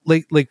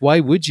 Like, why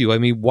would you? I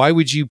mean, why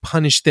would you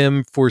punish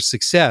them for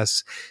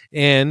success?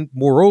 And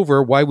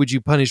moreover, why would you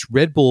punish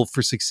Red Bull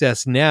for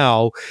success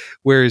now,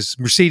 whereas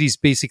Mercedes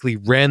basically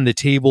ran the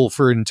table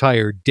for an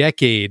entire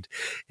decade?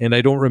 And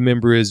I don't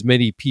remember as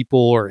many people,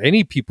 or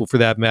any people for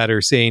that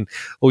matter, saying,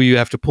 "Oh, you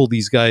have to pull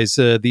these guys,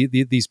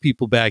 these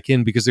people back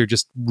in because they're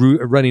just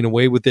running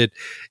away with it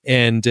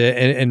and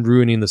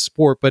ruining the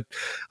sport." But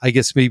I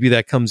guess maybe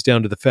that comes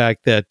down to the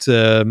fact that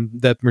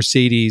that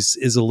Mercedes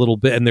is a little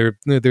bit, and they're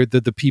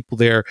the people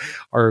there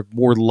are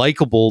more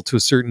likable to a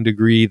certain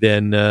degree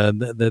than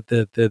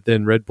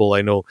Red Bull.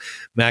 I know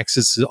Max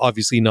is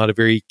obviously not a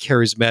very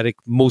charismatic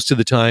most of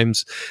the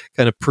times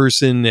kind of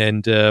person,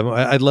 and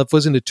I love,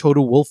 wasn't it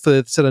Toto Wolff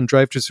that said on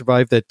Drive to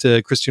Survive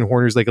that Christian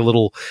Horner's like a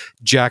little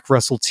Jack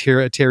Russell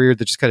terrier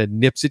that just kind of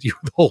nips at you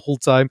the whole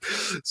time.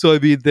 So I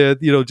mean,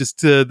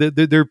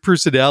 their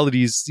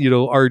personalities,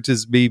 aren't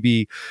as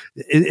maybe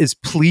is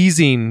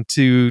pleasing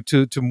to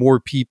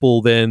more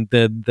people than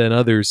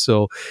others.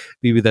 So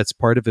maybe that's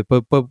part of it.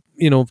 But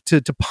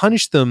to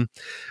punish them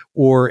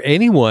or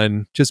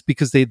anyone just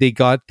because they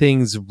got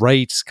things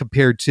right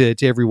compared to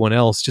everyone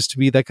else, just to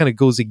me, that kind of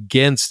goes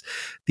against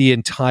the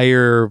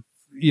entire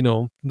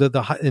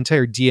the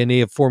entire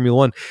DNA of Formula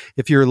One.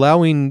 If you're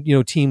allowing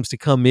teams to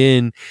come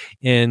in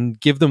and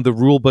give them the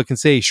rule book and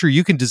say, sure,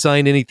 you can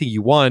design anything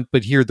you want,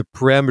 but here are the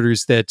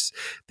parameters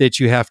that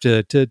you have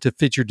to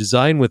fit your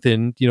design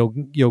within,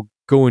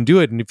 go and do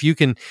it. And if you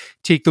can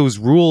take those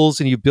rules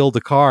and you build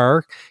a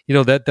car,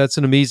 that's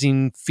an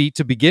amazing feat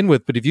to begin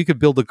with. But if you could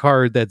build a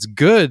car that's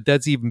good,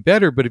 that's even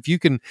better. But if you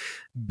can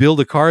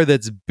build a car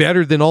that's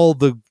better than all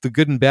the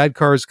good and bad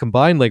cars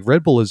combined, like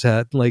Red Bull has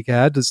had,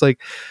 it's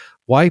like,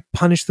 why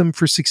punish them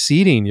for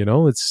succeeding?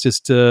 It's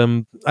just,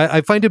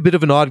 I find it a bit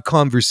of an odd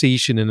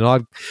conversation and an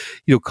odd,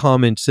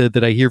 comment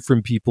that I hear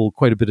from people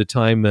quite a bit of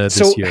time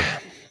this year.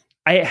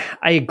 I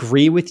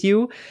agree with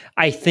you.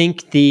 I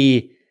think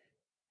the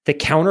the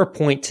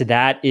counterpoint to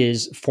that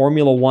is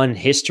Formula One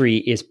history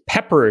is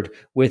peppered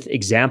with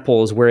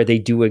examples where they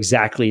do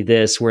exactly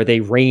this, where they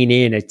rein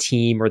in a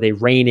team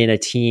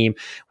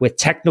with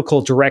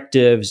technical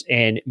directives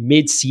and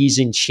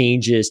mid-season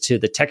changes to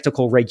the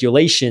technical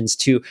regulations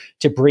to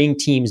bring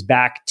teams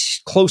back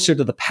closer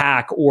to the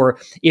pack, or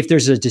if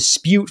there's a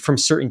dispute from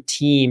certain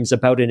teams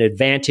about an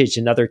advantage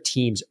another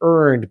team's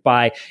earned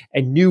by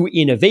a new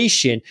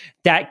innovation,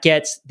 that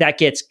gets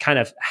kind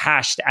of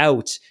hashed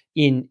out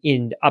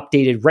in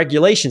updated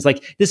regulations.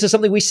 Like, this is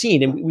something we've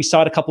seen, and we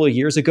saw it a couple of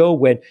years ago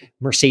when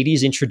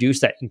Mercedes introduced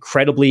that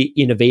incredibly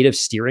innovative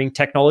steering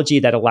technology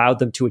that allowed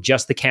them to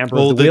adjust the camber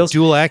of the wheels.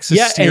 Dual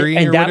axis steering,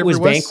 and that was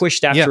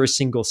vanquished after a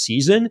single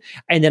season.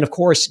 And then, of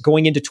course,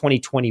 going into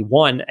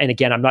 2021, and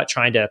again, I'm not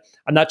trying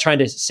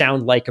to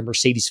sound like a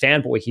Mercedes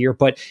fanboy here,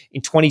 but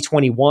in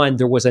 2021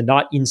 there was a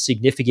not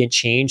insignificant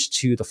change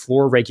to the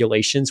floor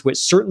regulations, which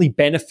certainly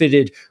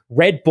benefited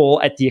Red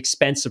Bull at the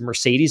expense of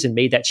Mercedes and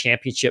made that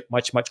championship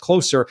much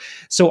closer.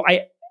 So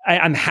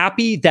I'm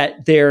happy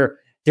that they're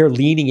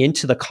leaning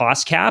into the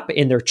cost cap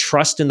and their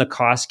trust in the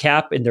cost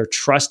cap and their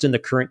trust in the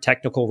current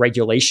technical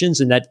regulations,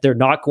 and that they're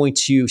not going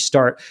to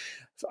start,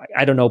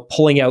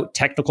 pulling out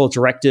technical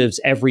directives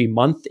every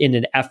month in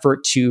an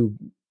effort to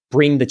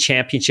bring the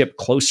championship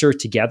closer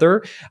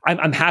together.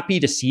 I'm happy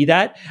to see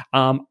that.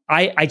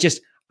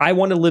 I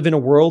want to live in a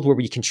world where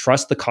we can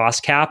trust the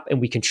cost cap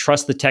and we can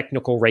trust the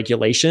technical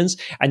regulations,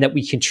 and that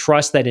we can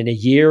trust that in a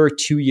year,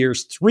 2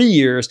 years, 3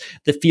 years,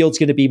 the field's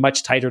going to be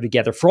much tighter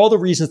together for all the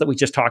reasons that we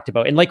just talked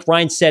about. And like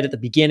Ryan said at the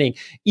beginning,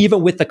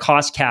 even with the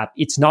cost cap,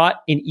 it's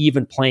not an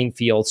even playing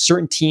field.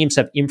 Certain teams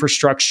have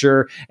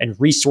infrastructure and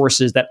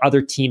resources that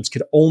other teams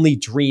could only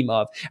dream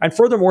of. And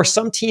furthermore,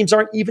 some teams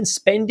aren't even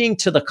spending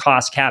to the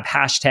cost cap,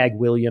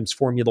 #Williams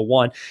Formula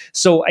One.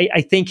 So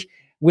I think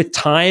with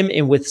time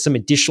and with some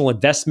additional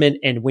investment,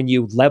 and when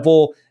you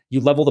level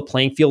the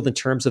playing field in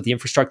terms of the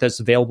infrastructure that's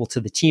available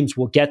to the teams,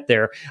 we'll get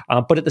there.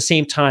 But at the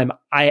same time,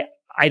 I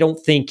don't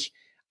think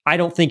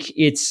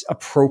it's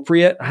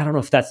appropriate. I don't know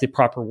if that's the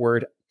proper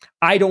word.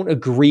 I don't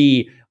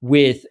agree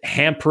with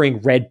hampering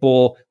Red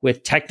Bull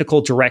with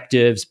technical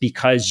directives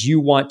because you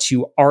want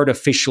to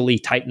artificially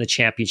tighten the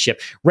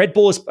championship. Red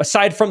Bull is,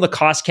 aside from the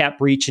cost cap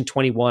breach in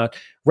 21,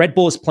 Red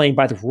Bull is playing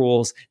by the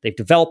rules. They've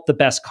developed the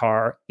best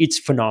car. It's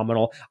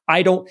phenomenal.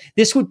 Think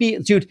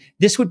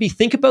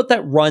about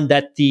that run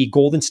that the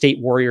Golden State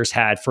Warriors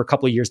had for a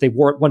couple of years. They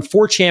won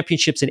 4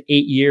 championships in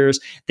 8 years.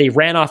 They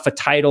ran off a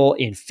title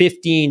in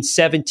 15,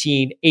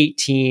 17,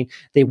 18.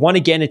 They won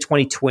again in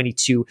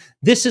 2022.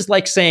 This is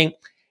like saying,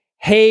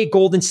 hey,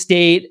 Golden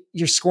State,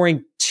 you're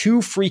scoring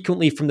too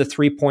frequently from the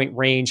 3-point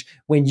range.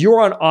 When you're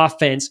on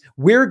offense,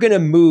 we're going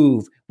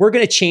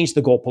to change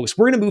the goalpost.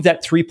 We're going to move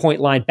that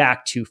 3-point line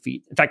back 2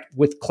 feet. In fact,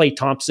 with Klay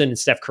Thompson and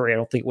Steph Curry, I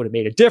don't think it would have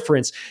made a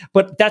difference.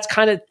 But that's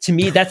kind of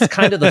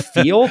the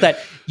feel that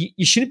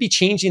you shouldn't be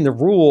changing the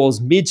rules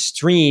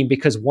midstream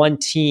because one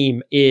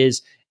team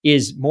is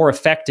more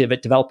effective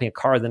at developing a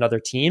car than other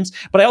teams.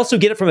 But I also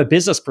get it from a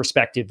business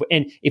perspective.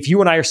 And if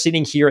you and I are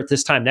sitting here at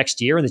this time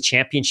next year and the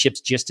championship's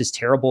just as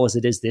terrible as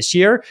it is this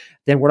year,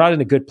 then we're not in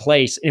a good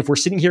place. And if we're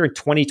sitting here in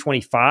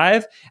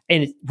 2025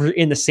 and we're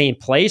in the same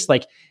place,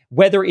 like,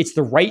 whether it's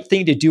the right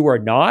thing to do or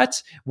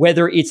not,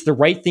 whether it's the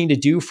right thing to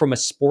do from a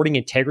sporting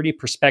integrity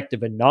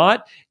perspective or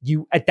not,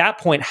 you at that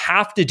point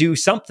have to do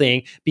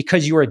something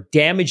because you are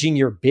damaging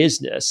your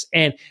business.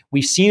 And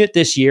we've seen it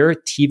this year.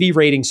 TV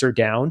ratings are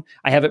down.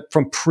 I have it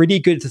from pretty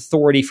good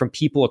authority from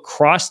people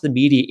across the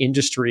media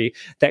industry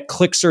that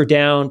clicks are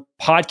down,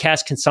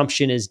 podcast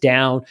consumption is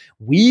down.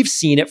 We've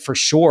seen it for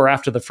sure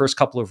after the first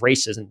couple of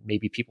races, and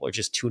maybe people are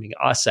just tuning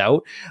us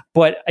out.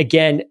 But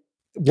again,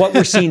 what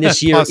we're seeing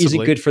this year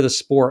isn't good for the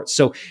sport.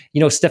 So,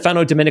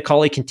 Stefano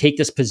Domenicali can take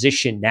this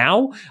position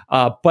now.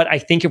 But I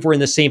think if we're in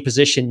the same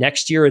position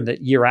next year and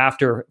the year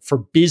after, for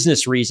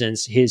business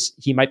reasons,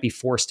 he might be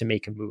forced to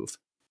make a move.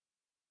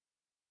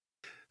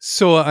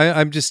 So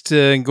I'm just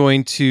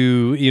going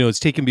to,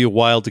 it's taken me a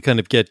while to kind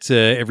of get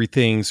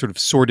everything sort of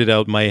sorted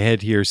out in my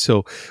head here.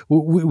 So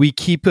we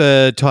keep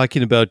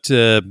talking about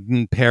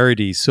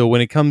parity. So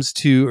when it comes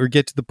to, or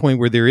get to the point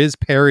where there is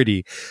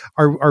parity,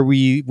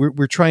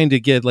 we're trying to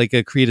get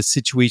create a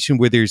situation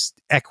where there's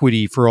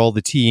equity for all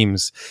the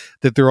teams,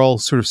 that they're all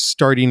sort of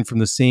starting from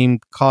the same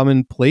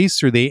common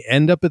place, or they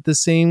end up at the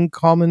same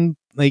common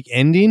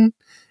ending.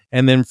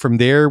 And then from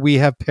there we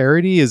have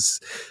parity.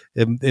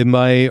 Am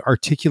I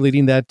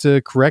articulating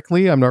that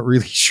correctly? I'm not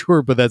really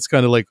sure, but that's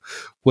kind of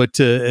what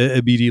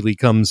immediately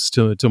comes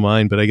to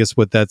mind. But I guess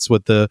what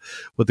the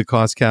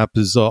cost cap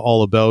is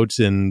all about,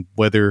 and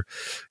whether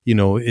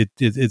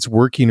it's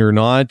working or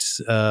not.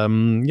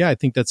 I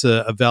think that's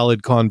a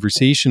valid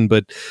conversation.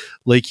 But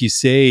like you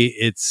say,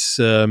 it's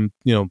we're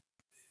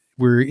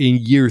in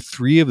year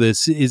 3 of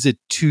this. Is it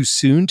too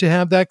soon to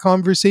have that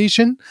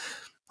conversation?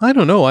 I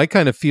don't know. I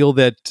kind of feel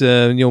that,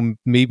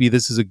 maybe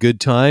this is a good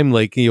time,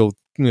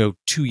 2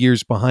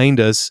 years behind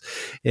us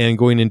and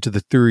going into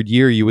the 3rd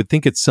year. You would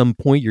think at some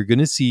point you're going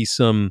to see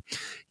some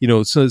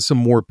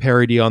more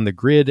parity on the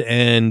grid.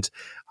 And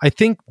I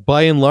think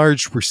by and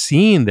large we're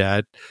seeing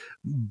that,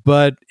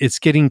 but it's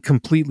getting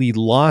completely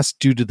lost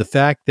due to the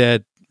fact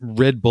that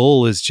Red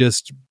Bull is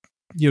just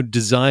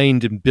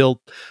designed and built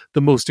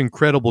the most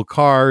incredible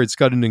car. It's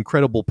got an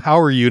incredible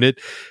power unit,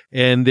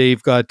 and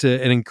they've got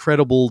an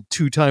incredible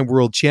 2-time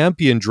world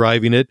champion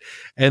driving it,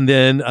 and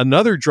then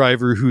another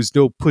driver who's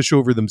no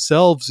pushover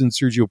themselves in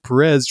Sergio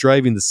Perez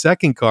driving the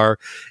second car.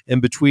 And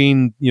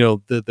between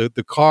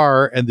the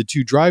car and the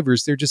two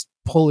drivers, they're just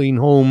pulling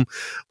home,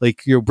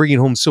 bringing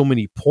home so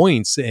many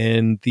points,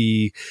 and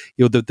the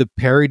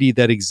parity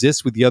that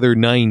exists with the other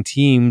 9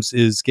 teams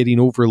is getting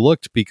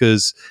overlooked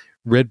because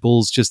Red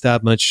Bull's just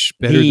that much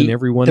better than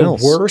everyone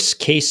else. The worst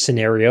case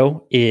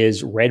scenario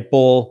is Red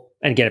Bull.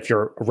 And again, if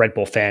you're a Red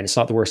Bull fan, it's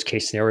not the worst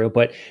case scenario,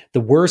 but the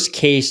worst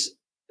case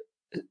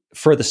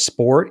for the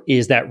sport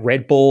is that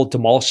Red Bull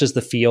demolishes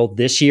the field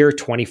this year,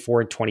 24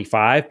 and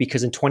 25,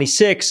 because in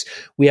 26,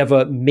 we have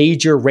a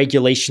major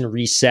regulation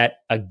reset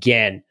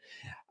again.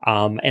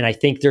 And I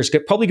think there's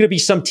probably going to be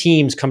some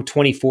teams come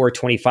 24,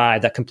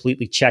 25 that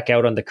completely check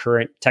out on the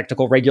current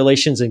technical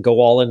regulations and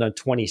go all in on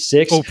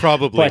 26. Oh,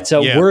 probably. But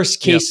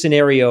worst case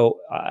scenario,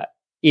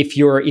 if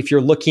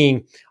you're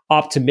looking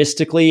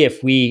optimistically,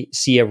 if we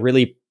see a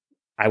really,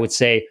 I would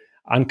say,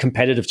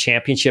 uncompetitive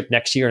championship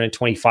next year and in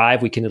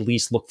 25, we can at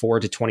least look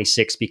forward to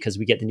 26 because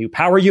we get the new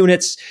power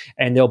units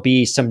and there'll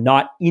be some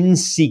not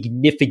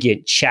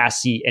insignificant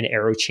chassis and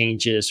aero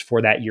changes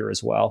for that year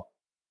as well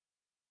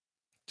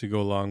to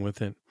go along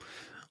with it.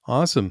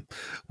 Awesome.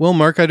 Well,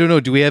 Mark, I don't know.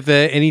 Do we have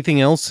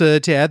anything else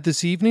to add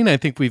this evening? I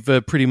think we've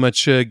pretty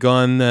much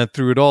gone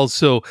through it all.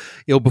 So,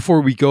 before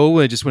we go,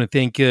 I just want to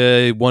thank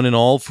one and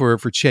all for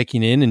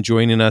checking in and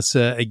joining us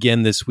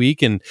again this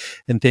week. And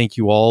thank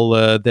you all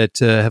that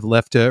have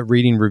left a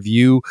rating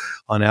review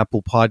on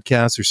Apple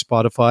Podcasts or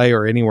Spotify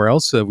or anywhere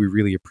else. We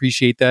really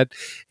appreciate that.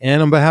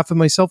 And on behalf of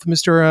myself and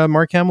Mr.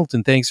 Mark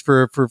Hamilton, thanks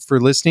for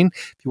listening.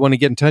 If you want to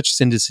get in touch,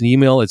 send us an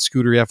email at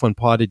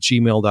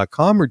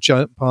scooterf1pod@gmail.com or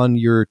jump on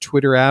your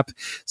Twitter app,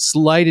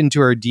 slide into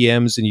our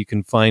DMs, and you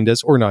can find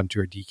us, or not into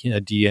our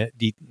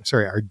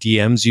our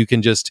DMs. You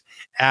can just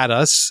add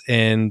us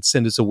and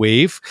send us a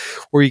wave,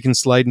 or you can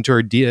slide into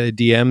our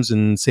DMs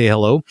and say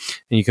hello,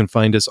 and you can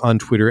find us on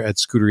Twitter at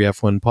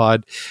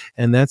ScooterF1Pod.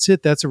 And that's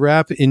it. That's a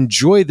wrap.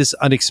 Enjoy this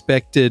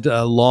unexpected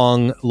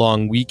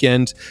long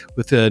weekend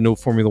with no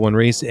Formula One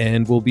race,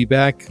 and we'll be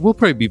back. We'll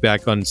probably be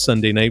back on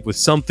Sunday night with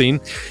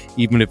something,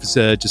 even if it's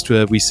just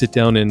we sit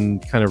down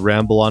and kind of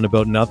ramble on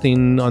about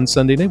nothing on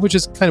Sunday night, which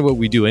is kind of what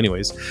we do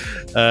anyways.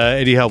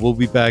 Anyhow, we'll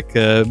be back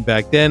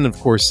then. Of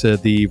course,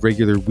 the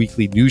regular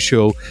weekly news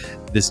show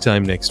this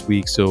time next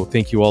week. So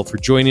thank you all for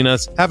joining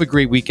us. Have a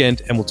great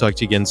weekend, and we'll talk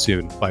to you again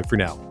soon. Bye for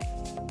now.